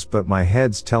explain this, but my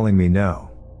head's telling me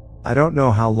no. I don't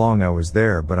know how long I was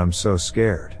there, but I'm so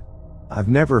scared. I've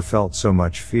never felt so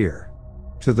much fear.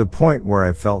 To the point where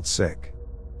I felt sick.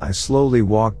 I slowly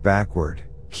walked backward,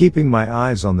 keeping my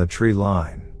eyes on the tree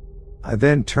line. I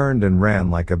then turned and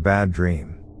ran like a bad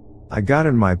dream. I got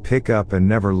in my pickup and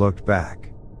never looked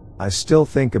back. I still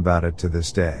think about it to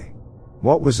this day.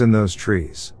 What was in those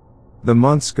trees? The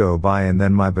months go by and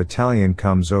then my battalion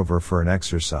comes over for an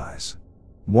exercise.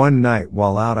 One night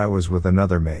while out I was with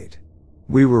another mate.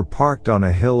 We were parked on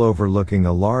a hill overlooking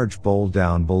a large bowl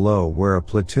down below where a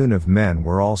platoon of men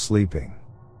were all sleeping.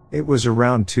 It was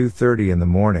around 2:30 in the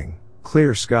morning,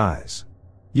 clear skies.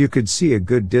 You could see a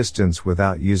good distance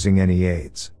without using any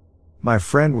aids. My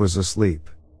friend was asleep.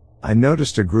 I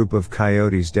noticed a group of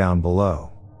coyotes down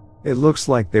below. It looks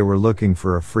like they were looking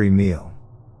for a free meal.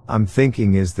 I'm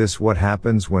thinking, is this what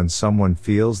happens when someone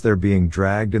feels they're being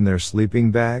dragged in their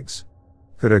sleeping bags?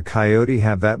 Could a coyote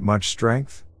have that much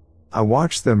strength? I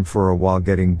watched them for a while,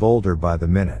 getting bolder by the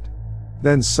minute.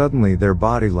 Then suddenly their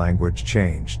body language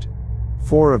changed.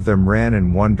 4 of them ran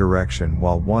in one direction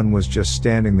while one was just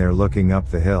standing there looking up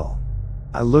the hill.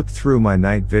 I looked through my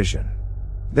night vision.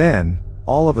 Then,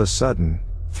 all of a sudden,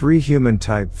 3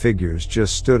 human-type figures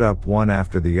just stood up one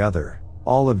after the other,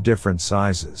 all of different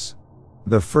sizes.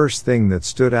 The first thing that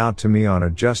stood out to me on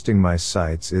adjusting my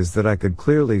sights is that I could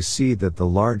clearly see that the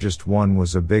largest one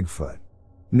was a Bigfoot.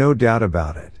 No doubt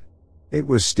about it. It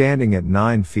was standing at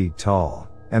 9 feet tall,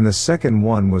 and the second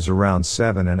one was around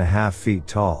 7.5 feet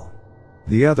tall.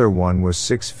 The other one was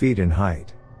 6 feet in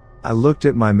height. I looked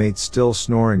at my mate still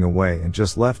snoring away and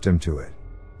just left him to it.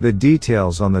 The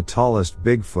details on the tallest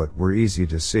Bigfoot were easy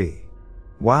to see.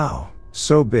 Wow,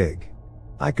 so big.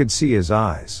 I could see his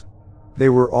eyes. They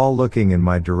were all looking in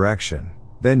my direction,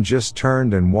 then just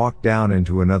turned and walked down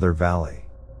into another valley.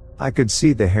 I could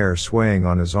see the hair swaying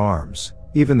on his arms,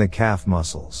 even the calf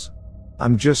muscles.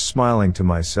 I'm just smiling to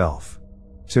myself.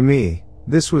 To me,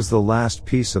 this was the last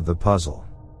piece of the puzzle.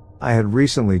 I had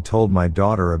recently told my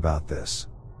daughter about this.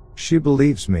 She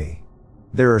believes me.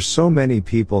 There are so many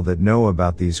people that know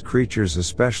about these creatures,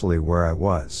 especially where I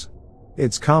was.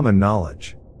 It's common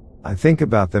knowledge. I think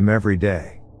about them every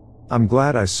day. I'm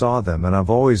glad I saw them, and I've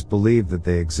always believed that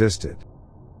they existed.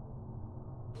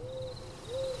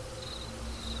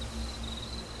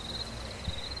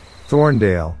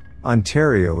 Thorndale,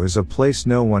 Ontario is a place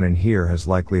no one in here has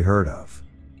likely heard of.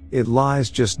 It lies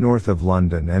just north of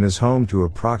London and is home to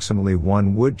approximately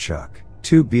 1 woodchuck,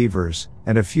 2 beavers,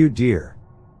 and a few deer.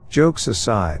 Jokes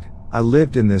aside, I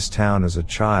lived in this town as a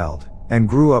child, and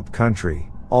grew up country,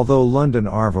 although London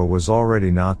Arva was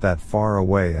already not that far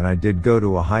away and I did go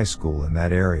to a high school in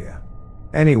that area.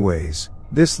 Anyways,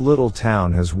 this little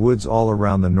town has woods all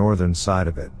around the northern side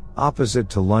of it, opposite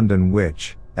to London,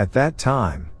 which, at that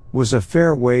time, was a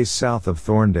fair ways south of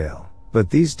Thorndale, but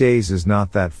these days is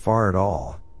not that far at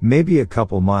all. Maybe a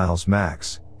couple miles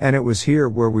max, and it was here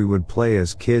where we would play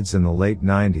as kids in the late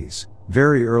 90s,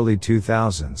 very early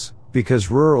 2000s, because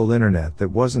rural internet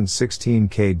that wasn't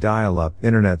 16K dial-up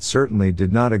internet certainly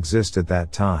did not exist at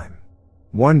that time.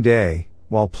 One day,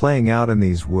 while playing out in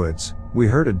these woods, we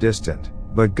heard a distant,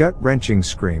 but gut-wrenching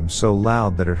scream so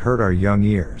loud that it hurt our young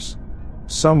ears.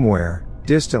 Somewhere,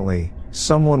 distantly,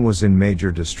 someone was in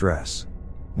major distress.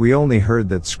 We only heard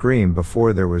that scream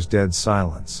before there was dead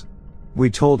silence. We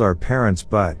told our parents,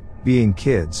 but, being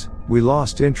kids, we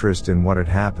lost interest in what had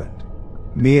happened.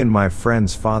 Me and my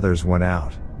friends' fathers went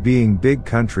out, being big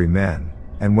country men,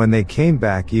 and when they came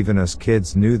back even us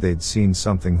kids knew they'd seen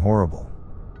something horrible.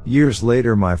 Years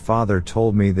later my father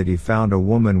told me that he found a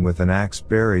woman with an axe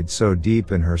buried so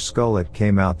deep in her skull it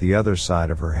came out the other side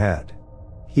of her head.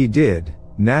 He did,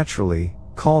 naturally,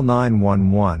 call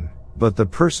 911, but the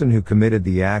person who committed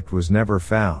the act was never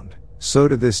found. So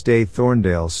to this day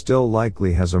Thorndale still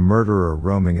likely has a murderer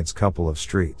roaming its couple of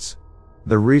streets.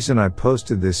 The reason I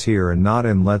posted this here and not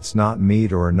in Let's Not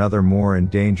Meet or another more in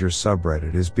danger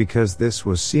subreddit is because this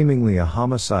was seemingly a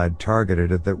homicide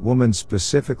targeted at that woman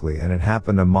specifically, and it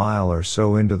happened a mile or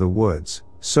so into the woods,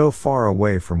 so far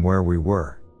away from where we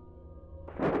were.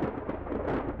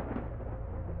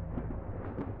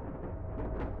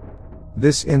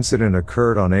 This incident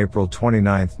occurred on April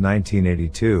 29,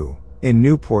 1982. In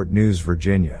Newport News,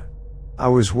 Virginia. I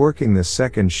was working the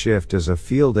second shift as a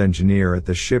field engineer at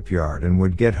the shipyard and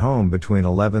would get home between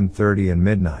 11:30 and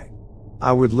midnight.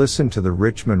 I would listen to the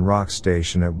Richmond rock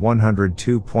station at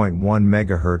 102.1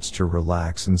 MHz to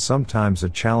relax, and sometimes a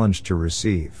challenge to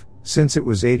receive, since it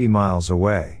was 80 miles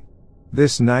away.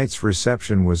 This night's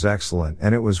reception was excellent,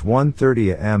 and it was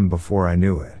 1:30 a.m. before I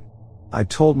knew it. I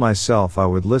told myself I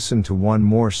would listen to one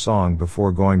more song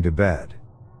before going to bed.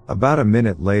 About a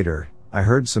minute later, I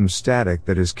heard some static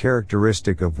that is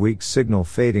characteristic of weak signal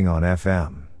fading on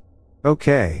FM.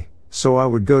 Okay, so I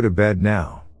would go to bed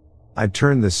now. I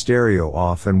turned the stereo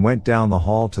off and went down the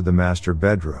hall to the master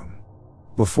bedroom.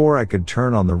 Before I could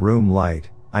turn on the room light,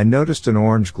 I noticed an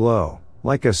orange glow,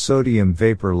 like a sodium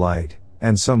vapor light,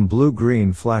 and some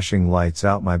blue-green flashing lights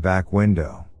out my back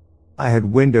window. I had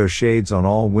window shades on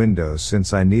all windows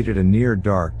since I needed a near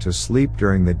dark to sleep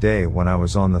during the day when I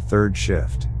was on the third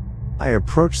shift. I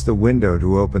approached the window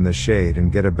to open the shade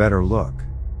and get a better look.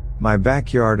 My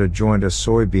backyard adjoined a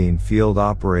soybean field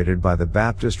operated by the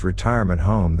Baptist retirement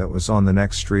home that was on the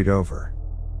next street over.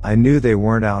 I knew they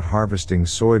weren't out harvesting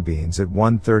soybeans at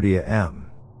 1:30 a.m.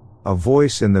 A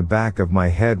voice in the back of my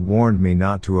head warned me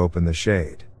not to open the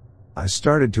shade. I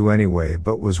started to anyway,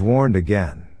 but was warned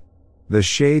again. The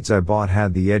shades I bought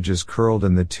had the edges curled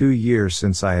in the 2 years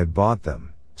since I had bought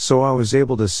them, so I was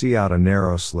able to see out a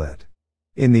narrow slit.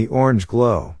 In the orange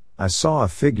glow, I saw a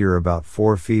figure about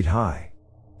 4 feet high.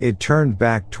 It turned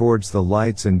back towards the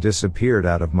lights and disappeared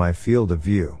out of my field of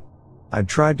view. I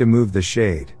tried to move the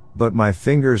shade, but my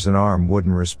fingers and arm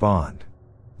wouldn't respond.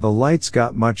 The lights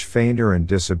got much fainter and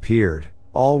disappeared,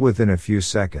 all within a few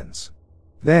seconds.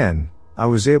 Then, I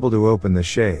was able to open the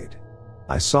shade.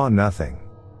 I saw nothing.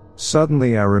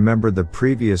 Suddenly I remembered the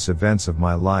previous events of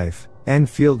my life,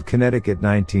 Enfield, Connecticut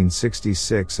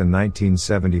 1966 and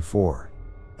 1974.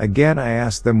 Again I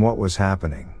asked them what was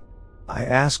happening. I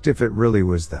asked if it really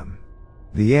was them.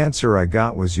 The answer I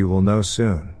got was, "You will know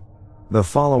soon." The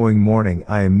following morning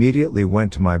I immediately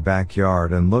went to my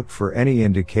backyard and looked for any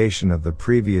indication of the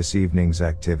previous evening's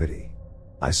activity.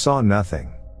 I saw nothing.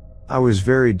 I was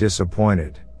very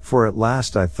disappointed, for at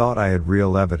last I thought I had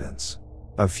real evidence.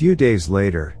 A few days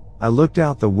later, I looked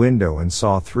out the window and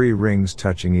saw 3 rings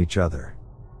touching each other.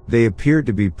 They appeared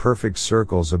to be perfect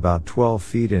circles about 12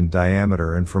 feet in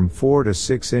diameter and from 4 to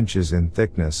 6 inches in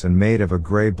thickness and made of a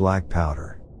gray-black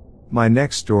powder. My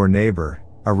next-door neighbor,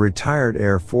 a retired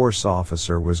Air Force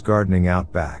officer, was gardening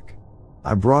out back.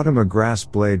 I brought him a grass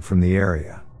blade from the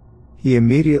area. He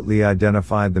immediately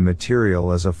identified the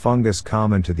material as a fungus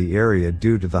common to the area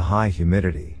due to the high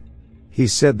humidity. He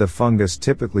said the fungus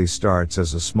typically starts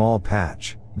as a small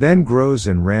patch, then grows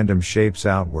in random shapes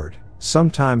outward,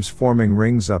 sometimes forming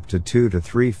rings up to 2 to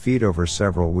 3 feet over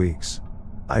several weeks.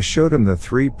 I showed him the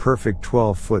 3 perfect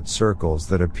 12-foot circles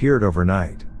that appeared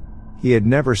overnight. He had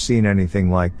never seen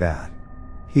anything like that.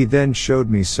 He then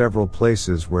showed me several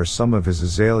places where some of his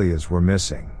azaleas were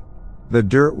missing. The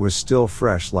dirt was still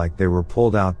fresh, like they were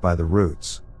pulled out by the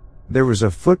roots. There was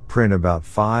a footprint about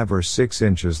 5 or 6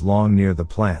 inches long near the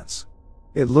plants.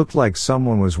 It looked like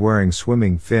someone was wearing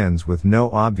swimming fins with no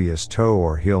obvious toe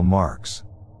or heel marks.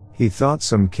 He thought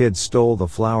some kid stole the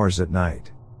flowers at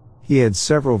night. He had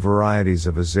several varieties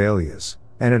of azaleas,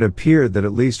 and it appeared that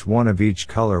at least one of each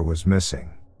color was missing.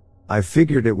 I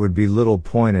figured it would be little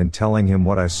point in telling him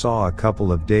what I saw a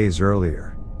couple of days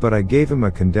earlier, but I gave him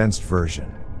a condensed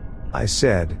version. I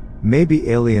said,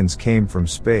 "Maybe aliens came from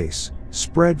space,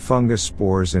 spread fungus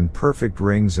spores in perfect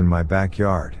rings in my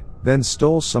backyard, then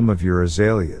stole some of your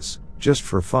azaleas, just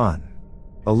for fun."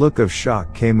 A look of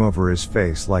shock came over his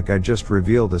face, like I just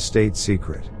revealed a state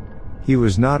secret. He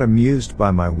was not amused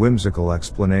by my whimsical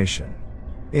explanation.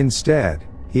 Instead,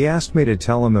 he asked me to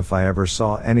tell him if I ever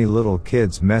saw any little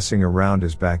kids messing around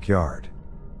his backyard.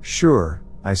 "Sure,"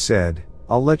 I said,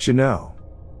 "I'll let you know."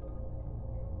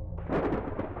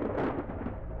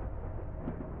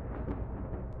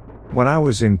 When I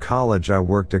was in college, I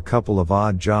worked a couple of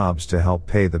odd jobs to help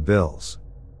pay the bills.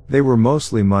 They were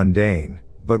mostly mundane,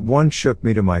 but one shook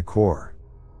me to my core.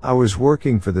 I was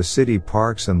working for the City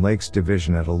Parks and Lakes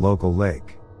Division at a local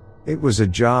lake. It was a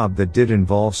job that did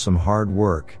involve some hard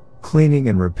work, cleaning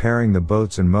and repairing the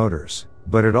boats and motors,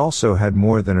 but it also had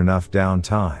more than enough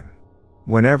downtime.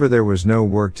 Whenever there was no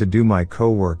work to do, my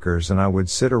coworkers and I would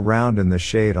sit around in the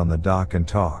shade on the dock and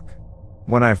talk.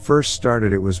 When I first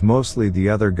started, it was mostly the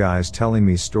other guys telling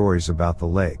me stories about the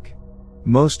lake.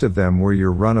 Most of them were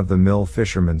your run-of-the-mill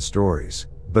fisherman stories,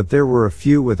 but there were a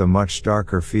few with a much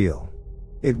darker feel.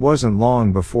 It wasn't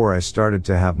long before I started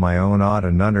to have my own odd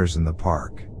and nunners in the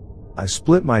park. I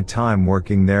split my time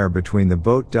working there between the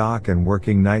boat dock and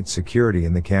working night security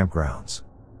in the campgrounds.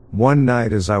 One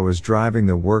night, as I was driving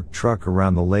the work truck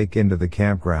around the lake into the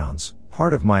campgrounds,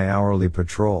 part of my hourly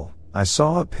patrol, I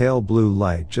saw a pale blue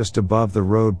light just above the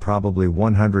road, probably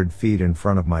 100 feet in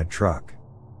front of my truck.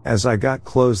 As I got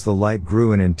close, the light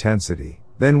grew in intensity.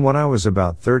 Then when I was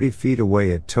about 30 feet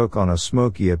away, it took on a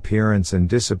smoky appearance and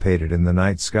dissipated in the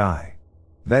night sky.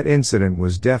 That incident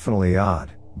was definitely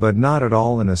odd, but not at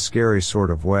all in a scary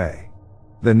sort of way.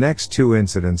 The next two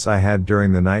incidents I had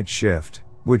during the night shift,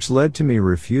 which led to me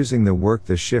refusing to work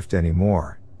the shift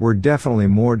anymore, were definitely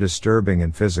more disturbing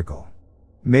and physical.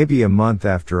 Maybe a month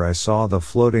after I saw the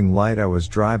floating light, I was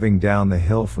driving down the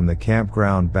hill from the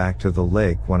campground back to the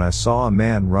lake when I saw a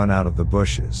man run out of the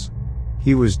bushes.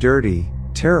 He was dirty,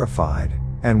 terrified,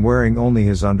 and wearing only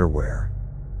his underwear.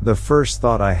 The first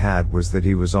thought I had was that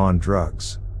he was on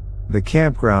drugs. The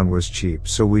campground was cheap,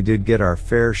 so we did get our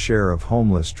fair share of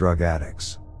homeless drug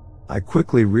addicts. I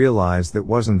quickly realized that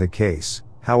wasn't the case,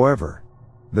 however.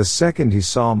 The second he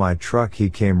saw my truck, he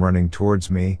came running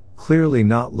towards me, clearly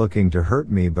not looking to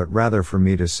hurt me but rather for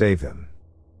me to save him.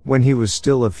 When he was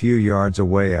still a few yards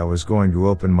away, I was going to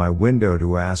open my window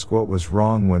to ask what was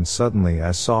wrong when suddenly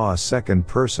I saw a second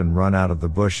person run out of the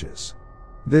bushes.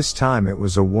 This time it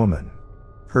was a woman.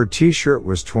 Her t-shirt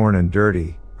was torn and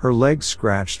dirty, her legs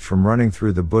scratched from running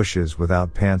through the bushes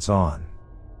without pants on.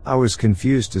 I was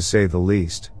confused to say the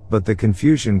least, but the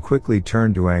confusion quickly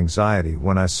turned to anxiety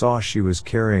when I saw she was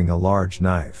carrying a large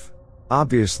knife.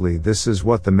 Obviously, this is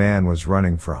what the man was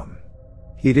running from.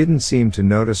 He didn't seem to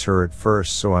notice her at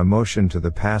first, so I motioned to the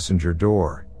passenger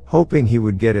door, hoping he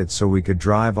would get it so we could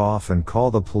drive off and call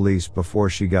the police before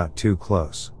she got too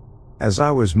close. As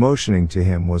I was motioning to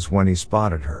him was when he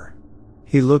spotted her.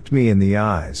 He looked me in the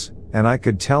eyes, and I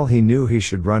could tell he knew he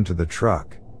should run to the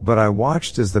truck, but I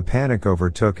watched as the panic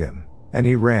overtook him, and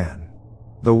he ran.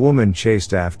 The woman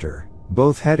chased after,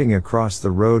 both heading across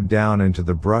the road down into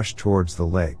the brush towards the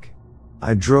lake.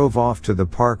 I drove off to the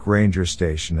park ranger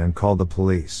station and called the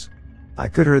police. I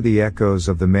could hear the echoes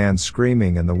of the man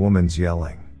screaming and the woman's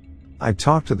yelling. I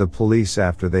talked to the police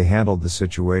after they handled the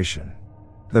situation.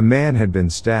 The man had been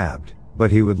stabbed,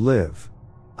 but he would live.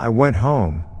 I went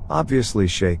home, obviously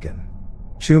shaken.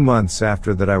 2 months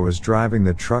after that, I was driving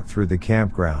the truck through the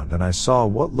campground and I saw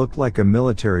what looked like a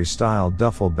military-style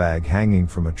duffel bag hanging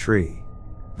from a tree.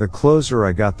 The closer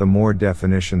I got, the more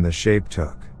definition the shape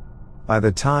took. By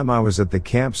the time I was at the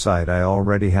campsite, I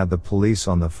already had the police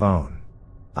on the phone.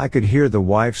 I could hear the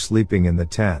wife sleeping in the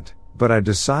tent, but I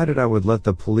decided I would let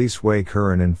the police wake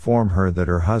her and inform her that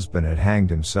her husband had hanged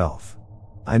himself.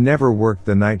 I never worked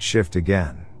the night shift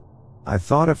again. I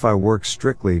thought if I worked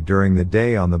strictly during the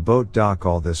day on the boat dock,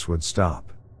 all this would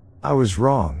stop. I was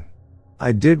wrong.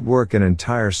 I did work an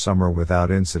entire summer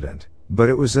without incident, but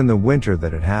it was in the winter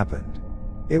that it happened.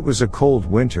 It was a cold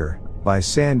winter, by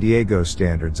San Diego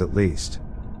standards at least.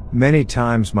 Many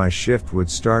times my shift would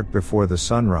start before the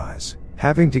sunrise,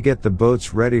 having to get the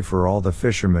boats ready for all the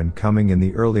fishermen coming in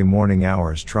the early morning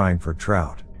hours trying for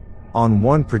trout. On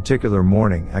one particular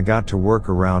morning, I got to work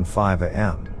around 5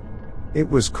 a.m. It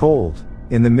was cold,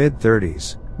 in the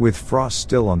mid-30s, with frost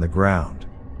still on the ground.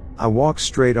 I walked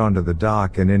straight onto the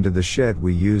dock and into the shed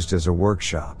we used as a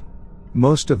workshop.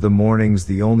 Most of the mornings,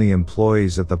 the only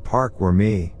employees at the park were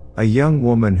me, a young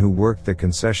woman who worked the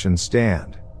concession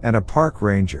stand, and a park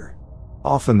ranger.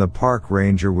 Often the park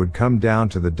ranger would come down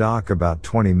to the dock about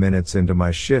 20 minutes into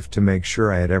my shift to make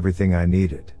sure I had everything I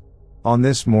needed. On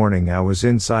this morning, I was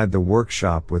inside the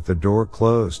workshop with the door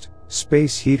closed,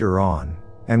 space heater on,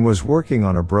 and was working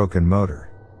on a broken motor.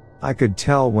 I could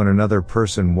tell when another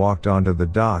person walked onto the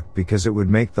dock because it would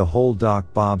make the whole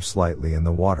dock bob slightly in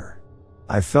the water.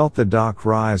 I felt the dock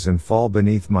rise and fall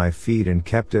beneath my feet and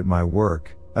kept at my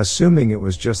work, assuming it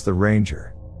was just the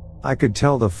ranger. I could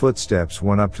tell the footsteps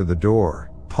went up to the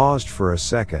door, paused for a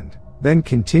second, then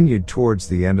continued towards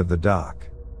the end of the dock.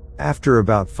 After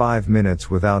about 5 minutes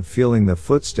without feeling the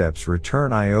footsteps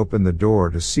return, I opened the door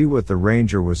to see what the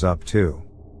ranger was up to.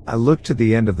 I looked to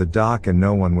the end of the dock and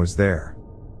no one was there.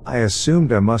 I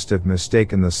assumed I must have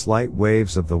mistaken the slight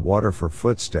waves of the water for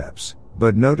footsteps,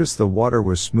 but noticed the water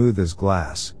was smooth as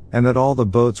glass, and that all the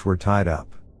boats were tied up.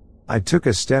 I took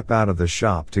a step out of the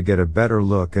shop to get a better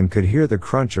look and could hear the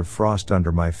crunch of frost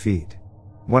under my feet.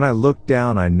 When I looked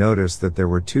down, I noticed that there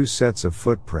were 2 sets of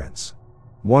footprints.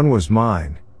 One was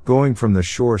mine, going from the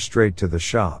shore straight to the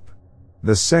shop.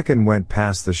 The second went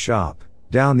past the shop,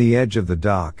 down the edge of the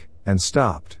dock, and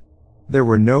stopped. There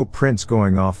were no prints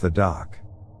going off the dock.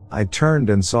 I turned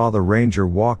and saw the ranger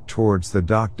walk towards the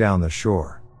dock down the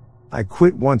shore. I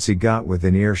quit once he got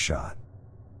within earshot.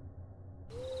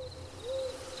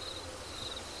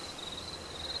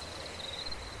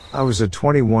 I was a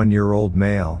 21-year-old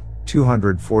male,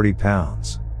 240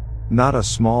 pounds. Not a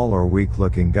small or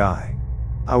weak-looking guy.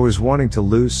 I was wanting to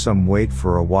lose some weight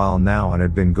for a while now and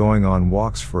had been going on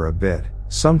walks for a bit,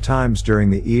 sometimes during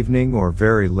the evening or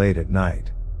very late at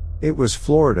night. It was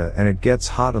Florida and it gets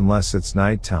hot unless it's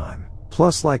nighttime.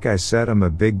 Plus, like I said, I'm a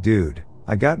big dude.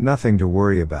 I got nothing to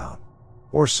worry about.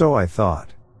 Or so I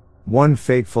thought. One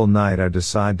fateful night I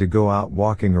decided to go out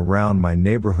walking around my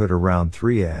neighborhood around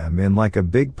 3 a.m. in like a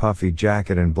big puffy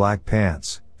jacket and black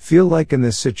pants. Feel like in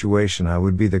this situation I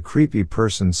would be the creepy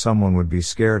person someone would be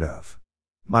scared of.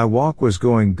 My walk was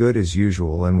going good as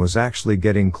usual and was actually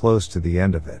getting close to the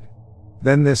end of it.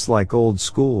 Then this like old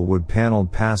school wood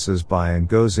paneled passes by and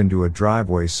goes into a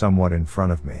driveway somewhat in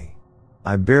front of me.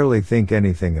 I barely think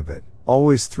anything of it.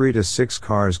 Always 3 to 6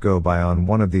 cars go by on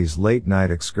one of these late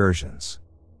night excursions.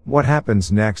 What happens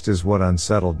next is what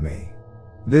unsettled me.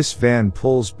 This van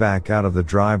pulls back out of the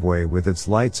driveway with its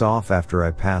lights off after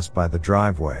I passed by the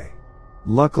driveway.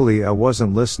 Luckily I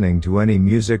wasn't listening to any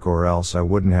music or else I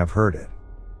wouldn't have heard it.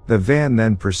 The van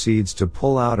then proceeds to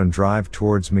pull out and drive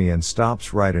towards me and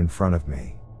stops right in front of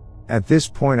me. At this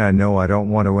point I know I don't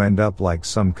want to end up like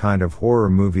some kind of horror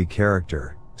movie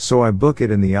character, so I book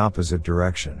it in the opposite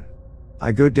direction.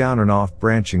 I go down an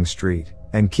off-branching street,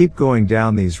 and keep going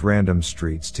down these random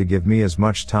streets to give me as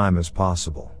much time as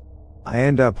possible. I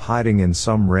end up hiding in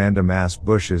some random ass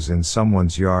bushes in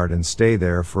someone's yard and stay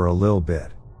there for a little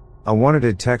bit. I wanted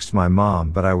to text my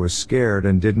mom but I was scared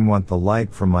and didn't want the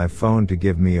light from my phone to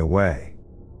give me away.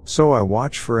 So I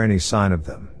watch for any sign of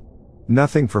them.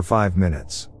 Nothing for 5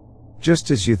 minutes. Just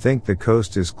as you think the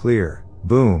coast is clear,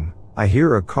 boom, I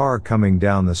hear a car coming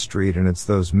down the street and it's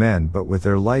those men but with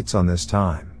their lights on this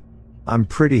time. I'm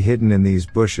pretty hidden in these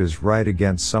bushes right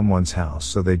against someone's house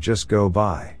so they just go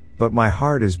by, but my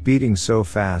heart is beating so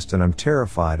fast and I'm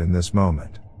terrified in this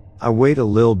moment. I wait a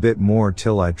little bit more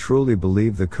till I truly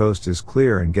believe the coast is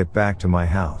clear and get back to my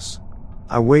house.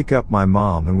 I wake up my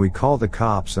mom and we call the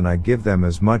cops and I give them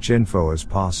as much info as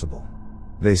possible.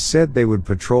 They said they would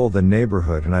patrol the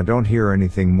neighborhood and I don't hear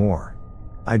anything more.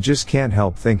 I just can't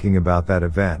help thinking about that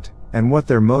event, and what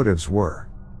their motives were.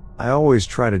 I always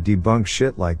try to debunk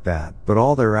shit like that, but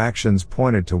all their actions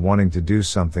pointed to wanting to do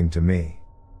something to me.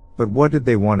 But what did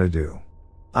they want to do?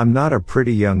 I'm not a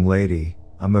pretty young lady,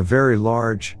 I'm a very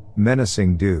large,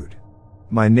 menacing dude.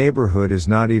 My neighborhood is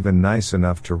not even nice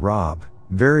enough to rob,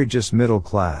 very just middle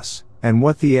class, and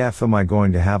what the F am I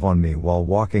going to have on me while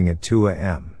walking at 2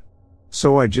 a.m.?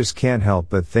 So I just can't help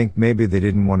but think maybe they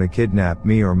didn't want to kidnap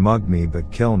me or mug me but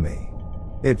kill me.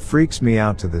 It freaks me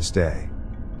out to this day.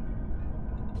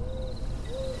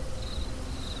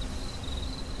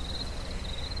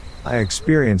 I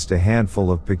experienced a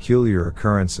handful of peculiar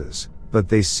occurrences, but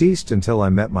they ceased until I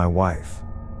met my wife.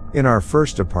 In our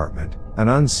first apartment, an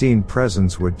unseen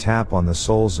presence would tap on the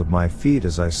soles of my feet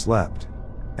as I slept.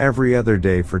 Every other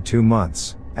day for 2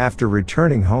 months, after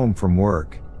returning home from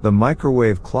work, the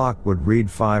microwave clock would read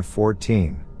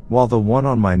 5:14, while the one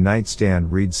on my nightstand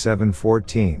read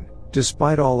 7:14,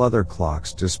 despite all other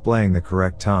clocks displaying the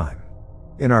correct time.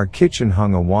 In our kitchen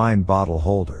hung a wine bottle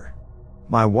holder.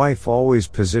 My wife always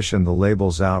positioned the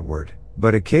labels outward,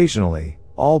 but occasionally,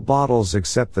 all bottles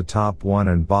except the top one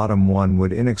and bottom one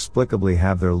would inexplicably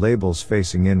have their labels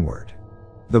facing inward.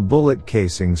 The bullet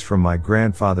casings from my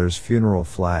grandfather's funeral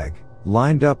flag,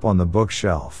 lined up on the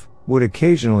bookshelf, would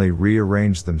occasionally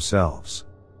rearrange themselves.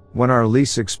 When our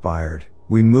lease expired,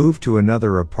 we moved to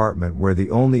another apartment where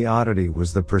the only oddity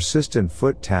was the persistent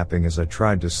foot tapping as I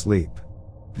tried to sleep.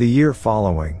 The year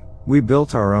following, we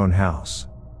built our own house.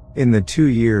 In the 2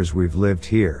 years we've lived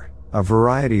here, a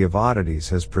variety of oddities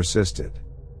has persisted.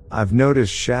 I've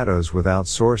noticed shadows without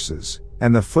sources,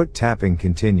 and the foot tapping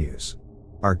continues.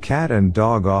 Our cat and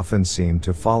dog often seem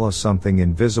to follow something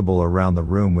invisible around the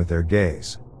room with their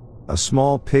gaze. A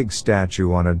small pig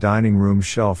statue on a dining room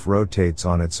shelf rotates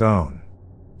on its own.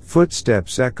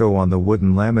 Footsteps echo on the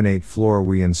wooden laminate floor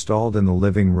we installed in the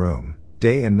living room,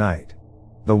 day and night.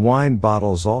 The wine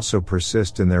bottles also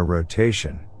persist in their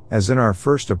rotation, as in our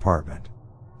first apartment.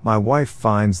 My wife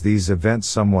finds these events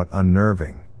somewhat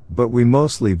unnerving, but we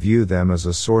mostly view them as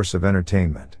a source of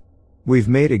entertainment. We've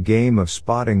made a game of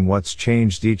spotting what's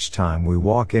changed each time we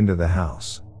walk into the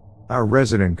house. Our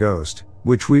resident ghost,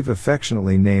 which we've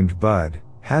affectionately named Bud,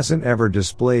 hasn't ever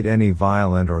displayed any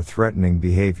violent or threatening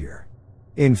behavior.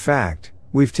 In fact,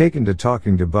 we've taken to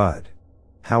talking to Bud.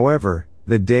 However,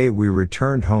 the day we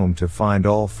returned home to find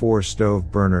all 4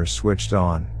 stove burners switched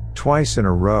on, twice in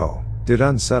a row, did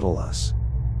unsettle us.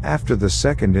 After the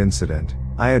second incident,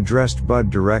 I addressed Bud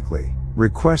directly,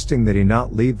 requesting that he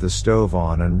not leave the stove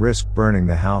on and risk burning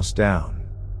the house down.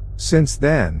 Since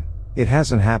then, it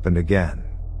hasn't happened again.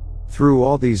 Through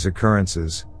all these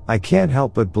occurrences, I can't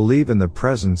help but believe in the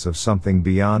presence of something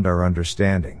beyond our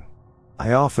understanding.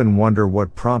 I often wonder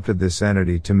what prompted this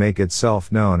entity to make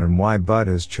itself known and why Bud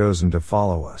has chosen to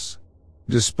follow us.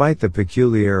 Despite the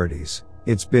peculiarities,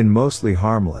 it's been mostly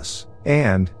harmless,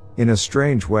 and, in a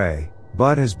strange way,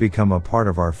 Bud has become a part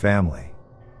of our family.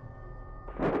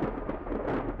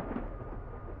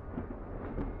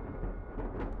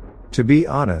 To be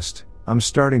honest, I'm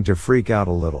starting to freak out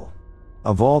a little.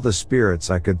 Of all the spirits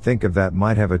I could think of that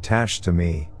might have attached to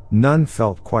me, none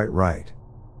felt quite right.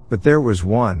 But there was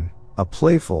one, a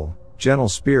playful, gentle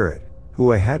spirit,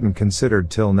 who I hadn't considered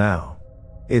till now.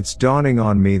 It's dawning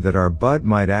on me that our Bud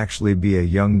might actually be a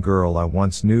young girl I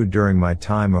once knew during my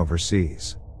time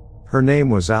overseas. Her name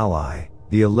was Ally,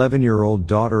 the 11-year-old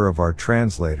daughter of our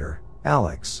translator,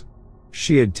 Alex.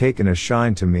 She had taken a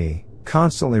shine to me,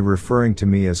 constantly referring to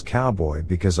me as cowboy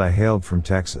because I hailed from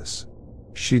Texas.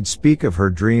 She'd speak of her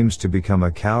dreams to become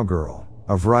a cowgirl,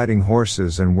 of riding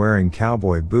horses and wearing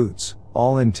cowboy boots,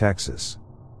 all in Texas.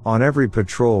 On every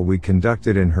patrol we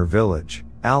conducted in her village,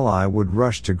 Ally would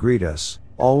rush to greet us,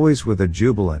 always with a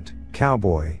jubilant,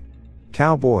 "Cowboy!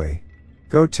 Cowboy!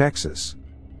 Go Texas!"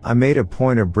 I made a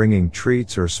point of bringing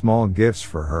treats or small gifts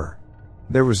for her.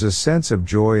 There was a sense of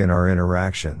joy in our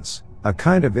interactions, a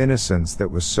kind of innocence that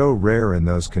was so rare in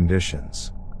those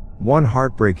conditions. One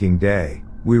heartbreaking day,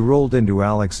 we rolled into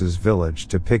Alex's village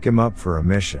to pick him up for a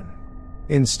mission.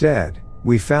 Instead,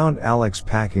 we found Alex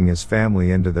packing his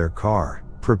family into their car,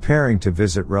 preparing to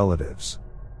visit relatives.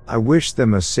 I wished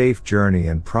them a safe journey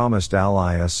and promised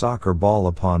Ally a soccer ball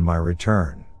upon my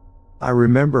return. I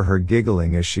remember her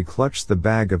giggling as she clutched the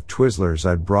bag of Twizzlers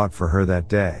I'd brought for her that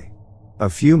day. A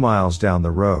few miles down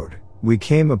the road, we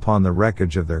came upon the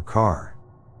wreckage of their car.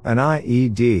 An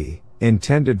IED,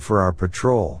 intended for our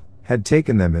patrol, had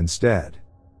taken them instead.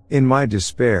 In my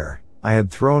despair, I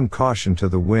had thrown caution to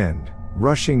the wind,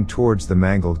 rushing towards the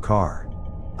mangled car.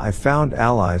 I found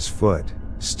Ally's foot,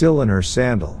 still in her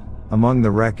sandal, among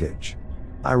the wreckage.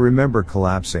 I remember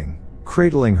collapsing,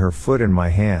 cradling her foot in my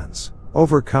hands,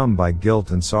 overcome by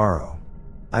guilt and sorrow.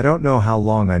 I don't know how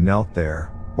long I knelt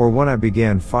there, or when I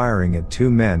began firing at two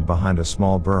men behind a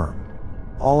small berm.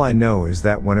 All I know is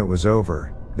that when it was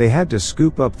over, they had to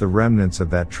scoop up the remnants of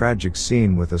that tragic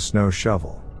scene with a snow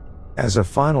shovel. As a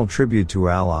final tribute to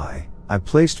Ally, I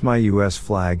placed my US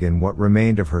flag in what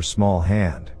remained of her small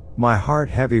hand, my heart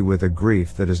heavy with a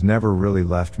grief that has never really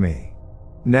left me.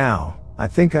 Now, I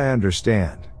think I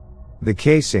understand. The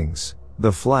casings,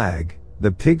 the flag,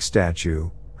 the pig statue,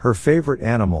 her favorite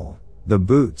animal, the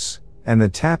boots, and the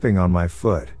tapping on my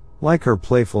foot, like her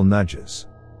playful nudges.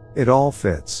 It all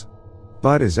fits.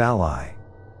 Bud is Ally.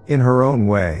 In her own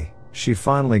way, she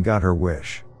finally got her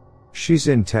wish. She's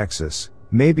in Texas,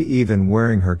 maybe even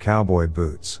wearing her cowboy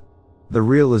boots. The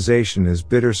realization is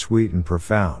bittersweet and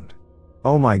profound.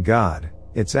 Oh my God,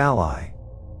 it's Ally.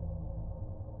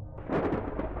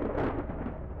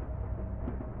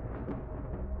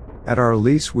 At our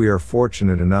lease we are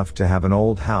fortunate enough to have an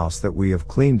old house that we have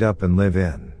cleaned up and live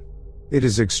in. It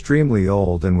is extremely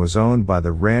old and was owned by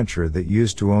the rancher that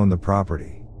used to own the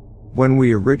property. When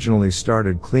we originally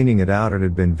started cleaning it out, it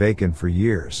had been vacant for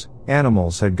years.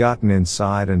 Animals had gotten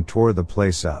inside and tore the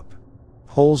place up.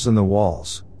 Holes in the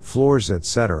walls, floors,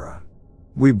 etc.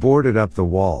 We boarded up the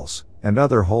walls, and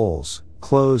other holes,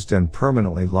 closed and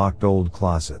permanently locked old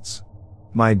closets.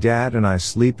 My dad and I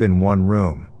sleep in one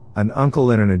room, an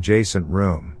uncle in an adjacent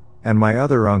room, and my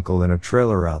other uncle in a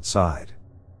trailer outside.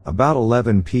 About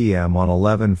 11 p.m. on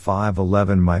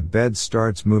 11/5/11 my bed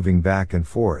starts moving back and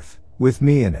forth, with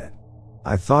me in it.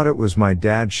 I thought it was my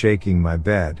dad shaking my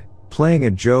bed, playing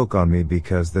a joke on me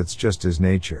because that's just his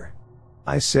nature.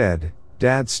 I said,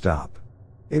 "Dad, stop."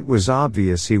 It was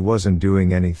obvious he wasn't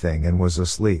doing anything and was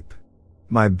asleep.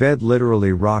 My bed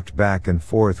literally rocked back and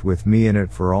forth with me in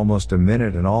it for almost a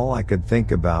minute, and all I could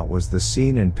think about was the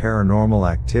scene in Paranormal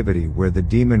Activity where the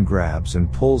demon grabs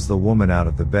and pulls the woman out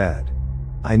of the bed.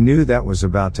 I knew that was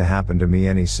about to happen to me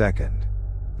any second.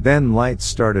 Then lights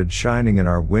started shining in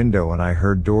our window and I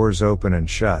heard doors open and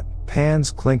shut,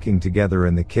 pans clinking together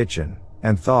in the kitchen,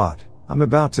 and thought, I'm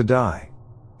about to die.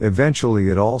 Eventually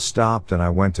it all stopped and I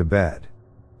went to bed.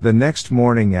 The next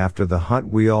morning after the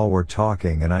hunt we all were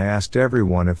talking and I asked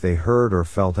everyone if they heard or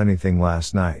felt anything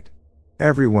last night.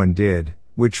 Everyone did,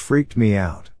 which freaked me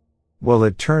out. Well,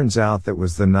 it turns out that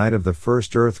was the night of the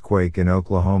first earthquake in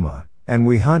Oklahoma, and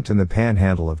we hunt in the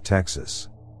panhandle of Texas.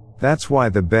 That's why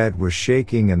the bed was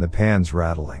shaking and the pans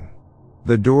rattling.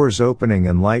 The doors opening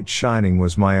and light shining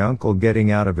was my uncle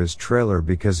getting out of his trailer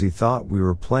because he thought we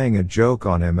were playing a joke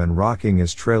on him and rocking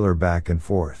his trailer back and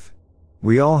forth.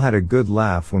 We all had a good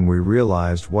laugh when we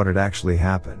realized what had actually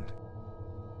happened.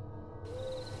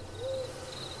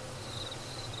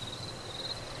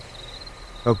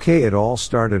 Okay, it all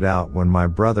started out when my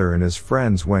brother and his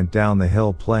friends went down the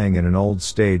hill playing in an old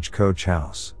stagecoach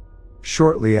house.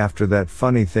 Shortly after that,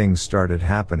 funny things started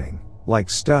happening,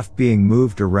 like stuff being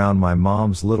moved around, my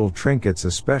mom's little trinkets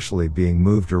especially being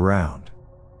moved around.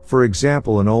 For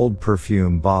example, an old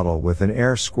perfume bottle with an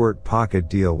air squirt pocket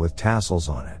deal with tassels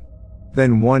on it.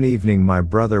 Then one evening my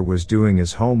brother was doing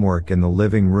his homework in the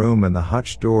living room and the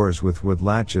hutch doors with wood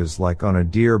latches like on a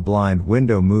deer blind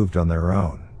window moved on their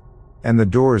own. And the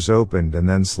doors opened and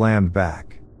then slammed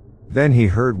back. Then he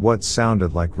heard what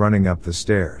sounded like running up the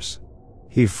stairs.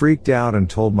 He freaked out and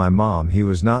told my mom he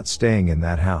was not staying in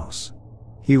that house.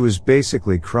 He was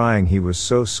basically crying. He was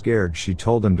so scared. She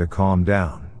told him to calm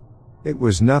down. It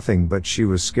was nothing, but she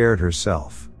was scared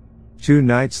herself. 2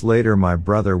 nights later, my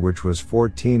brother, which was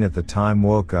 14 at the time,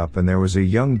 woke up and there was a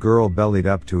young girl bellied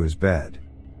up to his bed,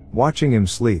 watching him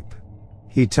sleep.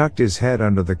 He tucked his head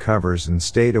under the covers and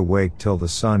stayed awake till the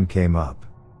sun came up.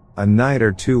 A night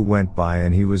or 2 went by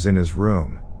and he was in his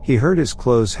room. He heard his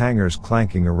clothes hangers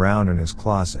clanking around in his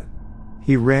closet.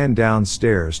 He ran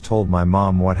downstairs, told my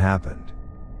mom what happened.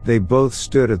 They both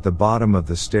stood at the bottom of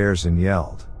the stairs and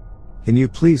yelled, "Can you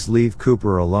please leave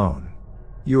Cooper alone?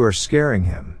 You are scaring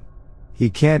him. He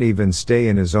can't even stay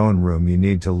in his own room. You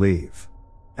need to leave."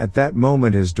 At that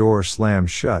moment his door slammed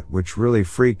shut, which really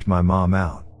freaked my mom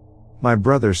out. My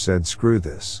brother said, "Screw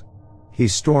this." He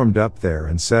stormed up there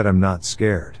and said, "I'm not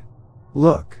scared.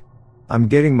 Look, I'm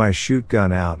getting my shoot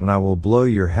gun out and I will blow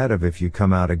your head off if you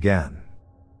come out again."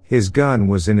 His gun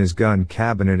was in his gun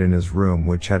cabinet in his room,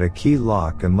 which had a key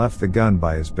lock, and left the gun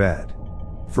by his bed.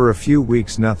 For a few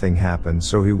weeks nothing happened,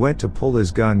 so he went to pull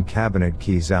his gun cabinet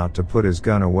keys out to put his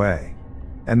gun away.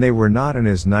 And they were not in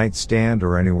his nightstand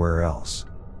or anywhere else.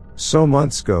 So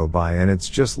months go by and it's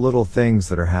just little things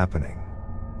that are happening.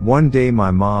 One day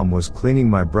my mom was cleaning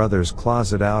my brother's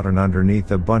closet out and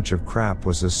underneath a bunch of crap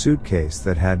was a suitcase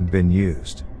that hadn't been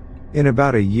used. In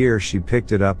about a year she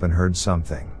picked it up and heard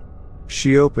something.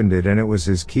 She opened it and it was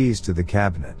his keys to the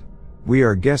cabinet. We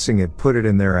are guessing it put it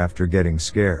in there after getting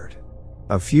scared.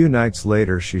 A few nights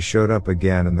later she showed up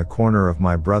again in the corner of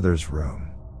my brother's room.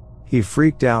 He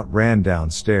freaked out, ran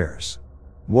downstairs,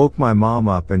 woke my mom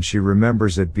up, and she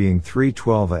remembers it being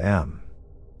 3:12 a.m.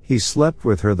 He slept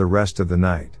with her the rest of the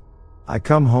night. I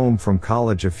come home from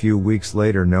college a few weeks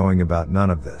later knowing about none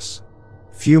of this.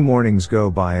 Few mornings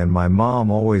go by and my mom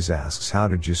always asks, "How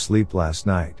did you sleep last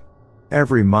night?"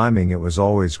 Every miming it was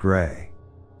always gray.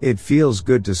 It feels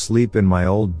good to sleep in my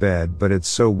old bed, but it's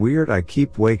so weird I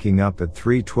keep waking up at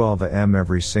 3:12 a.m.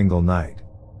 every single night.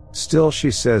 Still,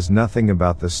 she says nothing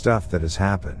about the stuff that has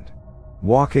happened.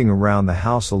 Walking around the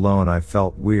house alone I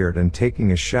felt weird, and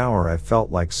taking a shower I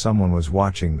felt like someone was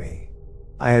watching me.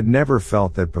 I had never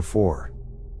felt that before.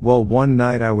 Well, one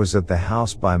night I was at the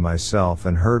house by myself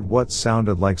and heard what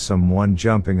sounded like someone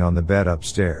jumping on the bed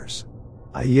upstairs.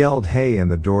 I yelled, "Hey,"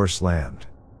 and the door slammed.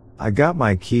 I got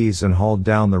my keys and hauled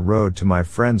down the road to my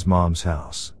friend's mom's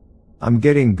house. I'm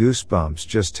getting goosebumps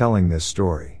just telling this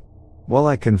story. Well,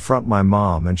 I confront my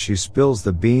mom and she spills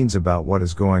the beans about what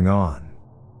is going on.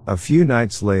 A few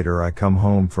nights later I come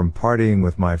home from partying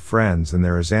with my friends and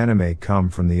there is anime come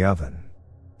from the oven.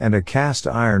 And a cast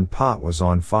iron pot was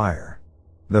on fire.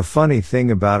 The funny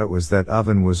thing about it was that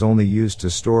oven was only used to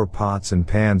store pots and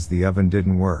pans. The oven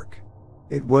didn't work.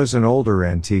 It was an older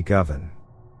antique oven.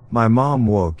 My mom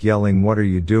woke yelling, "What are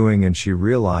you doing?" and she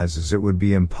realizes it would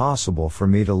be impossible for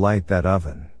me to light that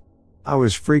oven. I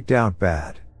was freaked out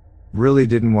bad. Really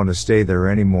didn't want to stay there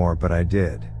anymore, but I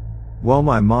did. Well,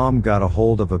 my mom got a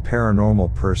hold of a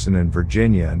paranormal person in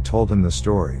Virginia and told him the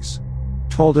stories.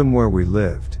 Told him where we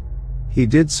lived. He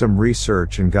did some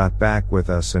research and got back with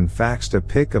us and faxed a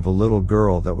pic of a little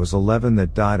girl that was 11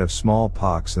 that died of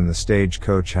smallpox in the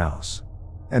stagecoach house.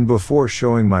 And before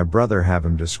showing my brother, have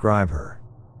him describe her.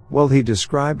 Well, he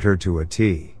described her to a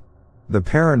T. The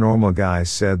paranormal guy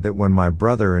said that when my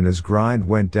brother and his grind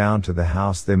went down to the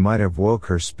house they might have woke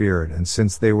her spirit, and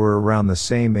since they were around the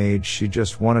same age she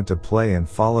just wanted to play and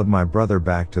followed my brother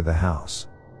back to the house.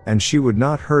 And she would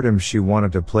not hurt him, she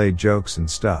wanted to play jokes and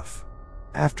stuff.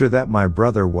 After that my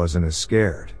brother wasn't as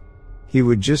scared. He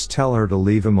would just tell her to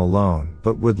leave him alone,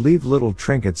 but would leave little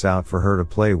trinkets out for her to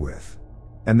play with.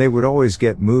 And they would always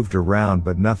get moved around,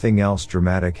 but nothing else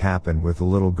dramatic happened with the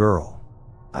little girl.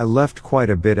 I left quite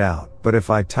a bit out, but if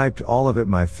I typed all of it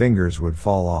my fingers would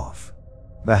fall off.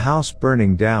 The house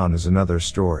burning down is another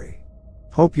story.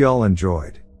 Hope y'all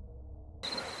enjoyed.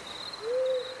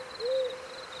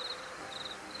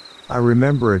 I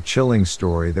remember a chilling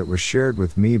story that was shared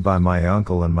with me by my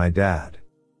uncle and my dad.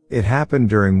 It happened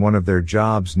during one of their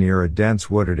jobs near a dense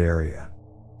wooded area.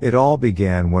 It all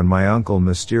began when my uncle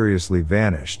mysteriously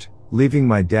vanished, leaving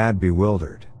my dad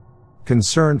bewildered.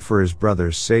 Concerned for his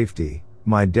brother's safety,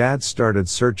 my dad started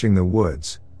searching the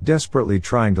woods, desperately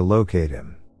trying to locate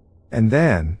him. And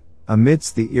then,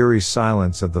 amidst the eerie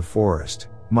silence of the forest,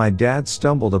 my dad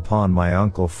stumbled upon my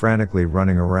uncle frantically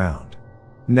running around.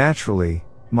 Naturally,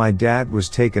 my dad was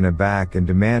taken aback and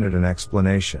demanded an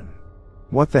explanation.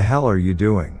 "What the hell are you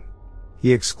doing?"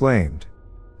 he exclaimed.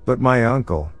 But my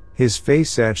uncle, his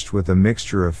face etched with a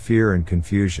mixture of fear and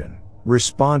confusion,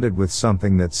 responded with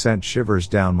something that sent shivers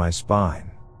down my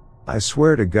spine. "I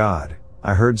swear to God,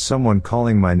 I heard someone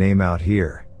calling my name out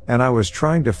here, and I was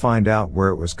trying to find out where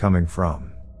it was coming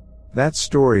from." That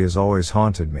story has always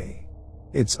haunted me.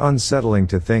 It's unsettling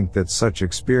to think that such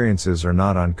experiences are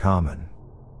not uncommon.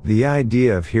 The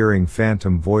idea of hearing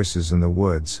phantom voices in the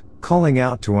woods, calling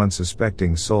out to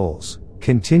unsuspecting souls,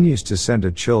 continues to send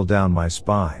a chill down my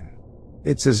spine.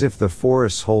 It's as if the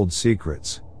forests hold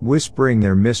secrets, whispering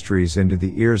their mysteries into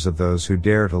the ears of those who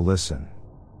dare to listen.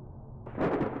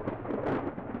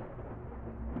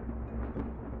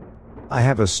 I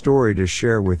have a story to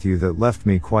share with you that left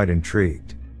me quite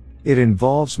intrigued. It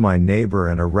involves my neighbor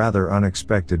and a rather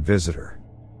unexpected visitor.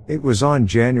 It was on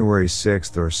January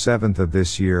 6th or 7th of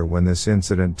this year when this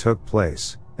incident took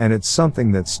place, and it's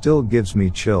something that still gives me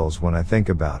chills when I think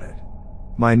about it.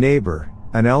 My neighbor,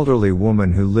 an elderly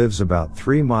woman who lives about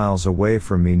 3 miles away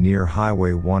from me near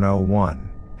Highway 101,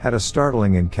 had a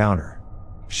startling encounter.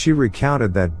 She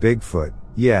recounted that Bigfoot,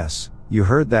 yes, you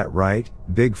heard that right,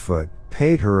 Bigfoot,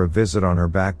 paid her a visit on her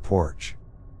back porch.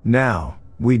 Now,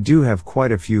 we do have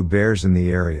quite a few bears in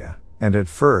the area, and at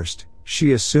first,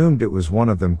 she assumed it was one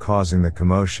of them causing the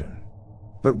commotion.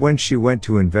 But when she went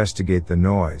to investigate the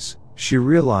noise, she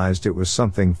realized it was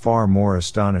something far more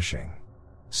astonishing.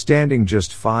 Standing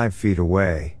just 5 feet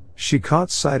away, she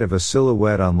caught sight of a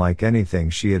silhouette unlike anything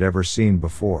she had ever seen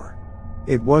before.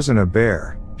 It wasn't a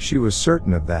bear, she was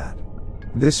certain of that.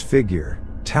 This figure,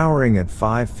 towering at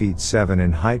 5 feet 7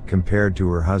 in height compared to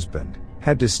her husband,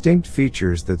 had distinct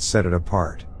features that set it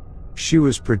apart. She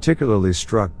was particularly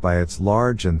struck by its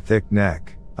large and thick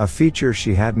neck, a feature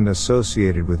she hadn't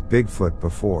associated with Bigfoot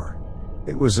before.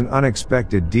 It was an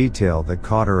unexpected detail that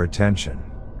caught her attention.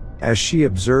 As she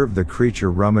observed the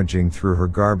creature rummaging through her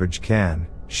garbage can,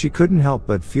 she couldn't help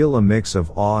but feel a mix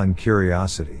of awe and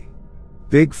curiosity.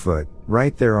 Bigfoot,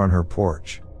 right there on her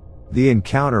porch. The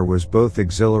encounter was both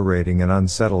exhilarating and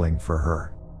unsettling for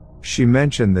her. She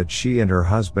mentioned that she and her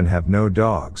husband have no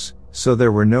dogs, so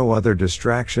there were no other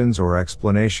distractions or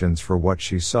explanations for what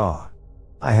she saw.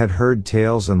 I had heard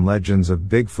tales and legends of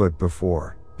Bigfoot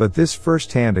before, but this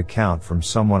first-hand account from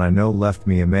someone I know left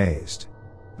me amazed.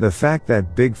 The fact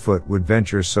that Bigfoot would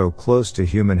venture so close to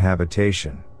human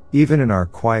habitation, even in our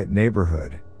quiet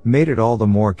neighborhood, made it all the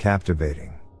more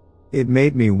captivating. It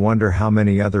made me wonder how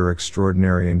many other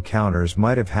extraordinary encounters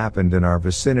might have happened in our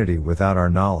vicinity without our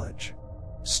knowledge.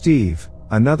 Steve,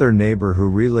 another neighbor who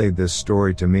relayed this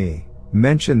story to me,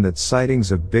 mentioned that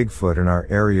sightings of Bigfoot in our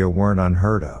area weren't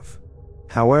unheard of.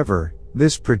 However,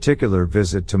 this particular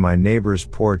visit to my neighbor's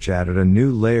porch added a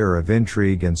new layer of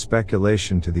intrigue and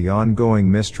speculation to the ongoing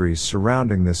mysteries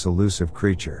surrounding this elusive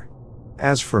creature.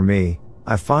 As for me,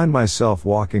 I find myself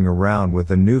walking around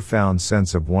with a newfound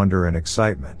sense of wonder and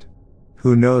excitement.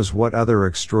 Who knows what other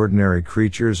extraordinary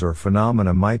creatures or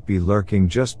phenomena might be lurking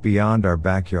just beyond our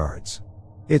backyards.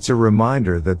 It's a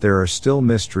reminder that there are still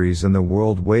mysteries in the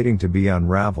world waiting to be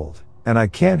unraveled, and I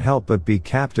can't help but be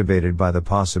captivated by the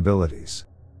possibilities.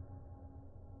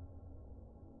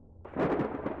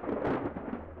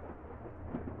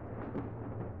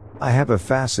 I have a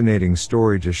fascinating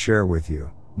story to share with you,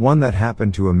 one that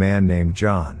happened to a man named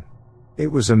John. It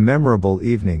was a memorable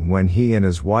evening when he and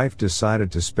his wife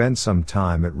decided to spend some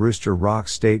time at Rooster Rock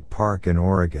State Park in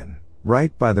Oregon,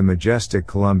 right by the majestic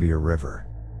Columbia River.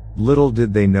 Little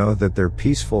did they know that their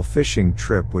peaceful fishing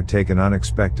trip would take an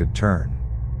unexpected turn.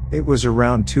 It was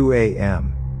around 2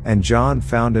 a.m., and John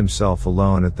found himself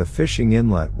alone at the fishing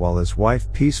inlet while his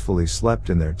wife peacefully slept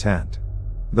in their tent.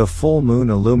 The full moon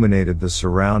illuminated the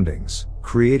surroundings,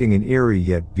 creating an eerie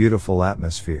yet beautiful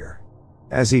atmosphere.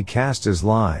 As he cast his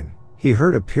line, he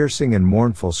heard a piercing and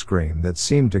mournful scream that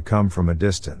seemed to come from a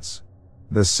distance.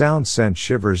 The sound sent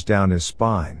shivers down his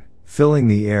spine, filling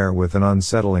the air with an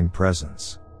unsettling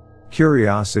presence.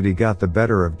 Curiosity got the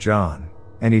better of John,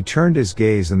 and he turned his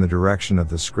gaze in the direction of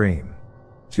the scream.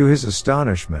 To his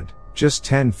astonishment, just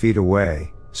 10 feet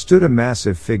away, stood a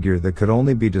massive figure that could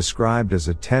only be described as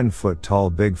a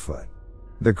 10-foot-tall Bigfoot.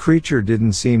 The creature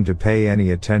didn't seem to pay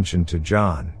any attention to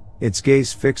John, its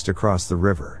gaze fixed across the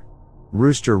river.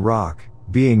 Rooster Rock,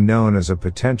 being known as a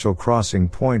potential crossing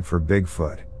point for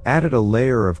Bigfoot, added a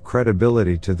layer of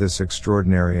credibility to this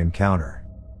extraordinary encounter.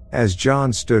 As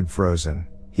John stood frozen,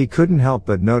 he couldn't help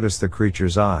but notice the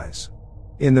creature's eyes.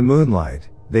 In the moonlight,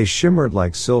 they shimmered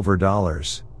like silver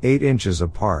dollars, 8 inches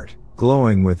apart,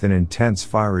 glowing with an intense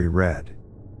fiery red.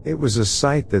 It was a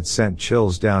sight that sent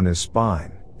chills down his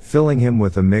spine, filling him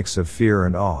with a mix of fear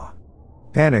and awe.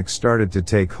 Panic started to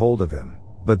take hold of him,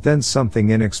 but then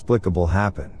something inexplicable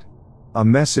happened. A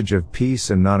message of peace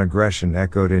and non-aggression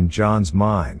echoed in John's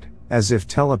mind, as if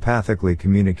telepathically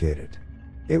communicated.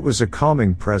 It was a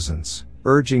calming presence,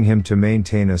 urging him to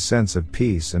maintain a sense of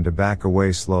peace and to back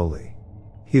away slowly.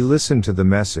 He listened to the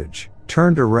message,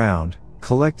 turned around,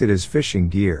 collected his fishing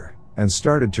gear, and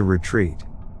started to retreat.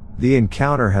 The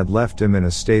encounter had left him in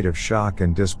a state of shock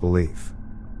and disbelief.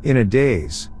 In a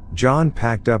daze, John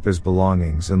packed up his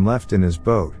belongings and left in his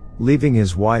boat, leaving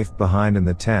his wife behind in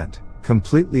the tent,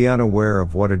 completely unaware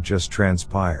of what had just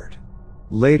transpired.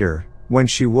 Later, when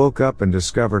she woke up and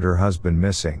discovered her husband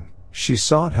missing, she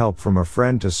sought help from a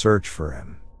friend to search for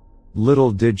him.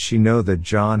 Little did she know that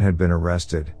John had been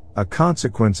arrested, a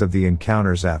consequence of the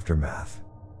encounter's aftermath.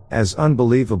 As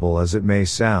unbelievable as it may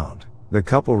sound, the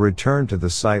couple returned to the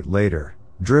site later,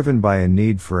 driven by a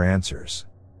need for answers.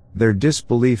 Their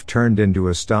disbelief turned into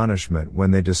astonishment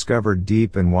when they discovered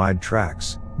deep and wide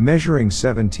tracks, measuring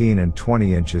 17 and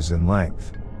 20 inches in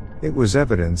length. It was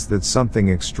evidence that something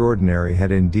extraordinary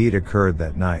had indeed occurred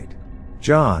that night.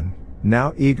 John,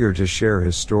 now eager to share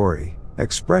his story,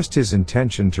 expressed his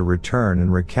intention to return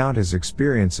and recount his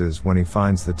experiences when he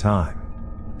finds the time.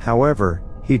 However,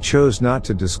 he chose not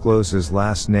to disclose his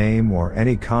last name or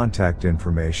any contact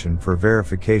information for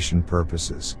verification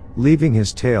purposes, leaving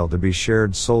his tale to be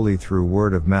shared solely through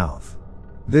word of mouth.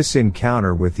 This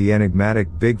encounter with the enigmatic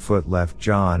Bigfoot left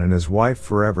John and his wife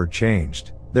forever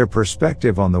changed, their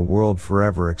perspective on the world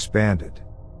forever expanded.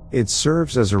 It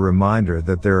serves as a reminder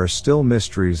that there are still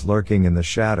mysteries lurking in the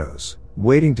shadows,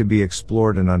 waiting to be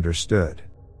explored and understood.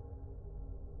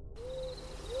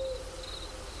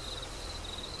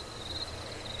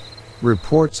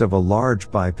 Reports of a large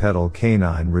bipedal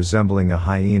canine resembling a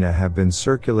hyena have been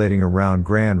circulating around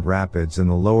Grand Rapids in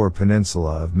the lower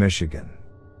peninsula of Michigan.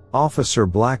 Officer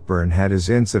Blackburn had his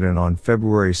incident on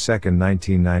February 2,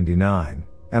 1999,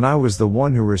 and I was the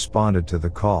one who responded to the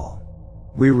call.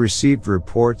 We received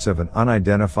reports of an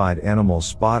unidentified animal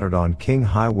spotted on King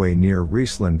Highway near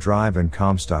Riesland Drive and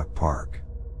Comstock Park.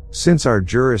 Since our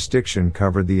jurisdiction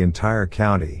covered the entire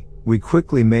county, we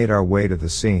quickly made our way to the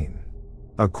scene.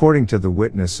 According to the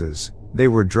witnesses, they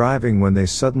were driving when they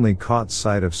suddenly caught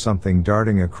sight of something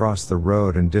darting across the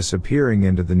road and disappearing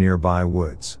into the nearby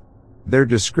woods. Their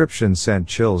description sent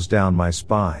chills down my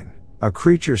spine. A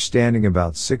creature standing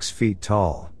about 6 feet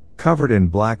tall, covered in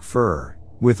black fur,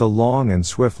 with a long and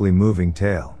swiftly moving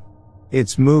tail.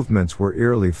 Its movements were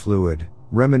eerily fluid,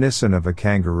 reminiscent of a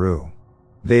kangaroo.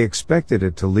 They expected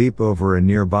it to leap over a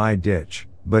nearby ditch,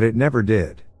 but it never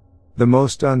did. The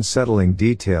most unsettling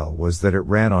detail was that it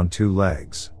ran on 2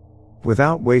 legs.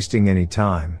 Without wasting any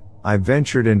time, I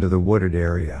ventured into the wooded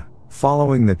area,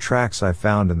 following the tracks I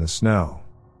found in the snow.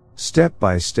 Step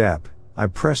by step, I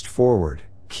pressed forward,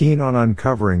 keen on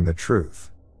uncovering the truth.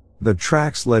 The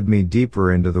tracks led me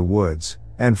deeper into the woods,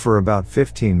 and for about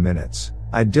 15 minutes,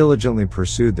 I diligently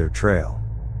pursued their trail.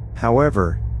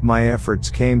 However, my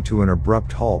efforts came to an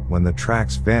abrupt halt when the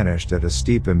tracks vanished at a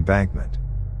steep embankment.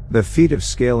 The feat of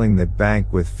scaling that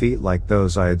bank with feet like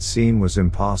those I had seen was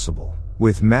impossible,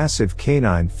 with massive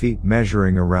canine feet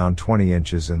measuring around 20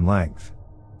 inches in length.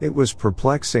 It was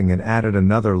perplexing and added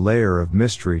another layer of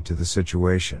mystery to the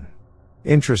situation.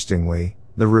 Interestingly,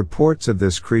 the reports of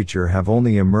this creature have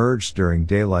only emerged during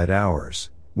daylight hours,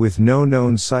 with no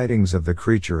known sightings of the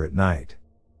creature at night.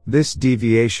 This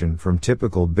deviation from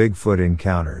typical Bigfoot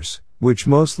encounters, which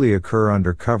mostly occur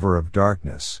under cover of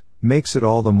darkness, makes it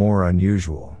all the more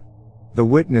unusual. The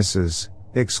witnesses,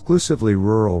 exclusively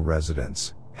rural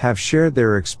residents, have shared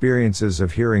their experiences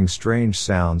of hearing strange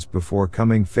sounds before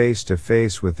coming face to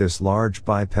face with this large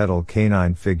bipedal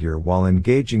canine figure while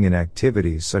engaging in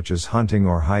activities such as hunting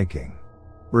or hiking.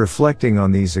 Reflecting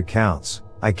on these accounts,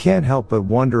 I can't help but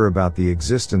wonder about the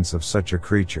existence of such a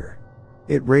creature.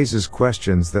 It raises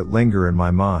questions that linger in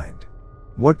my mind.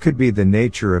 What could be the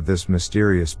nature of this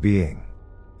mysterious being?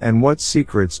 And what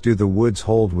secrets do the woods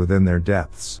hold within their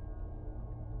depths?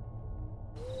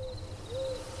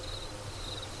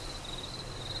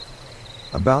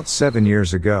 About 7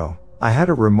 years ago, I had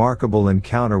a remarkable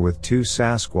encounter with 2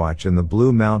 Sasquatch in the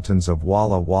Blue Mountains of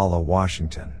Walla Walla,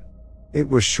 Washington. It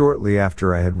was shortly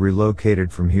after I had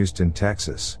relocated from Houston,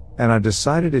 Texas, and I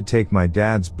decided to take my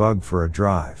dad's bug for a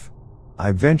drive.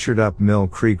 I ventured up Mill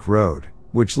Creek Road,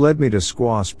 which led me to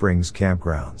Squaw Springs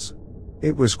campgrounds.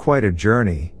 It was quite a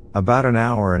journey, about an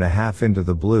hour and a half into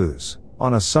the blues,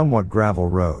 on a somewhat gravel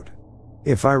road.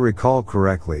 If I recall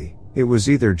correctly, it was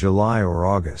either July or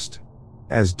August.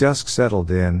 As dusk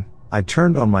settled in, I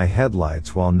turned on my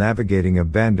headlights while navigating a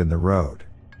bend in the road.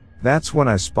 That's when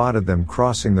I spotted them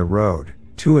crossing the road,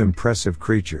 two impressive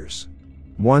creatures.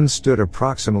 One stood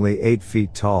approximately 8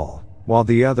 feet tall, while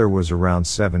the other was around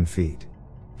 7 feet.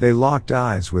 They locked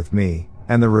eyes with me,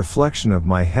 and the reflection of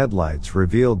my headlights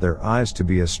revealed their eyes to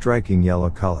be a striking yellow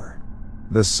color.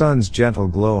 The sun's gentle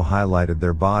glow highlighted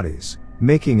their bodies,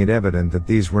 making it evident that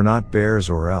these were not bears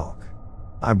or elk.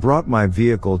 I brought my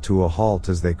vehicle to a halt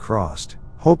as they crossed,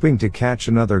 hoping to catch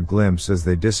another glimpse as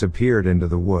they disappeared into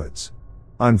the woods.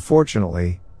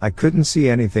 Unfortunately, I couldn't see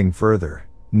anything further,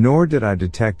 nor did I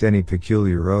detect any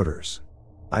peculiar odors.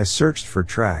 I searched for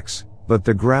tracks, but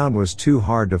the ground was too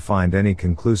hard to find any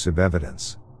conclusive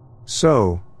evidence.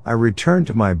 So, I returned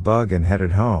to my bug and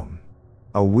headed home.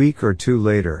 A week or two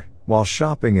later, while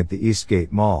shopping at the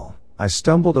Eastgate Mall, I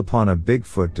stumbled upon a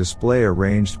Bigfoot display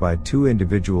arranged by two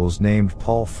individuals named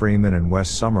Paul Freeman and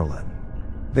Wes Summerlin.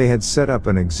 They had set up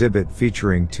an exhibit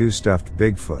featuring two stuffed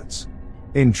Bigfoots.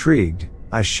 Intrigued,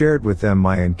 I shared with them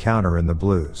my encounter in the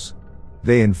blues.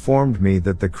 They informed me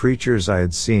that the creatures I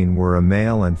had seen were a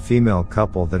male and female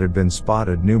couple that had been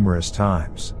spotted numerous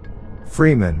times.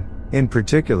 Freeman, in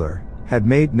particular, had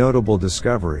made notable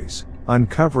discoveries,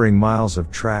 uncovering miles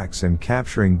of tracks and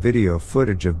capturing video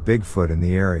footage of Bigfoot in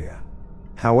the area.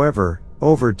 However,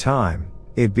 over time,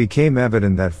 it became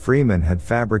evident that Freeman had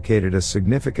fabricated a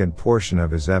significant portion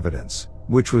of his evidence,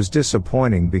 which was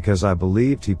disappointing because I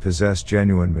believed he possessed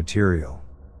genuine material.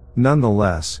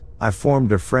 Nonetheless, I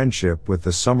formed a friendship with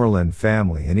the Summerlin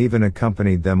family and even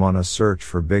accompanied them on a search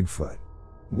for Bigfoot.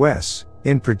 Wes,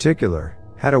 in particular,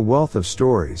 had a wealth of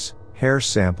stories, hair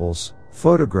samples,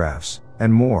 photographs,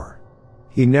 and more.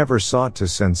 He never sought to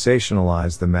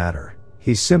sensationalize the matter,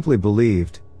 he simply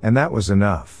believed, and that was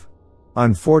enough.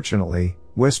 Unfortunately,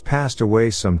 Wes passed away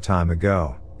some time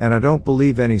ago, and I don't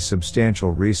believe any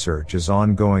substantial research is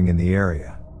ongoing in the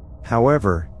area.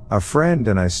 However, a friend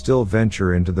and I still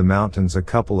venture into the mountains a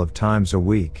couple of times a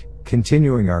week,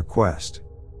 continuing our quest.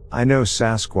 I know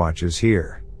Sasquatch is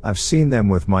here, I've seen them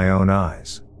with my own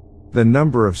eyes. The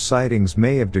number of sightings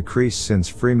may have decreased since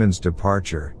Freeman's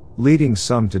departure, leading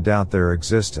some to doubt their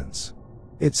existence.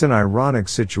 It's an ironic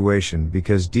situation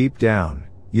because deep down,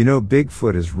 you know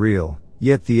Bigfoot is real,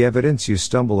 yet the evidence you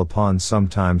stumble upon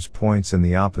sometimes points in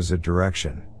the opposite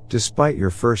direction, despite your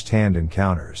first-hand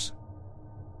encounters.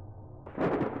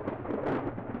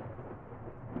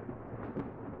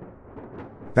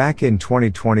 Back in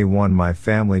 2021, my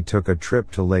family took a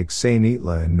trip to Lake St.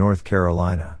 Etla in North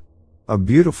Carolina. A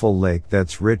beautiful lake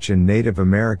that's rich in Native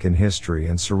American history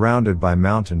and surrounded by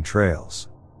mountain trails.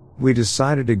 We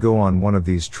decided to go on one of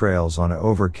these trails on an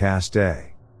overcast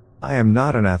day. I am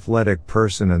not an athletic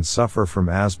person and suffer from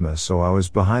asthma, so I was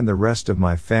behind the rest of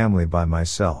my family by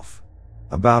myself.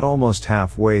 About almost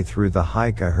halfway through the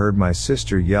hike, I heard my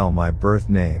sister yell my birth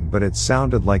name, but it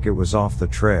sounded like it was off the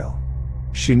trail.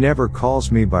 She never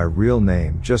calls me by real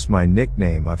name, just my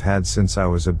nickname I've had since I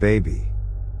was a baby.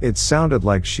 It sounded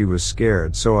like she was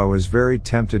scared, so I was very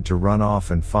tempted to run off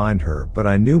and find her, but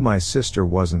I knew my sister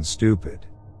wasn't stupid.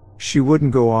 She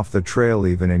wouldn't go off the trail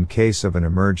even in case of an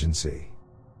emergency.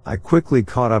 I quickly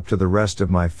caught up to the rest of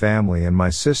my family and my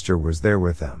sister was there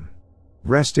with them.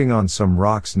 Resting on some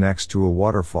rocks next to a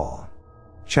waterfall.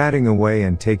 Chatting away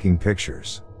and taking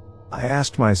pictures. I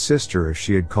asked my sister if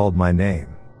she had called my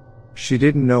name. She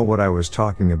didn't know what I was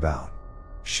talking about.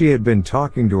 She had been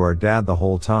talking to our dad the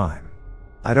whole time.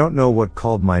 I don't know what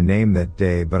called my name that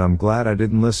day, but I'm glad I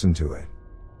didn't listen to it.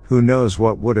 Who knows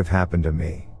what would have happened to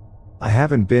me. I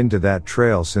haven't been to that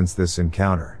trail since this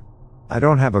encounter. I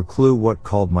don't have a clue what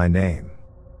called my name.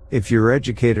 If you're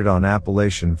educated on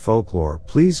Appalachian folklore,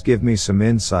 please give me some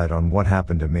insight on what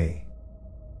happened to me.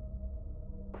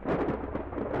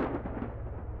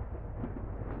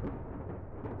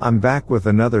 I'm back with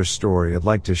another story I'd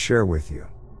like to share with you.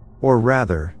 Or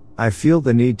rather, I feel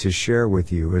the need to share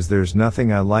with you as there's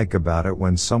nothing I like about it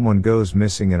when someone goes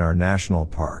missing in our national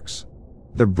parks.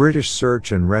 The British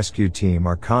search and rescue team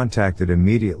are contacted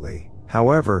immediately,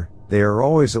 however, they are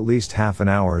always at least half an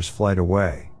hour's flight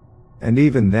away. And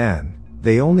even then,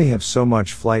 they only have so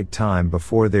much flight time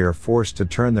before they are forced to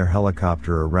turn their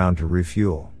helicopter around to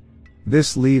refuel.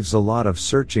 This leaves a lot of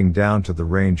searching down to the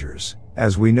rangers,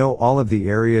 as we know all of the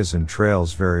areas and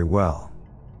trails very well.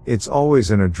 It's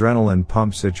always an adrenaline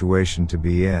pump situation to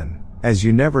be in, as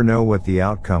you never know what the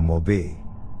outcome will be.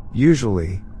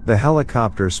 Usually, The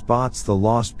helicopter spots the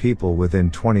lost people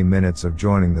within 20 minutes of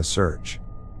joining the search.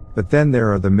 But then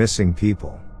there are the missing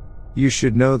people. You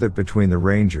should know that between the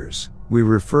rangers, we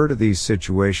refer to these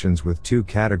situations with two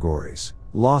categories: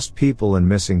 lost people and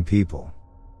missing people.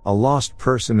 A lost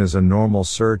person is a normal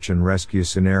search and rescue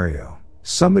scenario.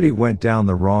 Somebody went down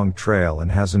the wrong trail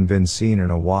and hasn't been seen in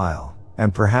a while,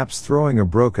 and perhaps throwing a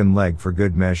broken leg for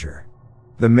good measure.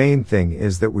 The main thing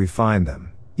is that we find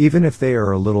them, even if they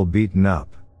are a little beaten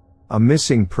up. A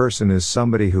missing person is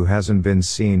somebody who hasn't been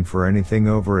seen for anything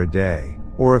over a day,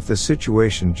 or if the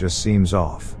situation just seems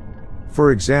off.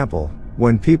 For example,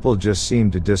 when people just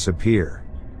seem to disappear.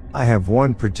 I have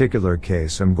one particular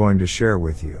case I'm going to share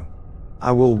with you.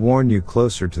 I will warn you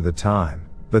closer to the time,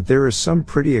 but there is some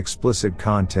pretty explicit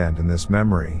content in this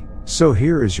memory, so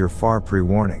here is your far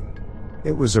pre-warning.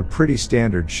 It was a pretty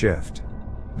standard shift.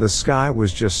 The sky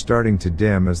was just starting to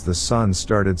dim as the sun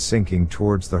started sinking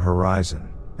towards the horizon,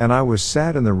 and I was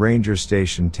sat in the ranger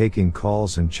station taking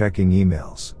calls and checking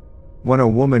emails, when a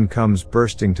woman comes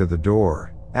bursting to the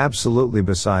door, absolutely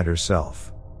beside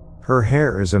herself. Her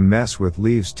hair is a mess with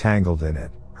leaves tangled in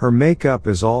it, her makeup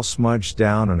is all smudged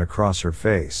down and across her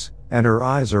face, and her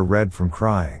eyes are red from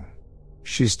crying.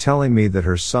 She's telling me that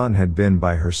her son had been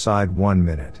by her side 1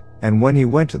 minute, and when he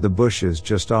went to the bushes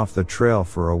just off the trail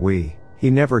for a wee,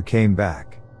 he never came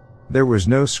back. There was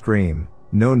no scream,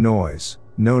 no noise,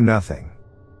 no nothing.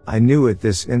 I knew at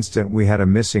this instant we had a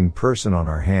missing person on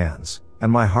our hands,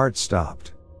 and my heart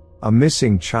stopped. A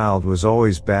missing child was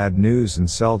always bad news and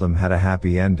seldom had a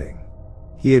happy ending.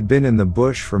 He had been in the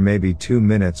bush for maybe 2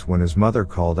 minutes when his mother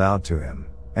called out to him,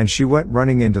 and she went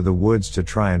running into the woods to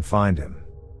try and find him.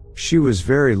 She was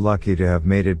very lucky to have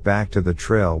made it back to the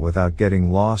trail without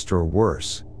getting lost or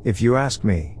worse, if you ask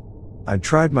me. I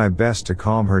tried my best to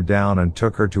calm her down and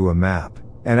took her to a map,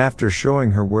 and after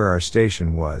showing her where our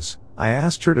station was, I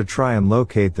asked her to try and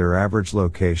locate their average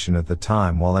location at the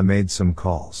time while I made some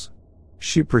calls.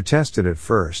 She protested at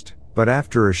first, but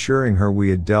after assuring her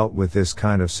we had dealt with this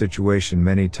kind of situation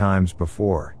many times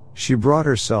before, she brought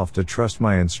herself to trust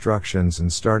my instructions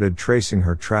and started tracing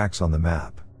her tracks on the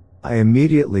map. I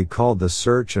immediately called the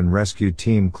search and rescue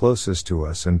team closest to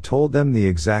us and told them the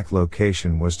exact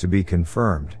location was to be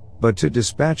confirmed, but to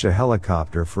dispatch a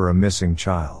helicopter for a missing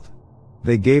child.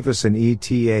 They gave us an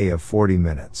ETA of 40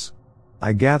 minutes.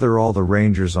 I gather all the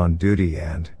rangers on duty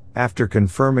and, after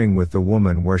confirming with the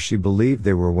woman where she believed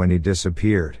they were when he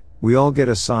disappeared, we all get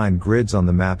assigned grids on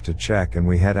the map to check and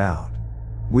we head out.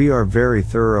 We are very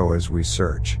thorough as we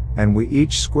search, and we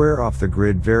each square off the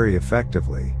grid very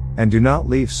effectively, and do not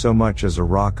leave so much as a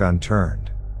rock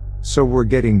unturned. So we're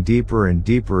getting deeper and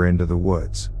deeper into the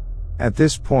woods. At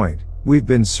this point, we've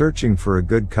been searching for a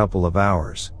good couple of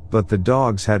hours, but the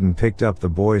dogs hadn't picked up the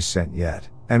boys' scent yet,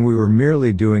 and we were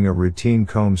merely doing a routine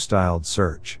comb-styled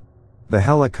search. The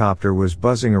helicopter was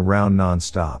buzzing around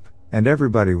non-stop, and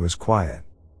everybody was quiet.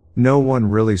 No one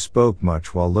really spoke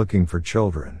much while looking for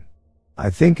children. I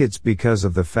think it's because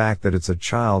of the fact that it's a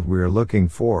child we are looking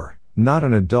for, not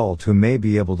an adult who may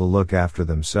be able to look after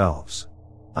themselves.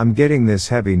 I'm getting this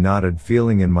heavy knotted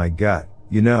feeling in my gut,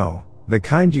 you know, the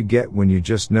kind you get when you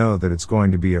just know that it's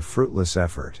going to be a fruitless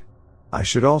effort. I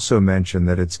should also mention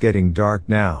that it's getting dark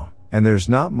now, and there's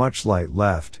not much light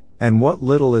left, and what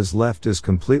little is left is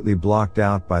completely blocked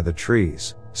out by the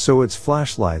trees, so it's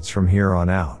flashlights from here on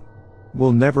out.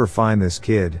 We'll never find this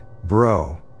kid,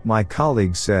 bro, my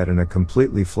colleague said in a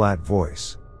completely flat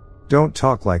voice. Don't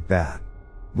talk like that.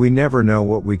 We never know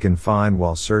what we can find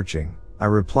while searching, I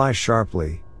reply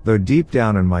sharply, though deep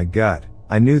down in my gut,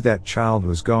 I knew that child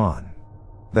was gone.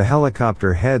 The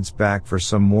helicopter heads back for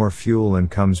some more fuel and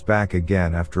comes back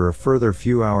again after a further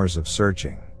few hours of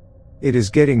searching. It is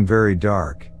getting very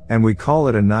dark, and we call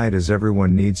it a night as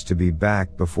everyone needs to be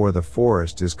back before the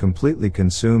forest is completely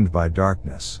consumed by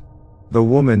darkness. The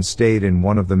woman stayed in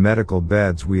one of the medical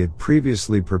beds we had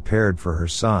previously prepared for her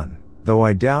son, though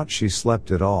I doubt she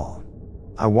slept at all.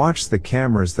 I watched the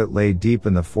cameras that lay deep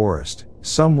in the forest,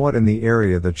 somewhat in the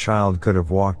area the child could have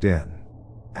walked in.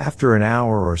 After an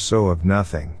hour or so of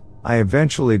nothing, I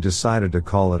eventually decided to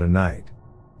call it a night.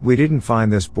 We didn't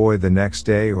find this boy the next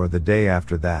day or the day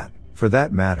after that, for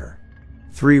that matter.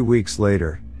 3 weeks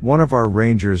later, one of our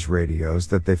rangers radios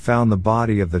that they found the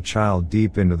body of the child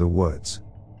deep into the woods.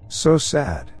 So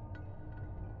sad.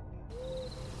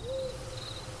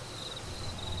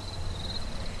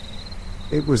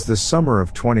 It was the summer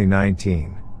of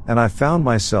 2019, and I found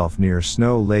myself near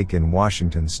Snow Lake in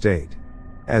Washington state.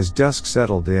 As dusk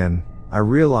settled in, I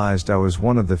realized I was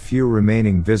one of the few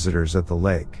remaining visitors at the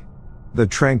lake. The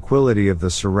tranquility of the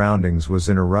surroundings was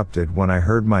interrupted when I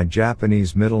heard my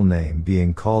Japanese middle name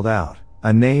being called out,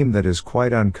 a name that is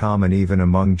quite uncommon even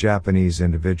among Japanese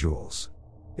individuals.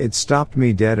 It stopped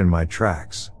me dead in my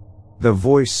tracks. The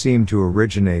voice seemed to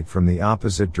originate from the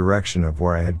opposite direction of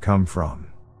where I had come from.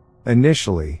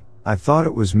 Initially, I thought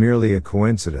it was merely a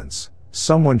coincidence,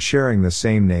 someone sharing the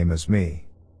same name as me.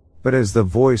 But as the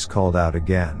voice called out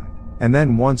again, and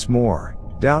then once more,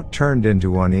 doubt turned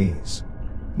into unease.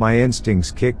 My instincts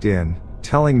kicked in,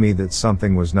 telling me that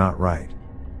something was not right.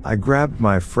 I grabbed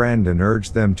my friend and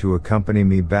urged them to accompany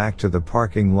me back to the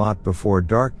parking lot before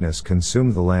darkness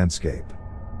consumed the landscape.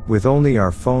 With only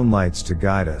our phone lights to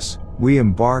guide us, we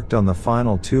embarked on the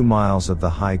final 2 miles of the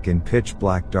hike in pitch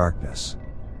black darkness.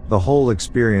 The whole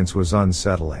experience was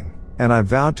unsettling, and I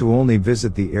vowed to only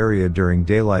visit the area during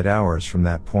daylight hours from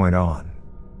that point on.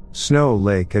 Snow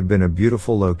Lake had been a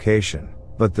beautiful location,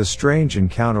 but the strange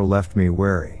encounter left me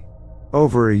wary.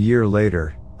 Over a year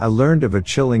later, I learned of a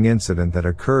chilling incident that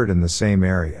occurred in the same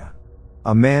area.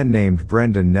 A man named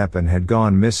Brendan Neppen had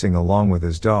gone missing along with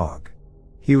his dog.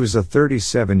 He was a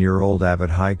 37-year-old avid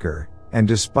hiker, and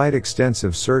despite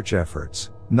extensive search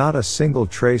efforts, not a single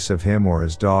trace of him or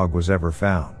his dog was ever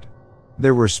found.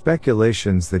 There were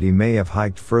speculations that he may have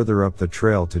hiked further up the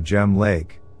trail to Gem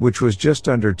Lake, which was just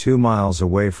under 2 miles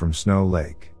away from Snow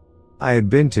Lake. I had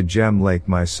been to Gem Lake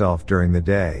myself during the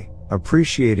day,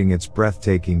 appreciating its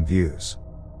breathtaking views.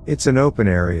 It's an open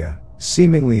area,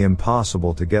 seemingly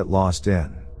impossible to get lost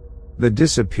in. The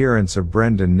disappearance of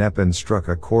Brendan Neppen struck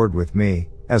a chord with me,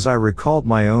 as I recalled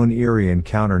my own eerie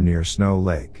encounter near Snow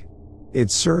Lake. It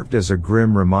served as a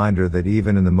grim reminder that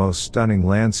even in the most stunning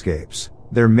landscapes,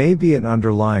 there may be an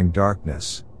underlying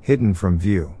darkness, hidden from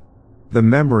view. The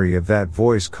memory of that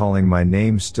voice calling my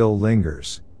name still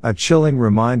lingers, a chilling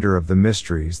reminder of the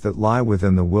mysteries that lie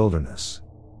within the wilderness.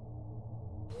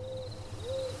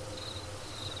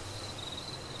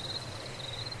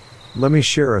 Let me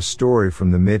share a story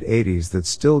from the mid-80s that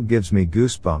still gives me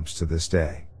goosebumps to this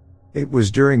day. It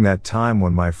was during that time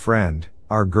when my friend,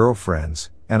 our girlfriends,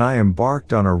 and I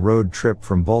embarked on a road trip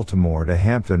from Baltimore to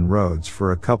Hampton Roads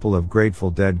for a couple of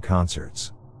Grateful Dead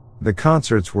concerts. The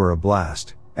concerts were a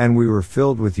blast, and we were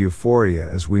filled with euphoria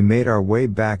as we made our way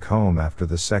back home after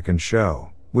the second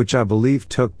show, which I believe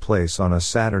took place on a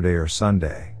Saturday or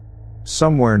Sunday.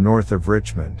 Somewhere north of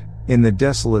Richmond, in the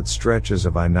desolate stretches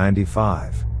of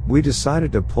I-95, we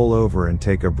decided to pull over and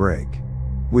take a break.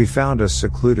 We found a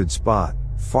secluded spot,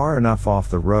 far enough off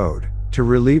the road, to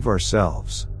relieve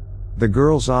ourselves. The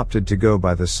girls opted to go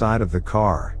by the side of the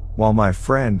car, while my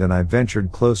friend and I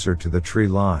ventured closer to the tree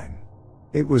line.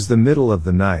 It was the middle of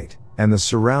the night, and the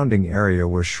surrounding area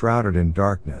was shrouded in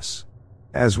darkness.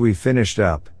 As we finished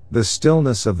up, the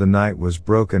stillness of the night was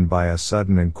broken by a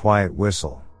sudden and quiet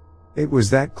whistle. It was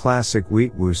that classic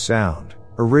weet-woo sound,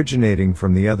 originating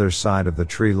from the other side of the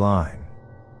tree line.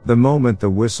 The moment the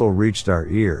whistle reached our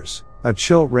ears, a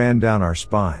chill ran down our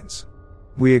spines.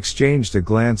 We exchanged a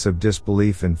glance of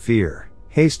disbelief and fear,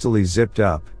 hastily zipped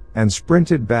up, and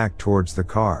sprinted back towards the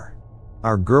car.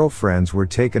 Our girlfriends were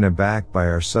taken aback by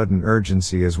our sudden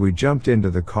urgency as we jumped into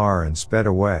the car and sped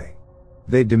away.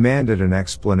 They demanded an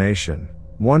explanation,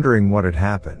 wondering what had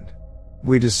happened.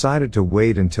 We decided to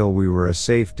wait until we were a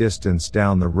safe distance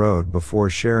down the road before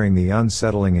sharing the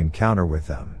unsettling encounter with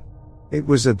them. It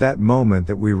was at that moment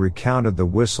that we recounted the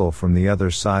whistle from the other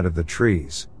side of the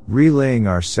trees, relaying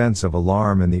our sense of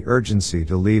alarm and the urgency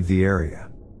to leave the area.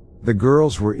 The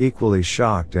girls were equally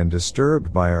shocked and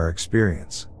disturbed by our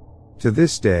experience. To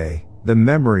this day, the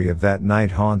memory of that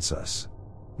night haunts us.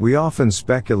 We often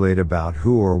speculate about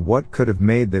who or what could have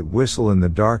made that whistle in the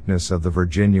darkness of the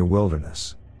Virginia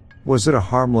wilderness. Was it a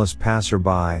harmless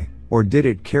passerby, or did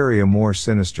it carry a more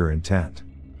sinister intent?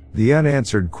 The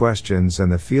unanswered questions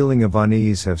and the feeling of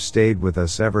unease have stayed with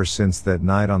us ever since that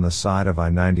night on the side of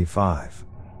I-95.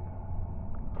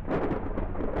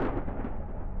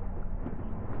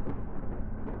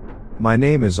 My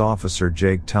name is Officer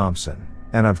Jake Thompson,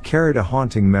 and I've carried a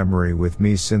haunting memory with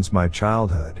me since my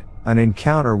childhood, an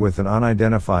encounter with an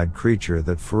unidentified creature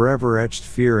that forever etched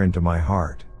fear into my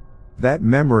heart. That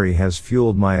memory has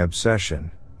fueled my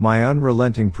obsession, my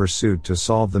unrelenting pursuit to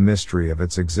solve the mystery of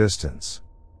its existence.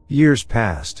 Years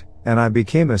passed, and I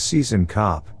became a seasoned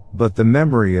cop, but the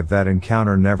memory of that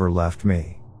encounter never left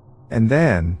me. And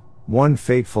then, one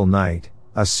fateful night,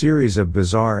 a series of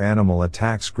bizarre animal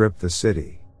attacks gripped the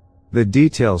city. The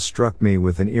details struck me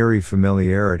with an eerie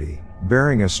familiarity,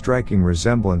 bearing a striking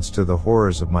resemblance to the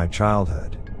horrors of my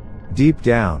childhood. Deep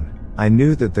down, I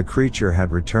knew that the creature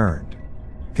had returned.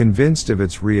 Convinced of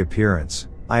its reappearance,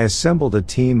 I assembled a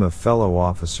team of fellow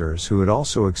officers who had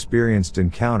also experienced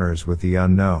encounters with the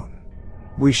unknown.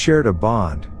 We shared a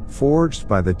bond, forged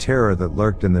by the terror that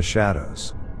lurked in the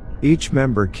shadows. Each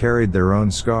member carried their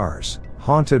own scars,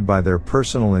 haunted by their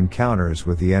personal encounters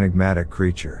with the enigmatic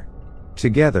creature.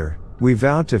 Together, we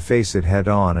vowed to face it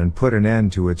head-on and put an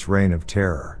end to its reign of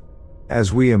terror.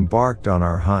 As we embarked on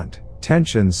our hunt,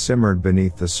 tensions simmered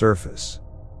beneath the surface.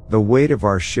 The weight of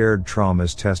our shared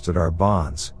traumas tested our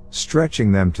bonds,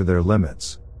 stretching them to their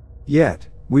limits. Yet,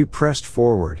 we pressed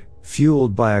forward,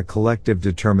 fueled by a collective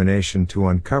determination to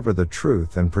uncover the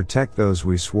truth and protect those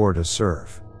we swore to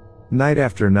serve. Night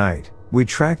after night, we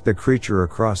tracked the creature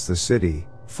across the city,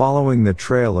 following the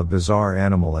trail of bizarre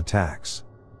animal attacks.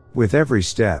 With every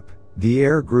step, the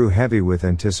air grew heavy with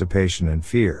anticipation and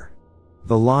fear.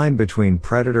 The line between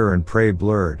predator and prey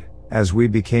blurred, as we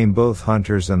became both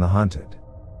hunters and the hunted.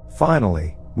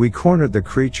 Finally, we cornered the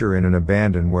creature in an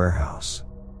abandoned warehouse.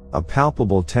 A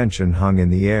palpable tension hung in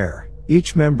the air,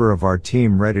 each member of our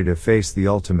team ready to face the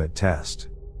ultimate test.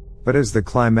 But as the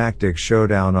climactic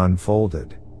showdown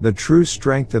unfolded, the true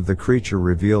strength of the creature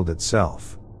revealed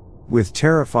itself. With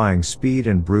terrifying speed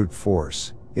and brute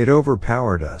force, it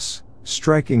overpowered us,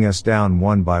 striking us down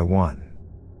one by one.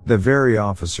 The very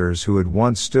officers who had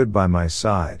once stood by my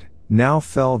side, now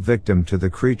fell victim to the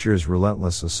creature's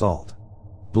relentless assault.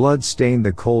 Blood stained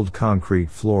the cold concrete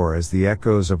floor as the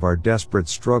echoes of our desperate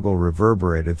struggle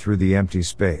reverberated through the empty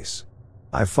space.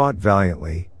 I fought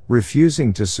valiantly,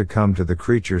 refusing to succumb to the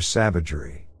creature's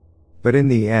savagery. But in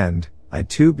the end, I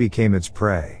too became its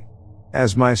prey.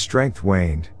 As my strength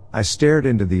waned, I stared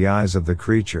into the eyes of the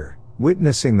creature,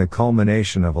 witnessing the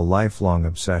culmination of a lifelong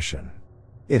obsession.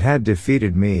 It had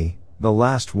defeated me, the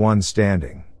last one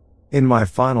standing. In my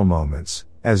final moments,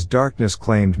 as darkness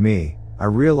claimed me, I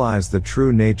realized the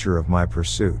true nature of my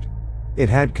pursuit. It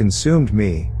had consumed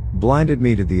me, blinded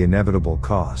me to the inevitable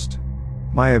cost.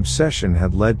 My obsession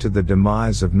had led to the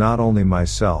demise of not only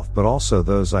myself but also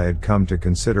those I had come to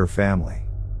consider family.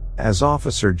 As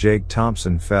Officer Jake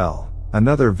Thompson fell,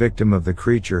 another victim of the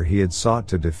creature he had sought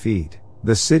to defeat,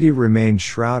 the city remained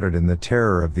shrouded in the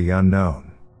terror of the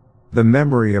unknown. The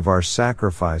memory of our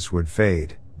sacrifice would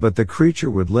fade, but the creature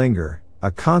would linger,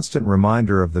 a constant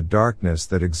reminder of the darkness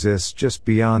that exists just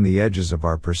beyond the edges of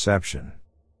our perception.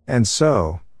 And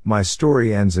so, my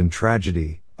story ends in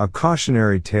tragedy, a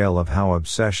cautionary tale of how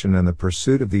obsession and the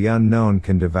pursuit of the unknown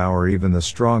can devour even the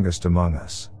strongest among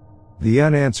us. The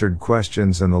unanswered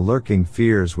questions and the lurking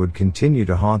fears would continue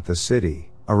to haunt the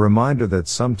city, a reminder that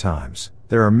sometimes,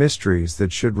 there are mysteries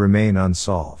that should remain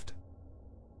unsolved.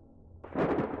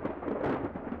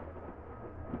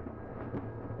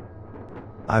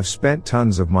 I've spent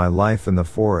tons of my life in the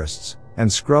forests and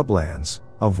scrublands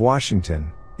of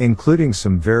Washington, including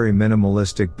some very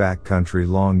minimalistic backcountry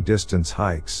long-distance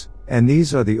hikes, and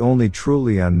these are the only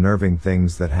truly unnerving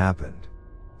things that happened.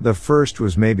 The first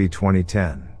was maybe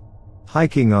 2010.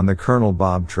 Hiking on the Colonel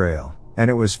Bob Trail, and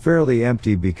it was fairly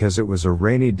empty because it was a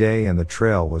rainy day and the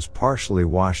trail was partially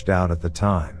washed out at the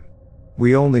time.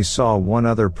 We only saw one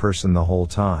other person the whole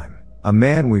time, a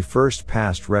man we first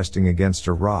passed resting against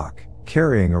a rock,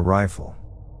 carrying a rifle.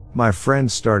 My friend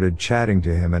started chatting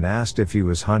to him and asked if he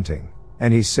was hunting,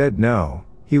 and he said no,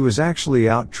 he was actually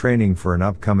out training for an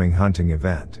upcoming hunting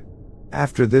event.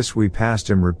 After this we passed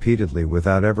him repeatedly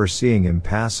without ever seeing him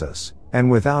pass us, and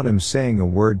without him saying a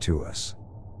word to us.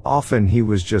 Often he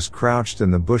was just crouched in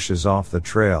the bushes off the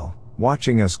trail,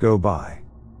 watching us go by.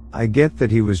 I get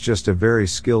that he was just a very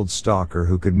skilled stalker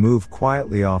who could move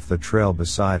quietly off the trail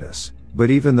beside us, but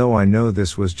even though I know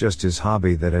this was just his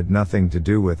hobby that had nothing to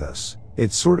do with us,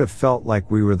 it sort of felt like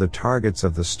we were the targets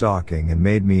of the stalking and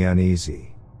made me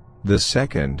uneasy. The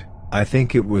second, I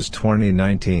think it was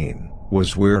 2019,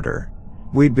 was weirder.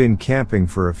 We'd been camping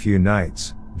for a few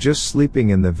nights, just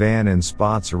sleeping in the van in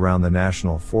spots around the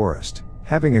national forest,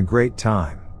 having a great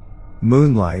time.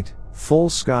 Moonlight, full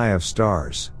sky of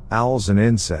stars, owls and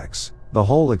insects, the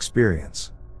whole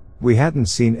experience. We hadn't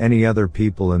seen any other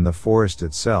people in the forest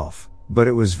itself, but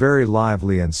it was very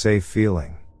lively and safe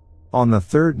feeling. On the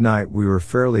third night we were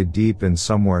fairly deep in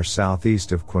somewhere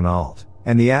southeast of Quinault,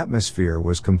 and the atmosphere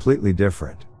was completely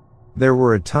different. There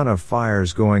were a ton of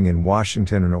fires going in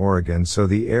Washington and Oregon, so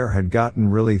the air had gotten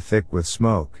really thick with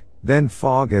smoke. Then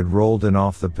fog had rolled in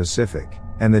off the Pacific,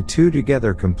 and the two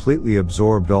together completely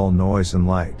absorbed all noise and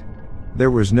light.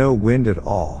 There was no wind at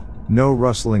all, no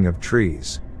rustling of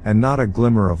trees, and not a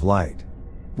glimmer of light.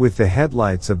 With the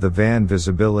headlights of the van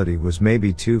visibility was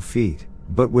maybe 2 feet,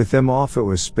 but with them off it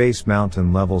was Space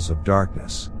Mountain levels of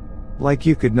darkness. Like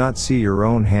you could not see your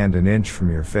own hand an inch from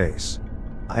your face.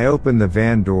 I opened the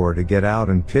van door to get out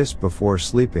and piss before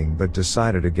sleeping but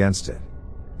decided against it.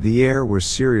 The air was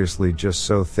seriously just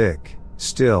so thick,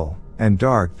 still, and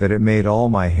dark that it made all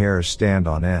my hairs stand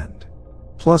on end.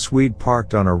 Plus we'd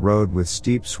parked on a road with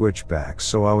steep switchbacks,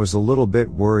 so I was a little bit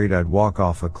worried I'd walk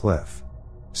off a cliff.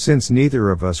 Since neither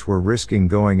of us were risking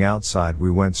going outside, we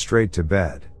went straight to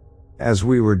bed. As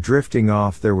we were drifting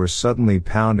off, there was suddenly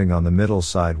pounding on the middle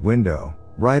side window,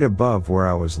 right above where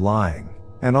I was lying,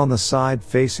 and on the side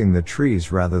facing the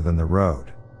trees rather than the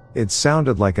road. It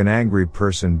sounded like an angry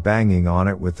person banging on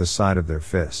it with the side of their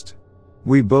fist.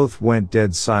 We both went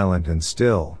dead silent and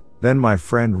still. Then my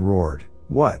friend roared,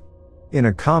 "What?" in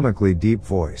a comically deep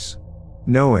voice.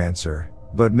 No answer,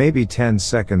 but maybe 10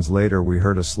 seconds later we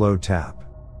heard a slow tap.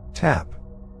 Tap.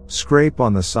 Scrape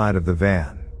on the side of the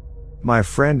van. My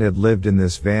friend had lived in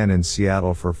this van in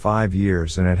Seattle for 5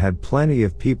 years and had had plenty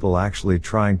of people actually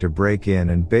trying to break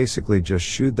in and basically just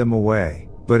shooed them away.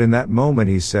 But in that moment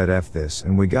he said F this,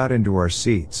 and we got into our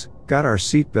seats, got our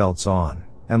seatbelts on,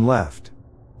 and left.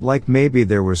 Like maybe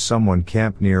there was someone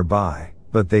camped nearby,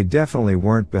 but they definitely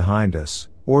weren't behind us,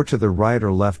 or to the right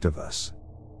or left of us.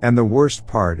 And the worst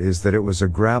part is that it was a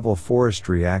gravel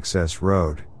forestry access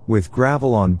road, with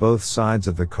gravel on both sides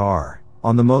of the car,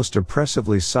 on the most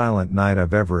oppressively silent night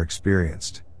I've ever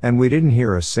experienced, and we didn't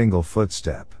hear a single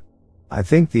footstep. I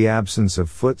think the absence of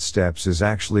footsteps is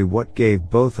actually what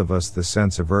gave both of us the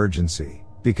sense of urgency,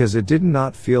 because it did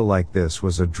not feel like this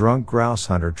was a drunk grouse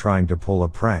hunter trying to pull a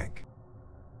prank.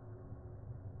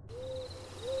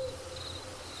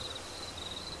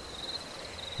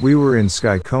 We were in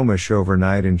Skykomish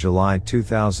overnight in July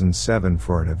 2007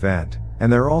 for an event,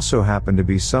 and there also happened to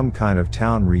be some kind of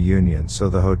town reunion, so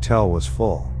the hotel was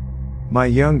full. My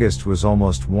youngest was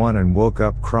almost 1 and woke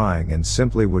up crying and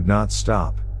simply would not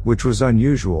stop, which was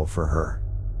unusual for her.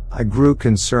 I grew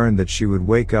concerned that she would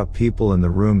wake up people in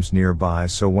the rooms nearby,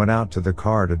 so went out to the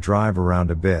car to drive around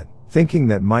a bit, thinking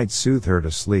that might soothe her to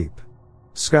sleep.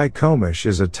 Skykomish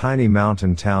is a tiny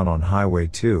mountain town on Highway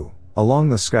 2, along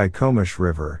the Skykomish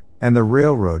River, and the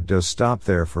railroad does stop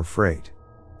there for freight.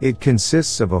 It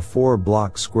consists of a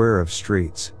 4-block square of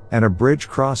streets, and a bridge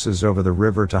crosses over the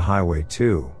river to Highway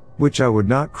 2, which I would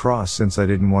not cross since I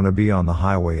didn't want to be on the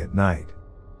highway at night.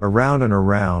 Around and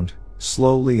around,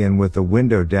 slowly and with the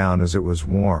window down as it was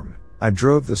warm, I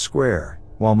drove the square,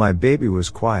 while my baby was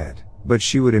quiet, but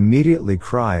she would immediately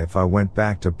cry if I went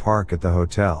back to park at the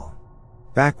hotel.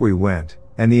 Back we went,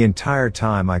 and the entire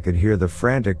time I could hear the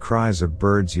frantic cries of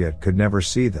birds yet could never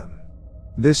see them.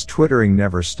 This twittering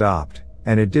never stopped,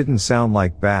 and it didn't sound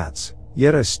like bats,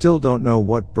 yet I still don't know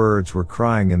what birds were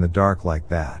crying in the dark like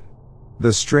that.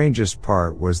 The strangest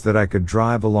part was that I could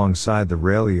drive alongside the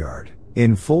rail yard,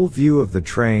 in full view of the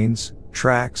trains,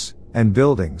 tracks, and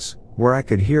buildings, where I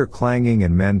could hear clanging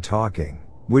and men talking,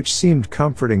 which seemed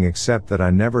comforting except that I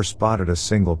never spotted a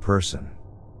single person.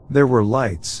 There were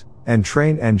lights, and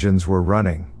train engines were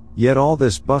running, yet all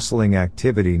this bustling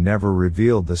activity never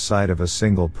revealed the sight of a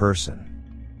single person.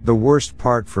 The worst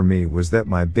part for me was that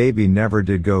my baby never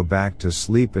did go back to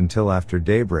sleep until after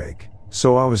daybreak,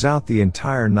 so I was out the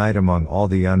entire night among all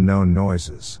the unknown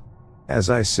noises. As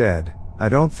I said, I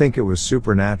don't think it was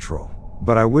supernatural,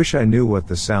 but I wish I knew what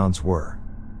the sounds were.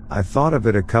 I thought of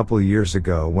it a couple years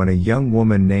ago when a young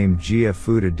woman named Gia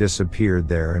Fuda disappeared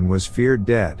there and was feared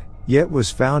dead, yet was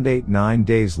found 8-9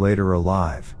 days later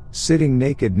alive, sitting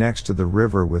naked next to the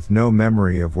river with no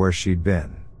memory of where she'd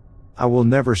been. I will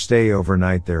never stay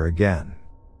overnight there again.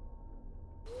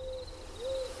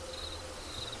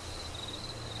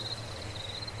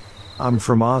 I'm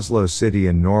from Oslo City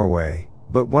in Norway,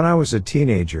 but when I was a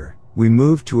teenager, we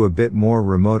moved to a bit more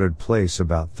remote place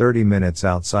about 30 minutes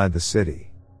outside the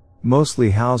city. Mostly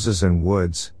houses and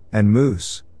woods, and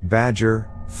moose, badger,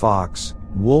 fox,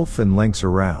 wolf and lynx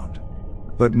around.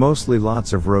 But mostly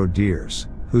lots of roe deers,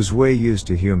 whose way used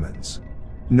to humans.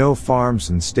 No farms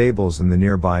and stables in the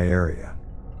nearby area.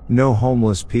 No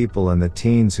homeless people, and the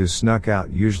teens who snuck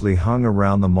out usually hung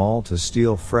around the mall to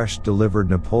steal fresh delivered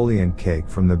Napoleon cake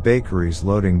from the bakery's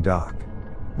loading dock.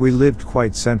 We lived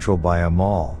quite central by a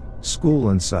mall, school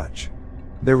and such.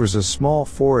 There was a small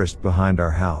forest behind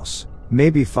our house,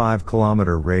 maybe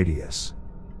 5-kilometer radius.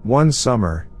 One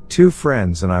summer, 2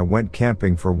 friends and I went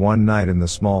camping for one night in the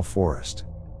small forest.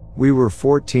 We were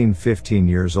 14-15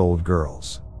 years old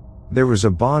girls. There was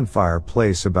a bonfire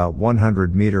place about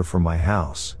 100 meters from my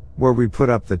house, where we put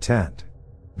up the tent.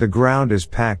 The ground is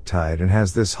packed tight and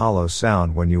has this hollow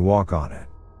sound when you walk on it.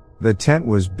 The tent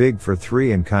was big for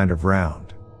 3 and kind of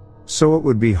round. So it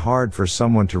would be hard for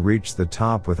someone to reach the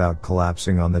top without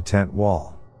collapsing on the tent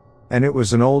wall. And it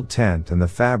was an old tent and the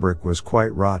fabric was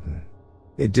quite rotten.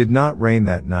 It did not rain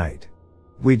that night.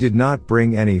 We did not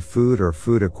bring any food or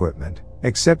food equipment,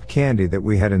 except candy that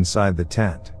we had inside the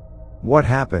tent. What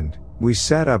happened? We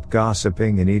sat up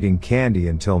gossiping and eating candy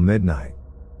until midnight.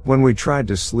 When we tried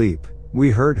to sleep, we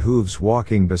heard hooves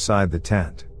walking beside the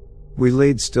tent. We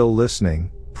laid still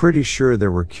listening, pretty sure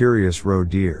there were curious roe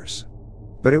deers.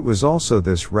 But it was also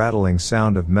this rattling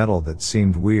sound of metal that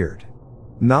seemed weird.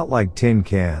 Not like tin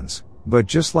cans, but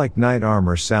just like knight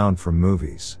armor sound from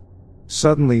movies.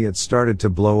 Suddenly it started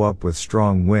to blow up with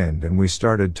strong wind and we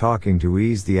started talking to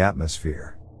ease the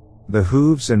atmosphere. The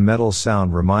hooves and metal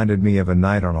sound reminded me of a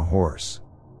knight on a horse.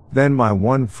 Then my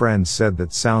one friend said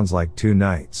that sounds like two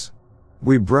knights.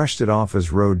 We brushed it off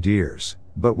as roe deers,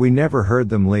 but we never heard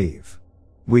them leave.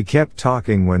 We kept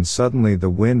talking when suddenly the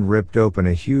wind ripped open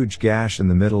a huge gash in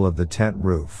the middle of the tent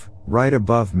roof, right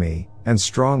above me, and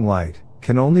strong light,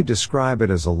 can only describe it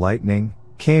as a lightning,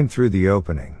 came through the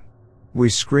opening. We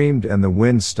screamed and the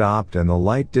wind stopped and the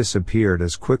light disappeared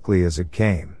as quickly as it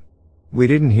came. We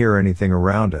didn't hear anything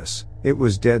around us, it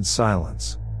was dead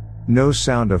silence. No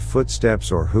sound of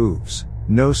footsteps or hooves,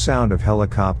 no sound of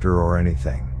helicopter or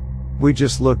anything. We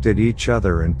just looked at each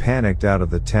other and panicked out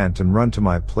of the tent and run to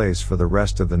my place for the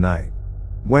rest of the night.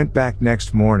 Went back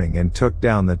next morning and took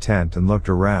down the tent and looked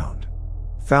around.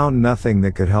 Found nothing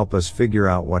that could help us figure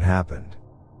out what happened.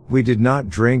 We did not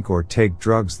drink or take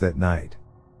drugs that night.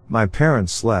 My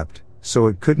parents slept, so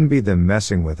it couldn't be them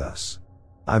messing with us.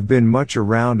 I've been much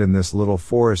around in this little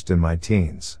forest in my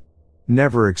teens.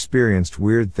 Never experienced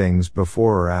weird things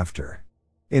before or after.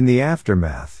 In the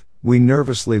aftermath, we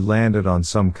nervously landed on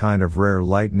some kind of rare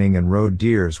lightning and roe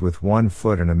deers with 1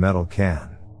 foot in a metal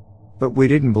can. But we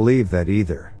didn't believe that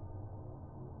either.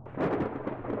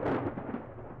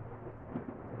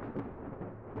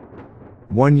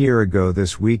 One year ago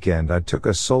this weekend I took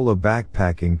a solo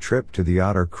backpacking trip to the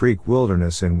Otter Creek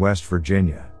Wilderness in West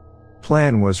Virginia.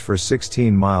 Plan was for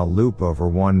 16-mile loop over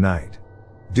one night.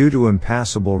 Due to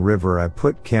impassable river I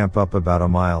put camp up about a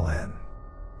mile in.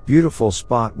 Beautiful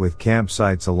spot with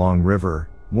campsites along river,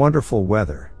 wonderful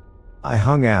weather. I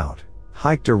hung out,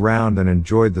 hiked around and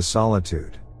enjoyed the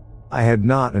solitude. I had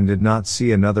not and did not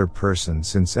see another person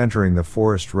since entering the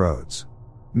forest roads.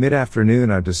 Mid-afternoon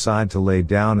I decide to lay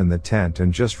down in the tent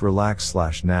and just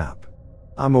relax/nap.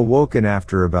 I'm awoken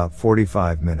after about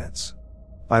 45 minutes.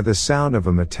 By the sound of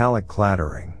a metallic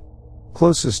clattering.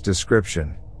 Closest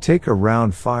description, take a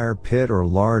round fire pit or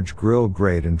large grill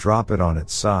grate and drop it on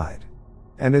its side.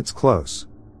 And it's close.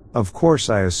 Of course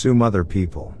I assume other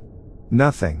people.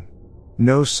 Nothing.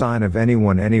 No sign of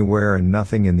anyone anywhere and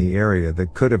nothing in the area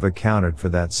that could have accounted for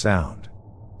that sound.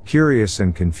 Curious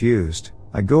and confused,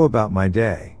 I go about my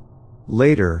day.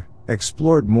 Later,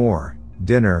 explored more,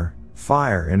 dinner,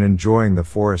 fire and enjoying the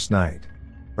forest night.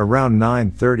 Around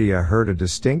 9:30 I heard a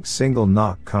distinct single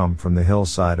knock come from the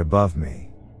hillside above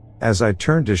me. As I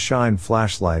turned to shine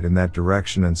flashlight in that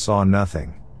direction and saw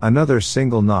nothing, another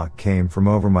single knock came from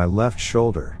over my left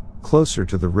shoulder, closer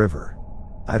to the river.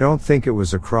 I don't think it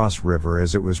was across river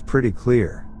as it was pretty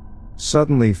clear.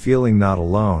 Suddenly feeling not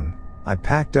alone, I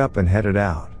packed up and headed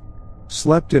out.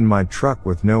 Slept in my truck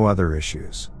with no other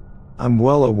issues. I'm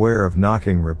well aware of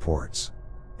knocking reports.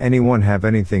 Anyone have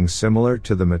anything similar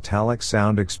to the metallic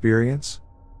sound experience?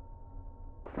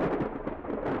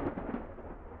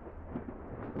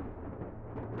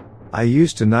 I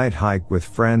used to night hike with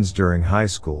friends during high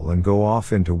school and go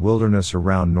off into wilderness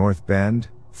around North Bend,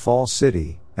 Fall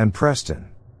City, and Preston.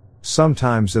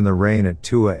 Sometimes in the rain at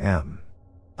 2 a.m.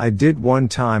 I did one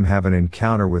time have an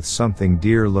encounter with something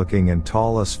deer looking and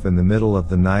tallest in the middle of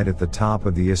the night at the top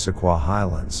of the Issaquah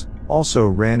Highlands. Also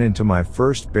ran into my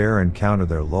first bear encounter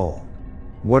there lol.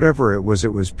 Whatever it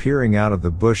was peering out of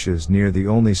the bushes near the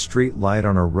only street light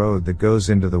on a road that goes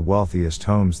into the wealthiest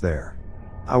homes there.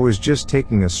 I was just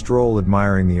taking a stroll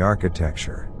admiring the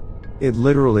architecture. It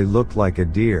literally looked like a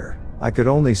deer, I could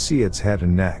only see its head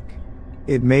and neck.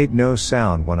 It made no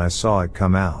sound when I saw it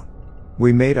come out.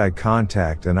 We made eye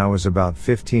contact and I was about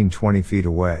 15-20 feet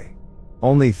away.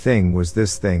 Only thing was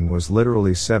this thing was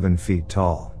literally 7 feet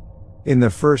tall. In the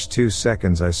first 2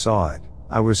 seconds I saw it,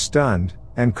 I was stunned,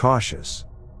 and cautious.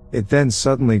 It then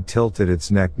suddenly tilted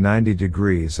its neck 90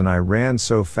 degrees and I ran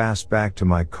so fast back to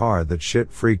my car that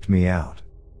shit freaked me out.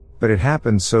 But it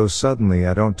happened so suddenly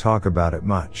I don't talk about it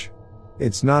much.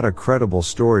 It's not a credible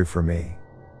story for me.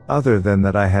 Other than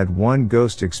that I had one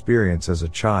ghost experience as a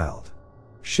child.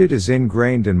 Shit is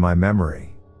ingrained in my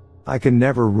memory. I can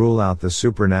never rule out the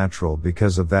supernatural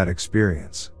because of that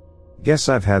experience. Guess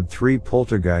I've had 3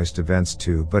 poltergeist events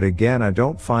too, but again I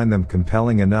don't find them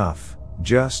compelling enough,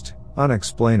 just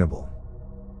unexplainable.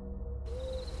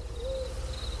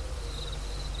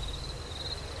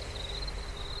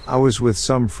 I was with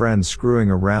some friends screwing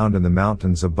around in the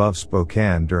mountains above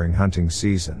Spokane during hunting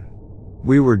season.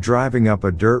 We were driving up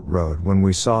a dirt road when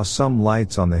we saw some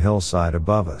lights on the hillside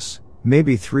above us,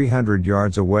 maybe 300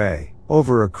 yards away,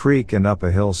 over a creek and up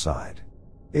a hillside.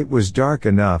 It was dark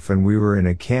enough and we were in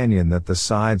a canyon that the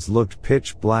sides looked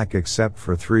pitch black except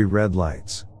for 3 red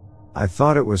lights. I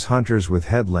thought it was hunters with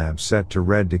headlamps set to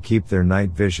red to keep their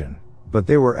night vision, but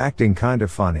they were acting kinda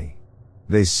funny.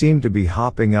 They seemed to be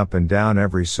hopping up and down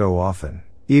every so often,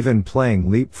 even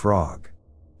playing leapfrog.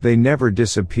 They never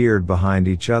disappeared behind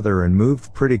each other and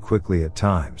moved pretty quickly at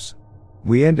times.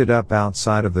 We ended up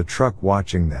outside of the truck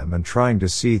watching them and trying to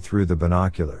see through the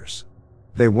binoculars.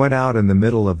 They went out in the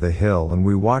middle of the hill and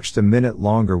we watched a minute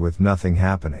longer with nothing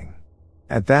happening.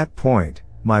 At that point,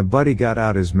 my buddy got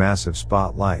out his massive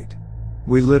spotlight.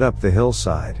 We lit up the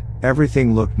hillside.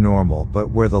 Everything looked normal,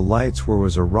 but where the lights were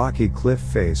was a rocky cliff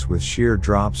face with sheer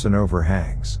drops and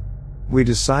overhangs. We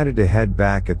decided to head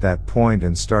back at that point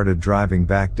and started driving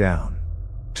back down.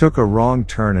 Took a wrong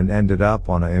turn and ended up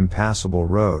on an impassable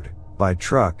road, by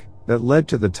truck, that led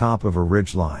to the top of a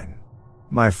ridgeline.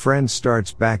 My friend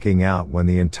starts backing out when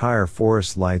the entire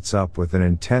forest lights up with an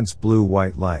intense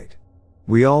blue-white light.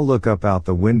 We all look up out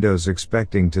the windows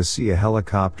expecting to see a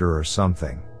helicopter or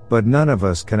something, but none of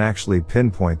us can actually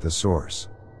pinpoint the source.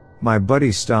 My buddy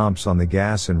stomps on the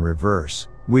gas in reverse.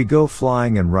 We go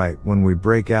flying, and right when we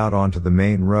break out onto the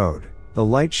main road, the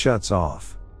light shuts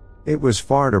off. It was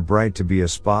far too bright to be a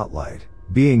spotlight.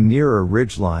 Being near a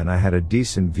ridgeline, I had a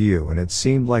decent view and it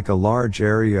seemed like a large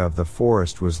area of the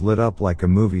forest was lit up like a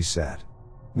movie set.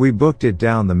 We booked it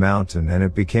down the mountain and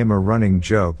it became a running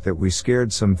joke that we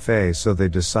scared some fae, so they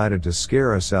decided to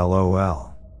scare us,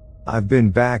 lol. I've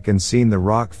been back and seen the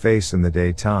rock face in the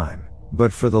daytime,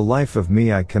 but for the life of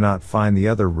me I cannot find the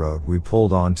other road we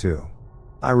pulled onto.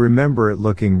 I remember it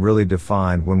looking really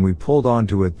defined when we pulled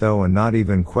onto it though, and not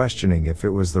even questioning if it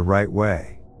was the right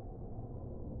way.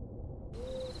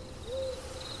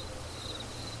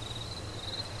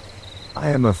 I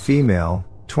am a female,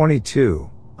 22,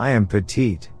 I am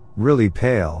petite, really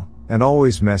pale, and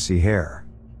always messy hair.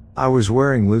 I was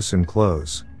wearing loosened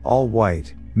clothes, all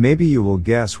white. Maybe you will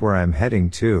guess where I'm heading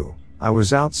to. I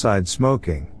was outside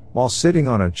smoking, while sitting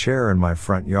on a chair in my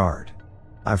front yard.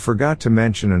 I forgot to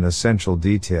mention an essential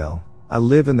detail. I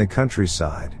live in the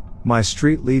countryside. My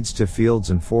street leads to fields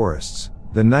and forests.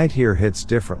 The night here hits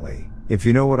differently, if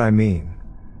you know what I mean.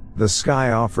 The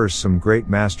sky offers some great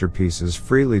masterpieces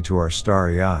freely to our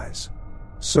starry eyes.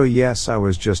 So yes, I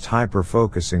was just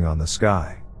hyper-focusing on the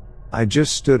sky. I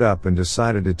just stood up and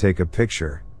decided to take a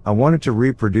picture. I wanted to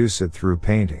reproduce it through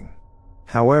painting.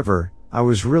 However, I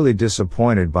was really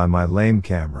disappointed by my lame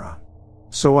camera.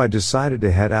 So I decided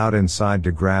to head out inside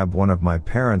to grab one of my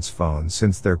parents' phones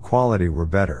since their quality were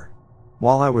better.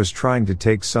 While I was trying to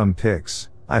take some pics,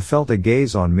 I felt a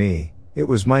gaze on me. It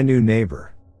was my new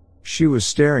neighbor. She was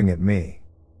staring at me.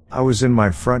 I was in my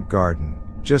front garden,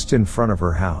 just in front of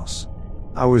her house.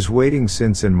 I was waiting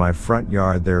since in my front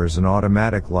yard there is an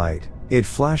automatic light. It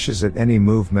flashes at any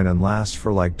movement and lasts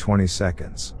for like 20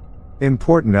 seconds.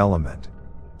 Important element.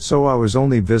 So I was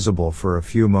only visible for a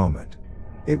few moments.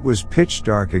 It was pitch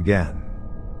dark again.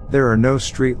 There are no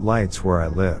street lights where I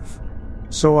live.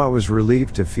 So I was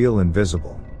relieved to feel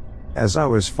invisible. As I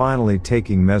was finally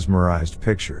taking mesmerized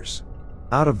pictures.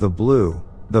 Out of the blue,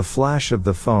 the flash of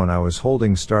the phone I was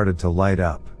holding started to light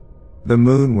up. The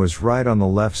moon was right on the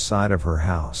left side of her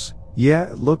house.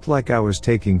 Yeah, it looked like I was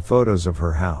taking photos of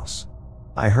her house.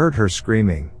 I heard her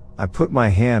screaming. I put my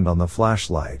hand on the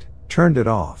flashlight, turned it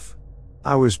off.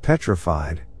 I was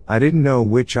petrified. I didn't know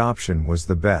which option was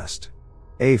the best.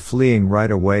 A, fleeing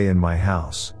right away in my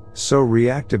house, so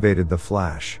reactivated the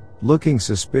flash, looking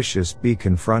suspicious. B,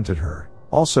 confronted her,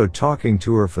 also talking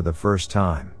to her for the first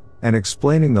time, and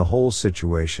explaining the whole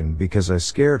situation because I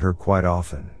scared her quite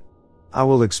often. I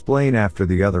will explain after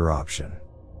the other option.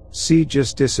 C,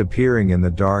 just disappearing in the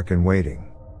dark and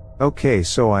waiting. Okay,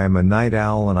 so I am a night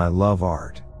owl and I love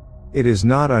art. It is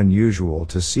not unusual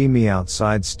to see me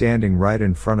outside standing right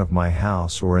in front of my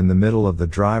house or in the middle of the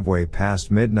driveway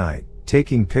past midnight,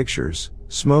 taking pictures,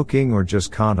 smoking, or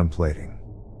just contemplating.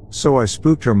 So I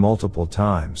spooked her multiple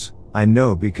times. I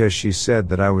know, because she said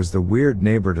that I was the weird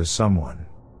neighbor to someone.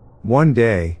 One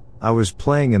day, I was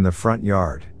playing in the front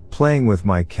yard, playing with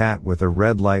my cat with a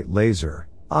red light laser,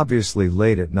 obviously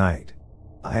late at night.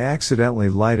 I accidentally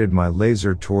lighted my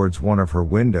laser towards one of her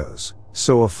windows,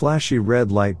 so a flashy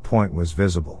red light point was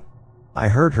visible. I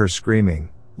heard her screaming,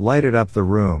 lighted up the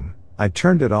room. I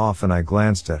turned it off and I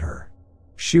glanced at her.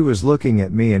 She was looking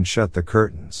at me and shut the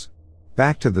curtains.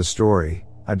 Back to the story,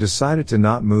 I decided to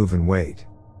not move and wait.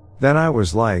 Then I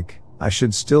was like, I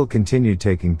should still continue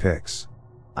taking pics.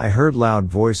 I heard loud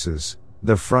voices.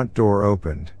 The front door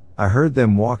opened. I heard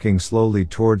them walking slowly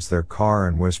towards their car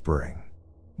and whispering.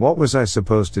 What was I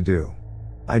supposed to do?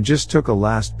 I just took a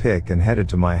last pick and headed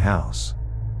to my house.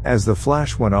 As the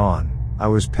flash went on, I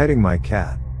was petting my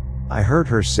cat. I heard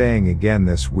her saying again,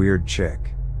 "This weird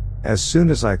chick." As soon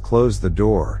as I closed the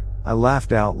door, I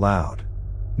laughed out loud.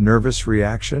 Nervous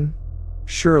reaction?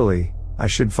 Surely, I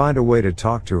should find a way to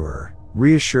talk to her,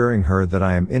 reassuring her that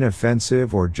I am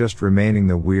inoffensive or just remaining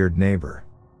the weird neighbor.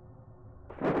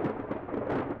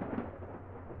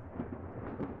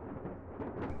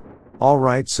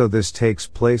 Alright, so this takes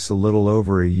place a little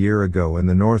over a year ago in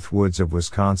the north woods of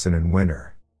Wisconsin in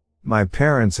winter. My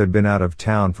parents had been out of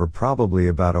town for probably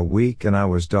about a week and I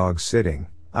was dog sitting.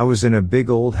 I was in a big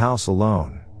old house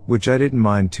alone, which I didn't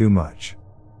mind too much.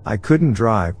 I couldn't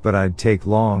drive, but I'd take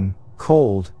long,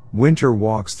 cold, winter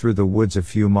walks through the woods a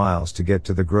few miles to get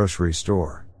to the grocery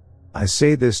store. I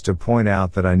say this to point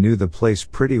out that I knew the place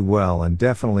pretty well and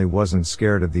definitely wasn't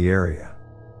scared of the area.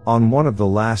 On one of the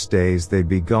last days they'd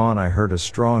be gone, I heard a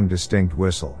strong, distinct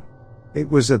whistle. It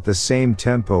was at the same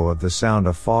tempo of the sound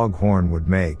a foghorn would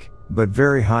make, but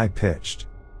very high-pitched.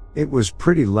 It was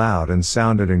pretty loud and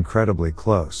sounded incredibly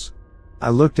close. I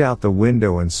looked out the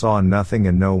window and saw nothing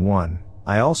and no one.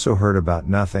 I also heard about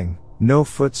nothing, no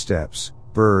footsteps,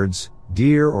 birds,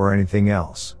 deer or anything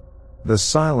else. The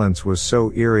silence was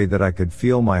so eerie that I could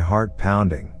feel my heart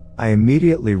pounding. I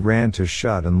immediately ran to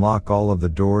shut and lock all of the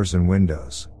doors and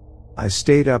windows. I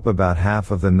stayed up about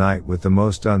half of the night with the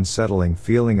most unsettling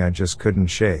feeling I just couldn't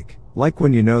shake, like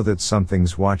when you know that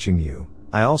something's watching you.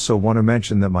 I also want to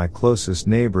mention that my closest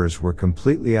neighbors were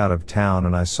completely out of town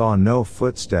and I saw no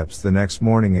footsteps the next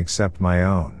morning except my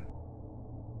own.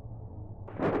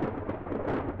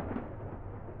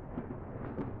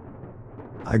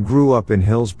 I grew up in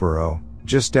Hillsboro,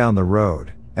 just down the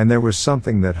road, and there was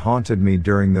something that haunted me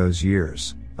during those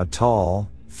years, a tall,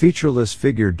 featureless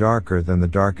figure darker than the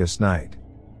darkest night.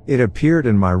 It appeared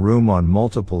in my room on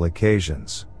multiple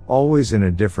occasions, always in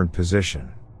a different position.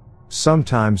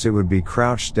 Sometimes it would be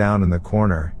crouched down in the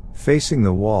corner, facing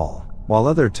the wall, while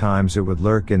other times it would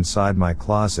lurk inside my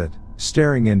closet,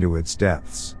 staring into its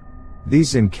depths.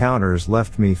 These encounters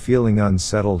left me feeling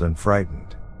unsettled and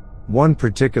frightened. One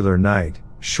particular night,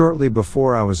 shortly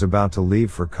before I was about to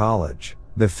leave for college,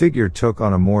 the figure took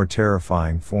on a more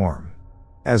terrifying form.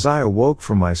 As I awoke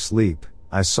from my sleep,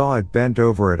 I saw it bent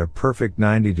over at a perfect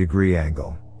 90-degree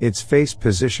angle, its face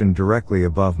positioned directly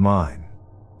above mine.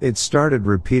 It started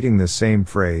repeating the same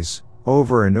phrase,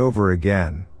 over and over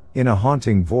again, in a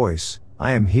haunting voice,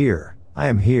 "I am here, I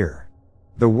am here."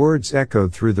 The words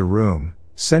echoed through the room,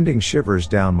 sending shivers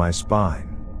down my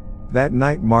spine. That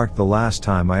night marked the last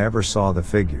time I ever saw the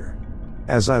figure.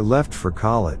 As I left for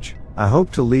college, I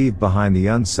hoped to leave behind the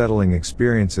unsettling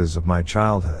experiences of my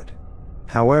childhood.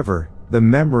 However, the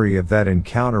memory of that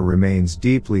encounter remains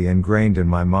deeply ingrained in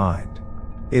my mind.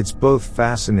 It's both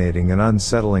fascinating and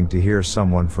unsettling to hear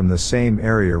someone from the same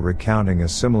area recounting a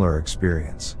similar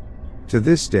experience. To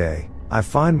this day, I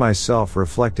find myself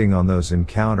reflecting on those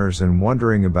encounters and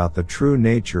wondering about the true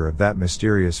nature of that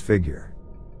mysterious figure.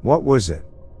 What was it?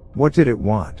 What did it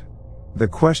want? The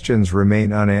questions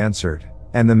remain unanswered,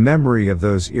 and the memory of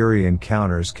those eerie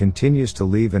encounters continues to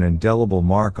leave an indelible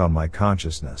mark on my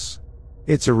consciousness.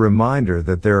 It's a reminder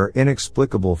that there are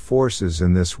inexplicable forces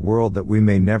in this world that we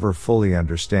may never fully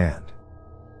understand.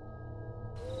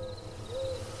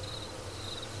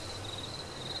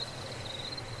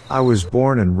 I was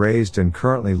born and raised and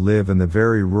currently live in the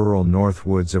very rural north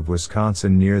woods of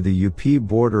Wisconsin near the UP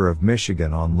border of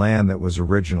Michigan on land that was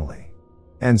originally,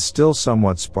 and still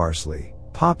somewhat sparsely,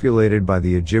 populated by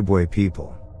the Ojibwe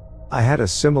people. I had a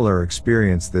similar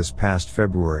experience this past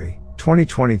February,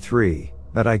 2023,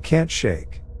 that I can't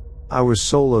shake. I was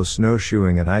solo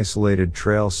snowshoeing an isolated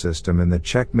trail system in the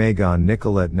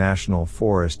Checkmagon-Nicolet National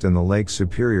Forest in the Lake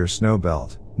Superior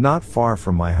Snowbelt, not far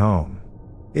from my home.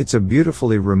 It's a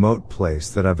beautifully remote place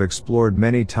that I've explored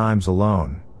many times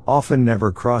alone, often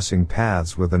never crossing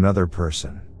paths with another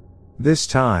person. This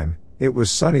time, it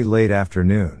was sunny late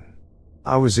afternoon.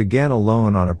 I was again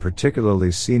alone on a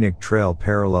particularly scenic trail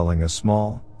paralleling a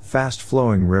small,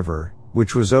 fast-flowing river,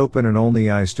 which was open and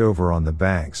only iced over on the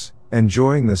banks,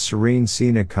 enjoying the serene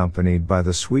scene accompanied by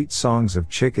the sweet songs of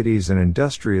chickadees and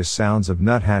industrious sounds of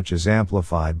nuthatches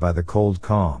amplified by the cold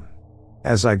calm.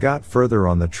 As I got further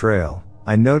on the trail,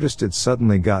 I noticed it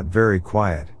suddenly got very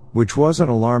quiet, which wasn't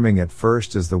alarming at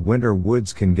first as the winter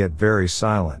woods can get very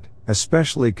silent,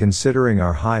 especially considering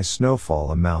our high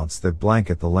snowfall amounts that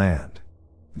blanket the land.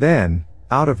 Then,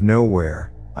 out of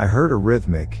nowhere, I heard a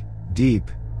rhythmic, deep,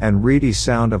 and reedy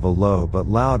sound of a low but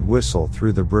loud whistle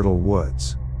through the brittle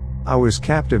woods. I was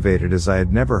captivated as I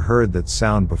had never heard that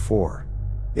sound before.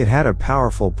 It had a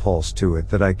powerful pulse to it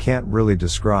that I can't really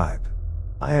describe.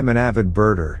 I am an avid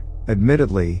birder,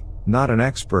 admittedly, not an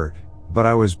expert, but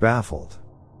I was baffled.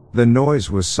 The noise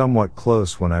was somewhat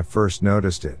close when I first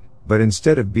noticed it, but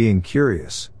instead of being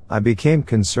curious, I became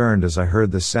concerned as I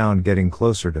heard the sound getting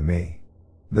closer to me.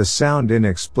 The sound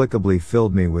inexplicably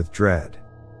filled me with dread.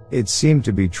 It seemed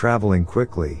to be traveling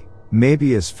quickly,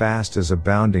 maybe as fast as a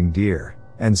bounding deer,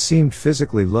 and seemed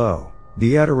physically low,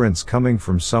 the utterance coming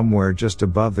from somewhere just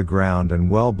above the ground and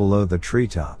well below the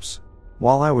treetops.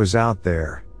 While I was out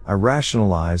there, I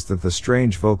rationalized that the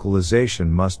strange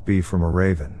vocalization must be from a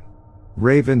raven.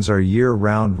 Ravens are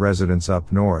year-round residents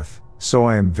up north, so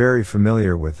I am very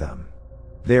familiar with them.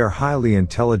 They are highly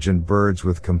intelligent birds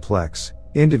with complex,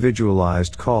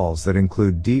 individualized calls that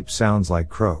include deep sounds like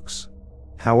croaks.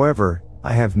 However,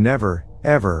 I have never,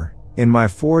 ever, in my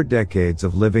 4 decades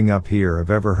of living up here have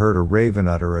ever heard a raven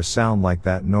utter a sound like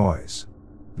that noise.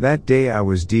 That day I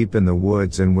was deep in the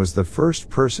woods and was the first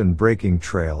person breaking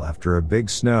trail after a big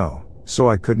snow, so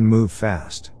I couldn't move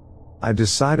fast. I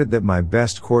decided that my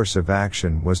best course of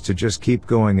action was to just keep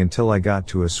going until I got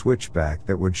to a switchback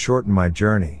that would shorten my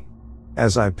journey.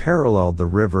 As I paralleled the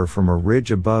river from a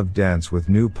ridge above dense with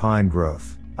new pine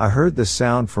growth, I heard the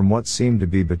sound from what seemed to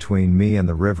be between me and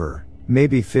the river,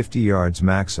 maybe 50 yards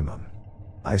maximum.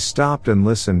 I stopped and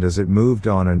listened as it moved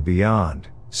on and beyond,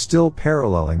 still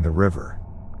paralleling the river.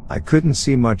 I couldn't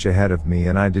see much ahead of me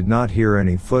and I did not hear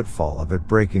any footfall of it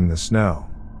breaking the snow.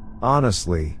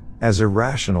 Honestly, as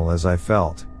irrational as I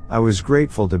felt, I was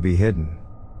grateful to be hidden.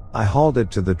 I hauled it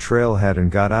to the trailhead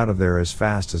and got out of there as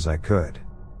fast as I could.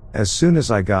 As soon as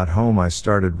I got home I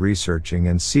started researching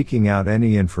and seeking out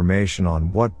any information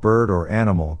on what bird or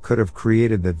animal could have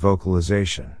created that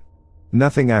vocalization.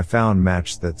 Nothing I found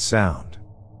matched that sound.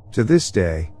 To this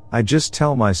day, I just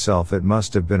tell myself it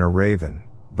must have been a raven,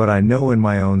 but I know in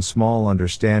my own small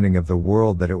understanding of the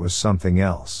world that it was something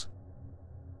else.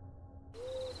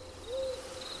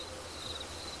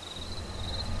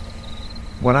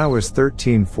 When I was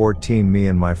 13-14, me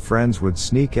and my friends would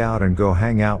sneak out and go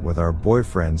hang out with our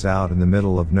boyfriends out in the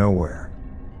middle of nowhere.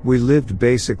 We lived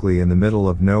basically in the middle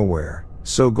of nowhere,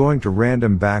 so going to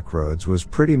random back roads was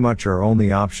pretty much our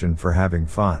only option for having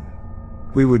fun.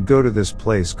 We would go to this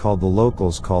place the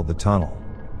locals called the tunnel.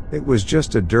 It was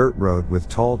just a dirt road with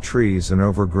tall trees and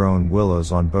overgrown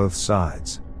willows on both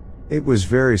sides. It was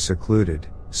very secluded,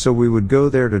 so we would go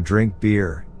there to drink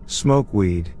beer, smoke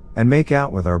weed, and make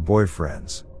out with our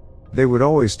boyfriends. They would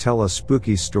always tell us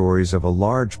spooky stories of a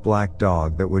large black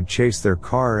dog that would chase their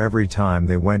car every time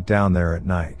they went down there at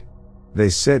night. They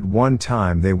said one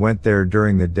time they went there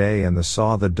during the day and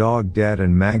saw the dog dead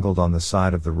and mangled on the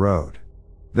side of the road.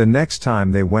 The next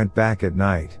time they went back at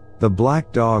night, the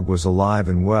black dog was alive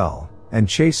and well, and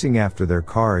chasing after their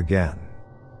car again.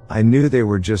 I knew they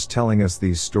were just telling us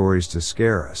these stories to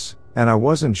scare us, and I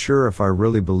wasn't sure if I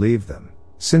really believed them,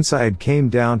 since I had came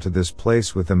down to this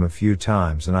place with them a few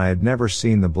times and I had never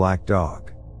seen the black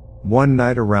dog. One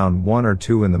night around 1 or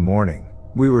 2 in the morning,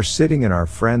 we were sitting in our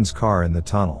friend's car in the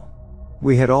tunnel.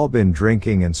 We had all been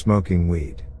drinking and smoking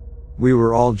weed. We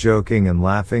were all joking and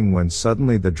laughing when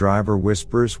suddenly the driver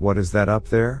whispers, "What is that up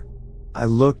there?" I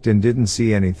looked and didn't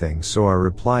see anything, so I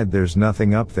replied, "There's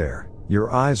nothing up there,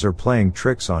 your eyes are playing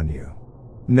tricks on you."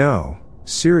 "No,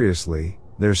 seriously,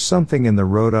 there's something in the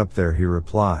road up there," he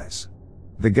replies.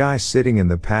 The guy sitting in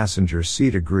the passenger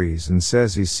seat agrees and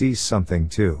says he sees something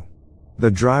too. The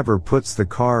driver puts the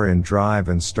car in drive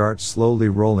and starts slowly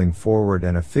rolling forward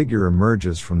and a figure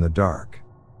emerges from the dark.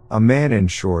 A man in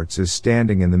shorts is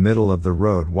standing in the middle of the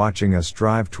road watching us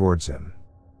drive towards him.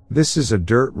 This is a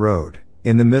dirt road,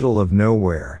 in the middle of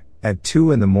nowhere, at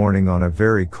 2 in the morning on a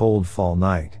very cold fall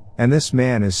night, and this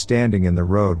man is standing in the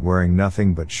road wearing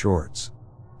nothing but shorts.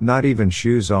 Not even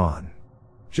shoes on.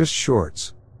 Just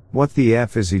shorts. What the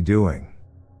F is he doing?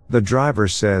 The driver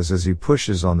says as he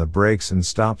pushes on the brakes and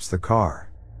stops the car.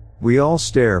 We all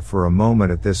stare for a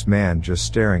moment at this man just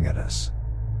staring at us.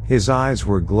 His eyes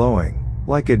were glowing,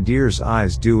 like a deer's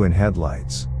eyes do in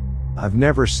headlights. I've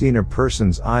never seen a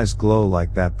person's eyes glow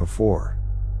like that before.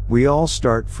 We all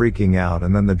start freaking out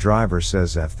and then the driver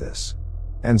says "F this,"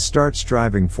 and starts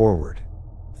driving forward.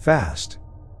 Fast.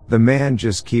 The man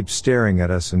just keeps staring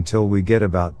at us until we get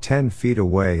about 10 feet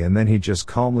away and then he just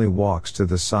calmly walks to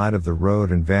the side of the road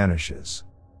and vanishes.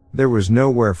 There was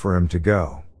nowhere for him to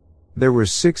go. There were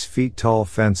 6 feet tall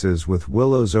fences with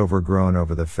willows overgrown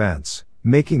over the fence,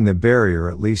 making the barrier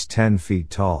at least 10 feet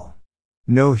tall.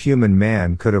 No human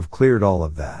man could have cleared all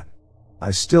of that.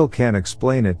 I still can't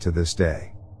explain it to this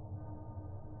day.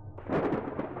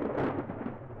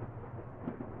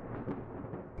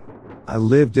 I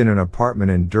lived in an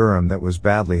apartment in Durham that was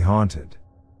badly haunted.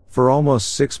 For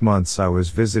almost 6 months I was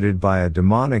visited by a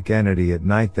demonic entity at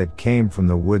night that came from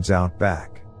the woods out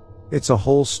back. It's a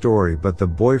whole story, but the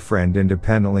boyfriend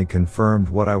independently confirmed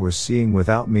what I was seeing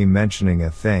without me mentioning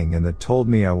a thing, and that told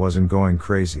me I wasn't going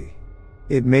crazy.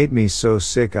 It made me so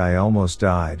sick I almost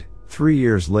died, 3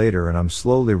 years later, and I'm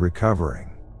slowly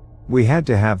recovering. We had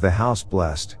to have the house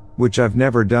blessed, which I've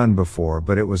never done before,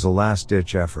 but it was a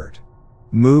last-ditch effort.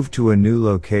 Moved to a new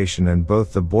location, and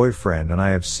both the boyfriend and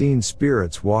I have seen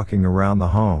spirits walking around the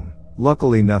home,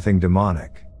 luckily nothing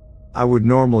demonic. I would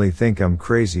normally think I'm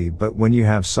crazy, but when you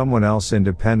have someone else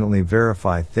independently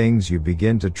verify things, you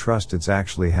begin to trust it's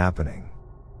actually happening.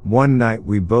 One night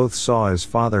we both saw his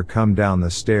father come down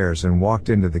the stairs and walked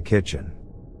into the kitchen.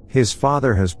 His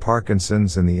father has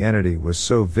Parkinson's, and the entity was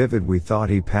so vivid we thought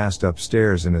he passed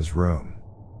upstairs in his room.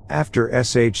 After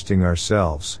SH'ing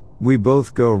ourselves, we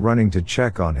both go running to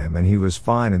check on him, and he was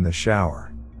fine in the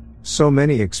shower. So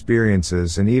many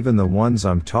experiences, and even the ones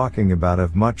I'm talking about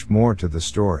have much more to the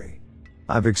story.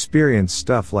 I've experienced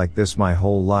stuff like this my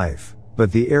whole life,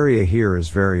 but the area here is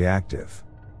very active.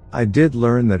 I did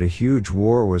learn that a huge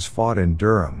war was fought in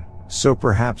Durham, so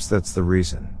perhaps that's the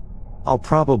reason. I'll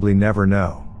probably never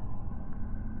know.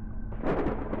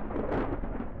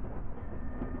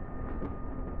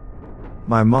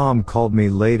 My mom called me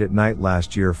late at night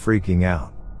last year freaking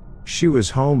out. She was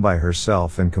home by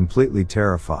herself and completely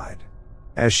terrified.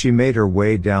 As she made her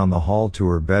way down the hall to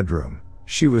her bedroom,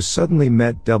 she was suddenly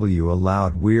met w a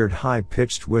loud, weird,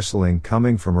 high-pitched whistling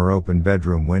coming from her open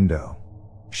bedroom window.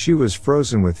 She was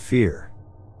frozen with fear.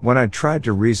 When I tried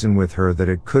to reason with her that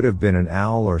it could have been an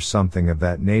owl or something of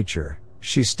that nature,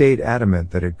 she stayed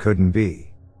adamant that it couldn't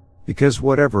be. Because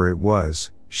whatever it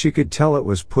was, she could tell it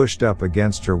was pushed up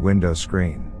against her window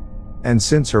screen. And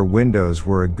since her windows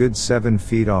were a good 7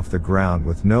 feet off the ground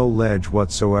with no ledge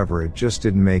whatsoever, it just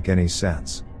didn't make any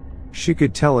sense. She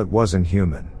could tell it wasn't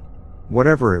human.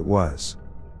 Whatever it was,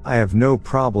 I have no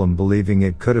problem believing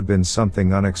it could have been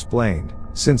something unexplained,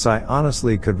 since I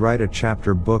honestly could write a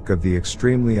chapter book of the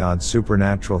extremely odd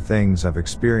supernatural things I've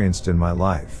experienced in my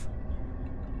life.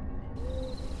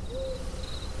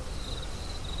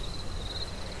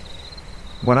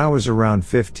 When I was around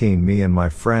 15, me and my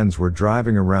friends were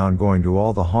driving around going to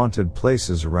all the haunted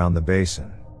places around the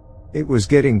basin. It was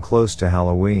getting close to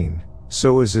Halloween,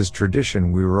 so as is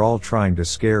tradition, we were all trying to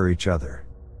scare each other.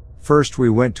 First we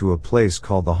went to a place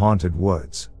called the Haunted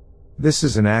Woods. This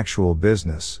is an actual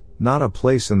business, not a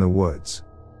place in the woods.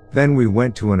 Then we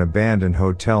went to an abandoned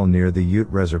hotel near the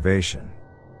Ute Reservation.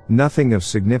 Nothing of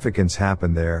significance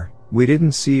happened there, we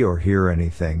didn't see or hear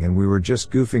anything, and we were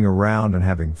just goofing around and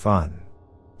having fun.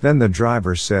 Then the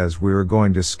driver says we were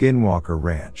going to Skinwalker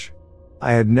Ranch.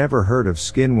 I had never heard of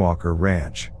Skinwalker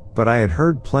Ranch, but I had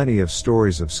heard plenty of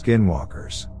stories of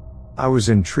skinwalkers. I was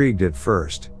intrigued at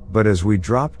first, but as we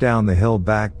dropped down the hill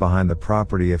back behind the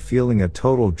property, a feeling of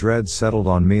total dread settled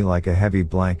on me like a heavy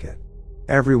blanket.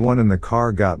 Everyone in the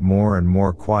car got more and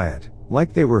more quiet,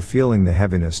 like they were feeling the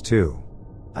heaviness too.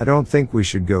 I don't think we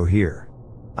should go here.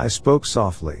 I spoke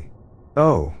softly.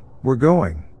 Oh, we're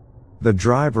going. The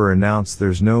driver announced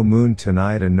there's no moon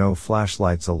tonight and no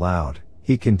flashlights allowed.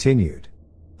 He continued.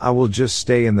 I will just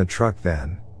stay in the truck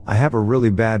then. I have a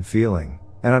really bad feeling,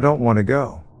 and I don't want to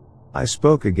go. I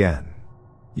spoke again.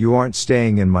 You aren't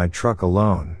staying in my truck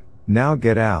alone. Now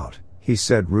get out, he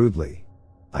said rudely.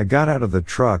 I got out of the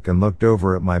truck and looked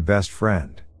over at my best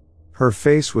friend. Her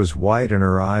face was white and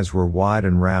her eyes were wide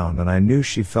and round, and I knew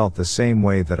she felt the same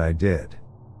way that I did.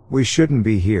 We shouldn't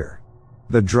be here.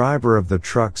 The driver of the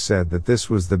truck said that this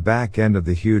was the back end of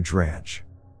the huge ranch.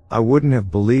 I wouldn't have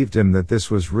believed him that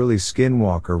this was really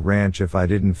Skinwalker Ranch if I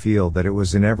didn't feel that it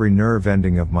was in every nerve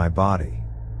ending of my body.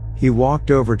 He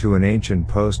walked over to an ancient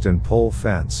post and pole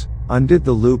fence, undid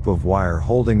the loop of wire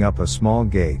holding up a small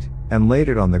gate, and laid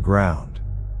it on the ground.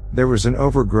 There was an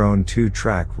overgrown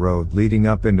 2-track road leading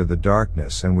up into the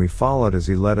darkness, and we followed as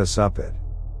he led us up it.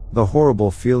 The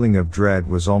horrible feeling of dread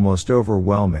was almost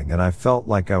overwhelming, and I felt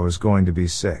like I was going to be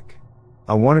sick.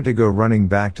 I wanted to go running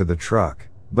back to the truck,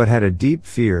 but had a deep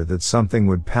fear that something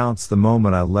would pounce the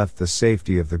moment I left the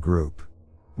safety of the group.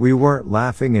 We weren't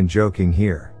laughing and joking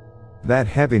here. That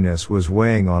heaviness was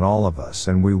weighing on all of us,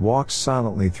 and we walked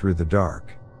silently through the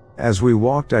dark. As we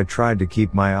walked, I tried to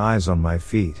keep my eyes on my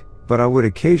feet, but I would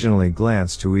occasionally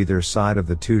glance to either side of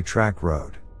the 2-track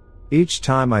road. Each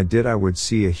time I did, I would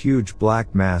see a huge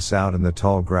black mass out in the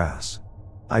tall grass.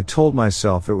 I told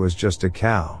myself it was just a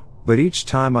cow, but each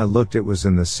time I looked, it was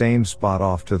in the same spot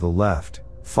off to the left,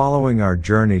 following our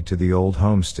journey to the old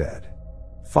homestead.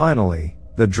 Finally,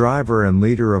 The driver and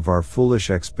leader of our foolish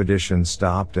expedition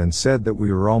stopped and said that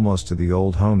we were almost to the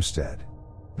old homestead.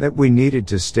 That we needed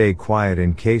to stay quiet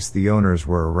in case the owners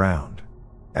were around.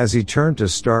 As he turned to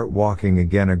start walking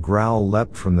again, a growl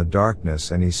leapt from the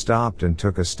darkness and he stopped and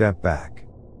took a step back.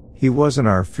 He wasn't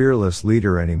our fearless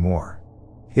leader anymore.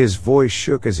 His voice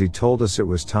shook as he told us it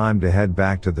was time to head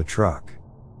back to the truck.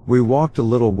 We walked a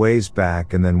little ways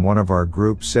back and then one of our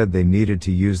group said they needed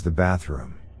to use the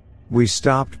bathroom. We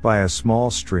stopped by a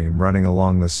small stream running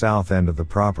along the south end of the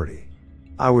property.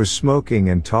 I was smoking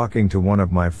and talking to one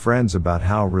of my friends about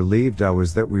how relieved I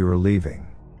was that we were leaving.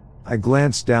 I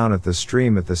glanced down at the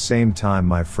stream at the same time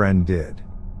my friend did.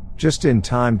 Just in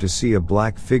time to see a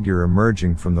black figure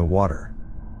emerging from the water.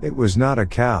 It was not a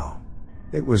cow.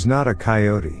 It was not a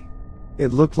coyote.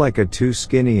 It looked like a too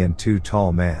skinny and too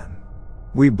tall man.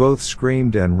 We both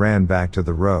screamed and ran back to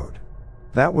the road.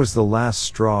 That was the last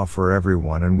straw for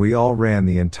everyone and we all ran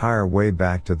the entire way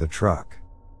back to the truck.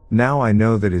 Now I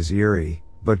know that is eerie,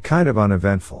 but kind of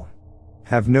uneventful.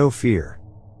 Have no fear.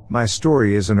 My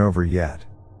story isn't over yet.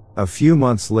 A few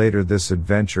months later this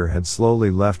adventure had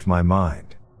slowly left my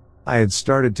mind. I had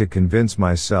started to convince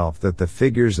myself that the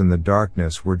figures in the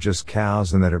darkness were just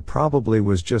cows and that it probably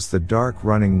was just the dark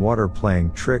running water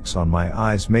playing tricks on my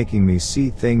eyes, making me see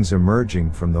things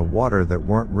emerging from the water that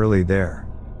weren't really there.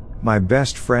 My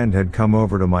best friend had come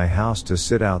over to my house to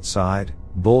sit outside,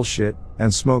 bullshit,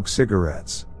 and smoke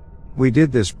cigarettes. We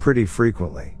did this pretty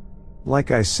frequently.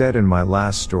 Like I said in my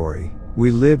last story,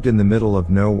 we lived in the middle of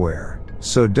nowhere,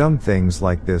 so dumb things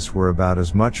like this were about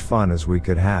as much fun as we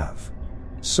could have.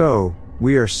 So,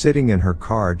 we are sitting in her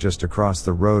car just across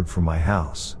the road from my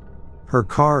house. Her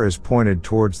car is pointed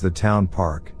towards the town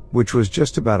park, which was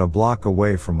just about a block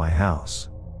away from my house.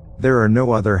 There are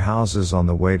no other houses on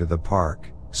the way to the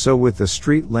park, so with the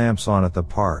street lamps on at the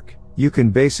park, you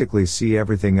can basically see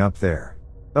everything up there.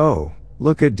 Oh,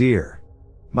 look, a deer.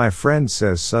 My friend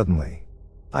says suddenly.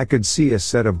 I could see a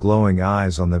set of glowing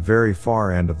eyes on the very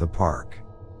far end of the park.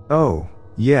 Oh,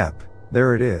 yep,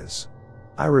 there it is.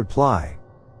 I reply.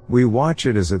 We watch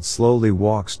it as it slowly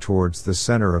walks towards the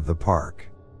center of the park.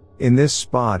 In this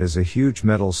spot is a huge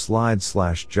metal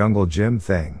slide/jungle gym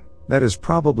thing that is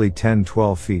probably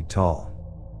 10-12 feet tall.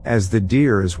 As the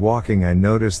deer is walking, I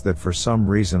notice that for some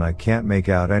reason I can't make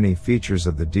out any features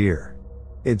of the deer.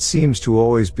 It seems to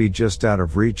always be just out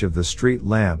of reach of the street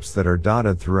lamps that are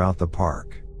dotted throughout the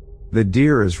park. The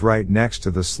deer is right next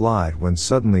to the slide when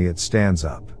suddenly it stands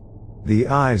up. The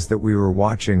eyes that we were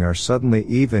watching are suddenly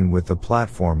even with the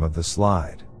platform of the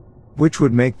slide, which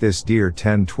would make this deer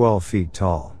 10-12 feet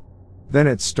tall. Then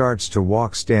it starts to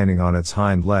walk standing on its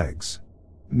hind legs.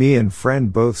 Me and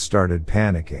friend both started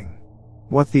panicking.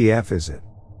 What the F is it?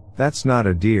 That's not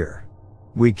a deer.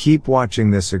 We keep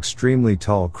watching this extremely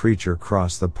tall creature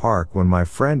cross the park when my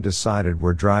friend decided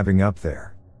we're driving up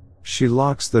there. She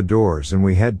locks the doors and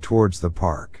we head towards the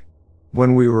park.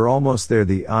 When we were almost there,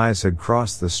 the eyes had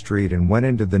crossed the street and went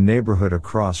into the neighborhood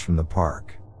across from the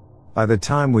park. By the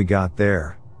time we got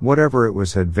there, whatever it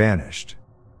was had vanished.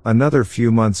 Another few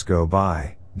months go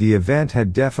by, the event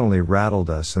had definitely rattled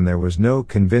us and there was no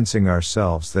convincing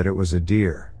ourselves that it was a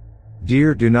deer.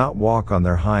 Deer do not walk on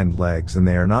their hind legs and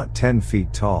they are not 10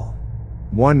 feet tall.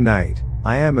 One night,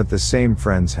 I am at the same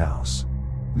friend's house.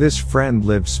 This friend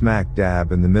lived smack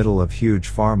dab in the middle of huge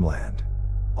farmland.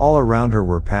 All around her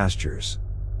were pastures.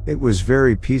 It was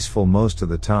very peaceful most of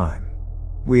the time.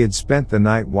 We had spent the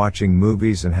night watching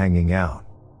movies and hanging out.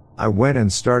 I went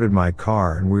and started my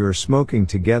car and we were smoking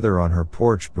together on her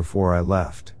porch before I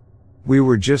left. We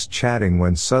were just chatting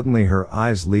when suddenly her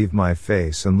eyes leave my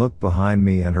face and look behind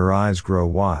me and her eyes grow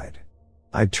wide.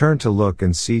 I turn to look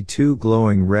and see two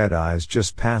glowing red eyes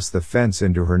just past the fence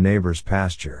into her neighbor's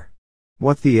pasture.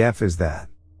 What the F is that?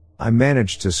 I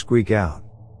managed to squeak out.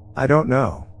 I don't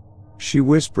know. She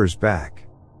whispers back.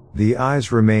 The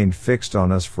eyes remained fixed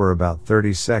on us for about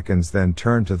 30 seconds, then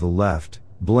turned to the left,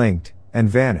 blinked, and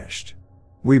vanished.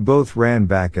 We both ran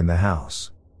back in the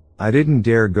house. I didn't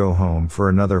dare go home for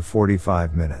another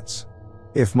 45 minutes.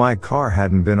 If my car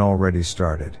hadn't been already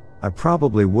started, I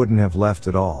probably wouldn't have left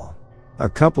at all. A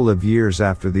couple of years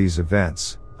after these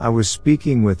events, I was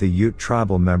speaking with a Ute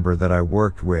tribal member that I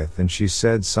worked with and she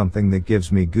said something that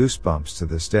gives me goosebumps to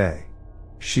this day.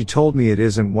 She told me it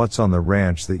isn't what's on the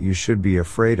ranch that you should be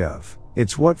afraid of,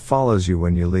 it's what follows you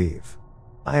when you leave.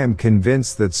 I am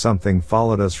convinced that something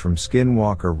followed us from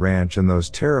Skinwalker Ranch and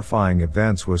those terrifying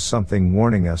events was something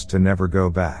warning us to never go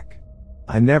back.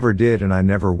 I never did and I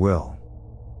never will.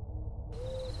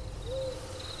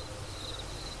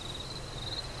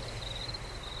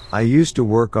 I used to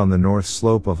work on the north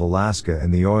slope of Alaska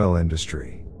in the oil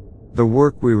industry. The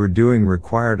work we were doing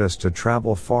required us to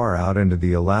travel far out into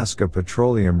the Alaska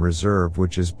Petroleum Reserve,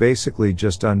 which is basically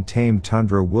just untamed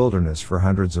tundra wilderness for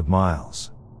hundreds of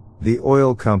miles. The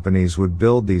oil companies would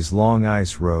build these long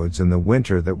ice roads in the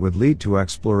winter that would lead to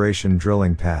exploration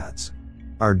drilling pads.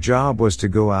 Our job was to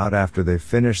go out after they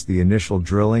finished the initial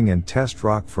drilling and test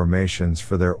rock formations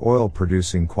for their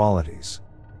oil-producing qualities.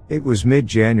 It was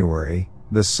mid-January,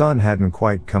 the sun hadn't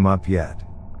quite come up yet.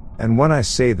 And when I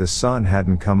say the sun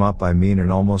hadn't come up, I mean in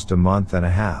almost a month and a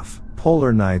half.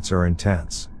 Polar nights are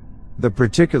intense. The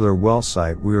particular well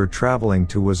site we were traveling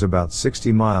to was about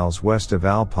 60 miles west of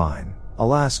Alpine,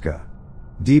 Alaska,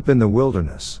 deep in the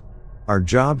wilderness. Our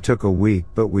job took a week,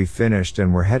 but we finished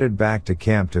and were headed back to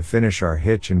camp to finish our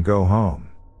hitch and go home.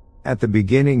 At the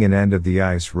beginning and end of the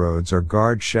ice roads are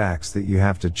guard shacks that you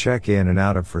have to check in and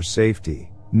out of for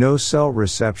safety. No cell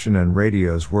reception and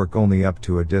radios work only up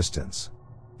to a distance.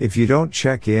 If you don't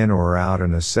check in or out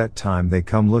in a set time, they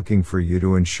come looking for you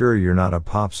to ensure you're not a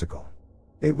popsicle.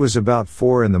 It was about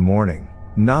 4 in the morning,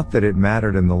 not that it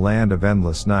mattered in the land of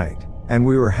endless night, and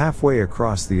we were halfway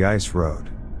across the ice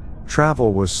road.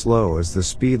 Travel was slow as the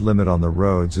speed limit on the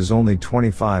roads is only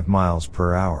 25 miles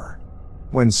per hour.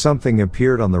 When something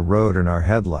appeared on the road in our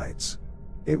headlights.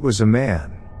 It was a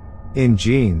man. In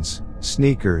jeans,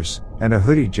 sneakers, and a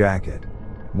hoodie jacket.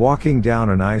 Walking down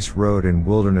an ice road in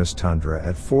wilderness tundra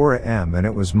at 4 a.m. and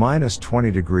it was minus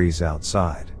 20 degrees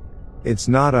outside. It's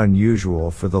not unusual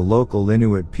for the local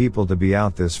Inuit people to be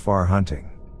out this far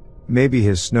hunting. Maybe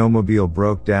his snowmobile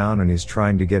broke down and he's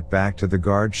trying to get back to the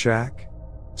guard shack?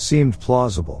 Seemed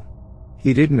plausible.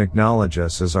 He didn't acknowledge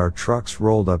us as our trucks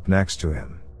rolled up next to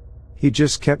him. He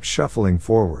just kept shuffling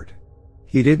forward.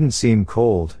 He didn't seem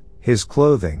cold. His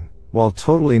clothing, while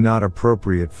totally not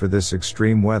appropriate for this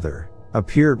extreme weather,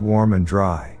 appeared warm and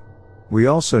dry. We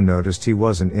also noticed he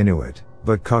wasn't Inuit,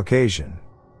 but Caucasian.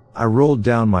 I rolled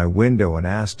down my window and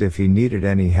asked if he needed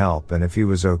any help and if he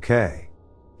was okay.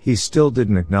 He still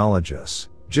didn't acknowledge us,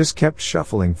 just kept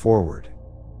shuffling forward.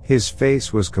 His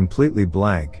face was completely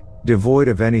blank, devoid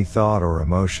of any thought or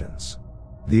emotions.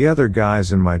 The other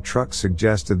guys in my truck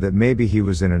suggested that maybe he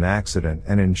was in an accident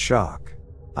and in shock.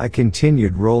 I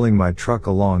continued rolling my truck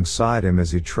alongside him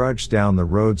as he trudged down the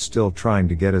road, still trying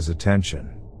to get his attention.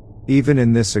 Even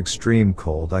in this extreme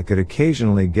cold, I could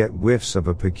occasionally get whiffs of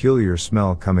a peculiar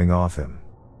smell coming off him.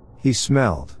 He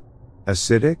smelled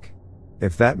acidic,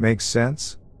 if that makes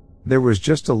sense. There was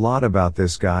just a lot about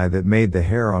this guy that made the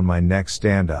hair on my neck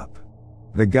stand up.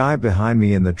 The guy behind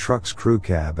me in the truck's crew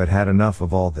cab had had enough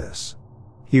of all this.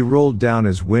 He rolled down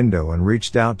his window and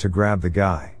reached out to grab the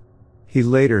guy. He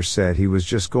later said he was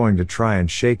just going to try and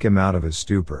shake him out of his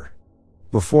stupor.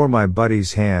 Before my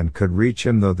buddy's hand could reach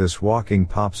him, though, this walking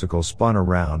popsicle spun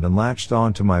around and latched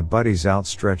onto my buddy's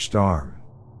outstretched arm.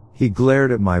 He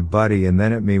glared at my buddy and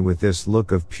then at me with this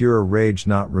look of pure rage,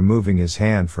 not removing his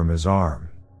hand from his arm.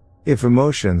 If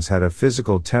emotions had a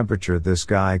physical temperature, this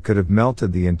guy could have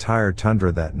melted the entire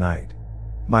tundra that night.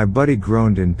 My buddy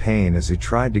groaned in pain as he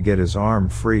tried to get his arm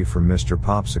free from Mr.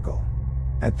 Popsicle.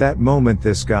 At that moment,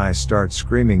 this guy started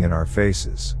screaming in our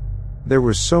faces. There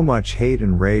was so much hate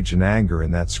and rage and anger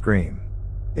in that scream.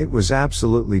 It was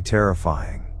absolutely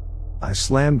terrifying. I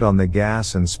slammed on the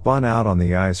gas and spun out on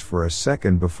the ice for a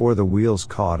second before the wheels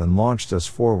caught and launched us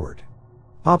forward.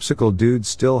 Popsicle Dude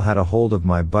still had a hold of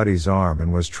my buddy's arm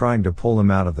and was trying to pull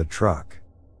him out of the truck.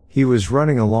 He was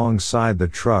running alongside the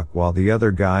truck while the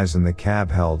other guys in the cab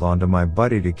held onto my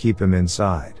buddy to keep him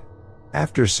inside.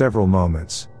 After several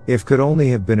moments, it could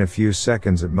only have been a few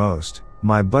seconds at most,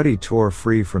 my buddy tore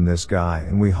free from this guy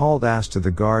and we hauled ass to the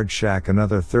guard shack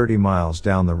another 30 miles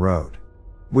down the road.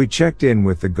 We checked in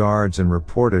with the guards and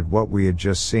reported what we had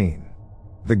just seen.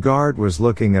 The guard was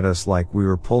looking at us like we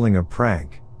were pulling a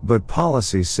prank, but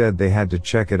policy said they had to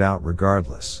check it out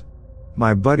regardless.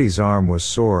 My buddy's arm was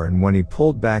sore, and when he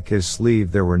pulled back his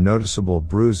sleeve there were noticeable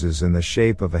bruises in the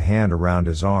shape of a hand around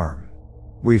his arm.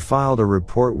 We filed a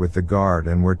report with the guard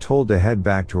and were told to head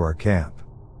back to our camp.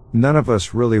 None of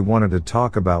us really wanted to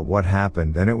talk about what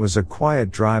happened, and it was a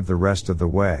quiet drive the rest of the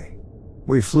way.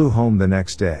 We flew home the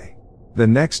next day. The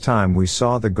next time we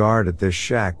saw the guard at this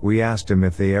shack, we asked him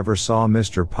if they ever saw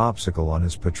Mr. Popsicle on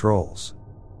his patrols.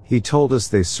 He told us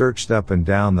they searched up and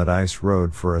down that ice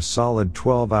road for a solid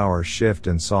 12-hour shift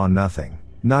and saw nothing,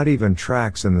 not even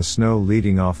tracks in the snow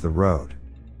leading off the road.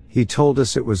 He told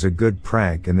us it was a good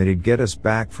prank and that he'd get us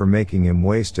back for making him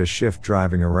waste a shift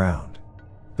driving around.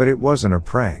 But it wasn't a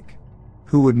prank.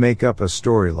 Who would make up a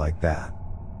story like that?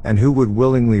 And who would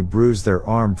willingly bruise their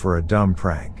arm for a dumb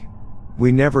prank?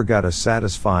 We never got a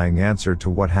satisfying answer to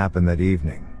what happened that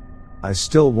evening. I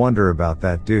still wonder about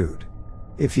that dude.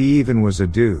 If he even was a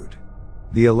dude.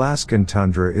 The Alaskan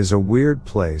tundra is a weird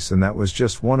place, and that was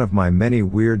just one of my many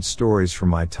weird stories from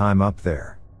my time up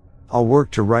there. I'll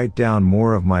work to write down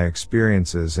more of my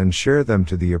experiences and share them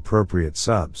to the appropriate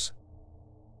subs.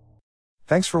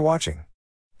 Thanks for watching.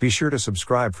 Be sure to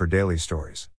subscribe for daily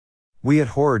stories. We at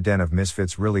Horror Den of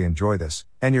Misfits really enjoy this,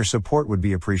 and your support would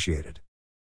be appreciated.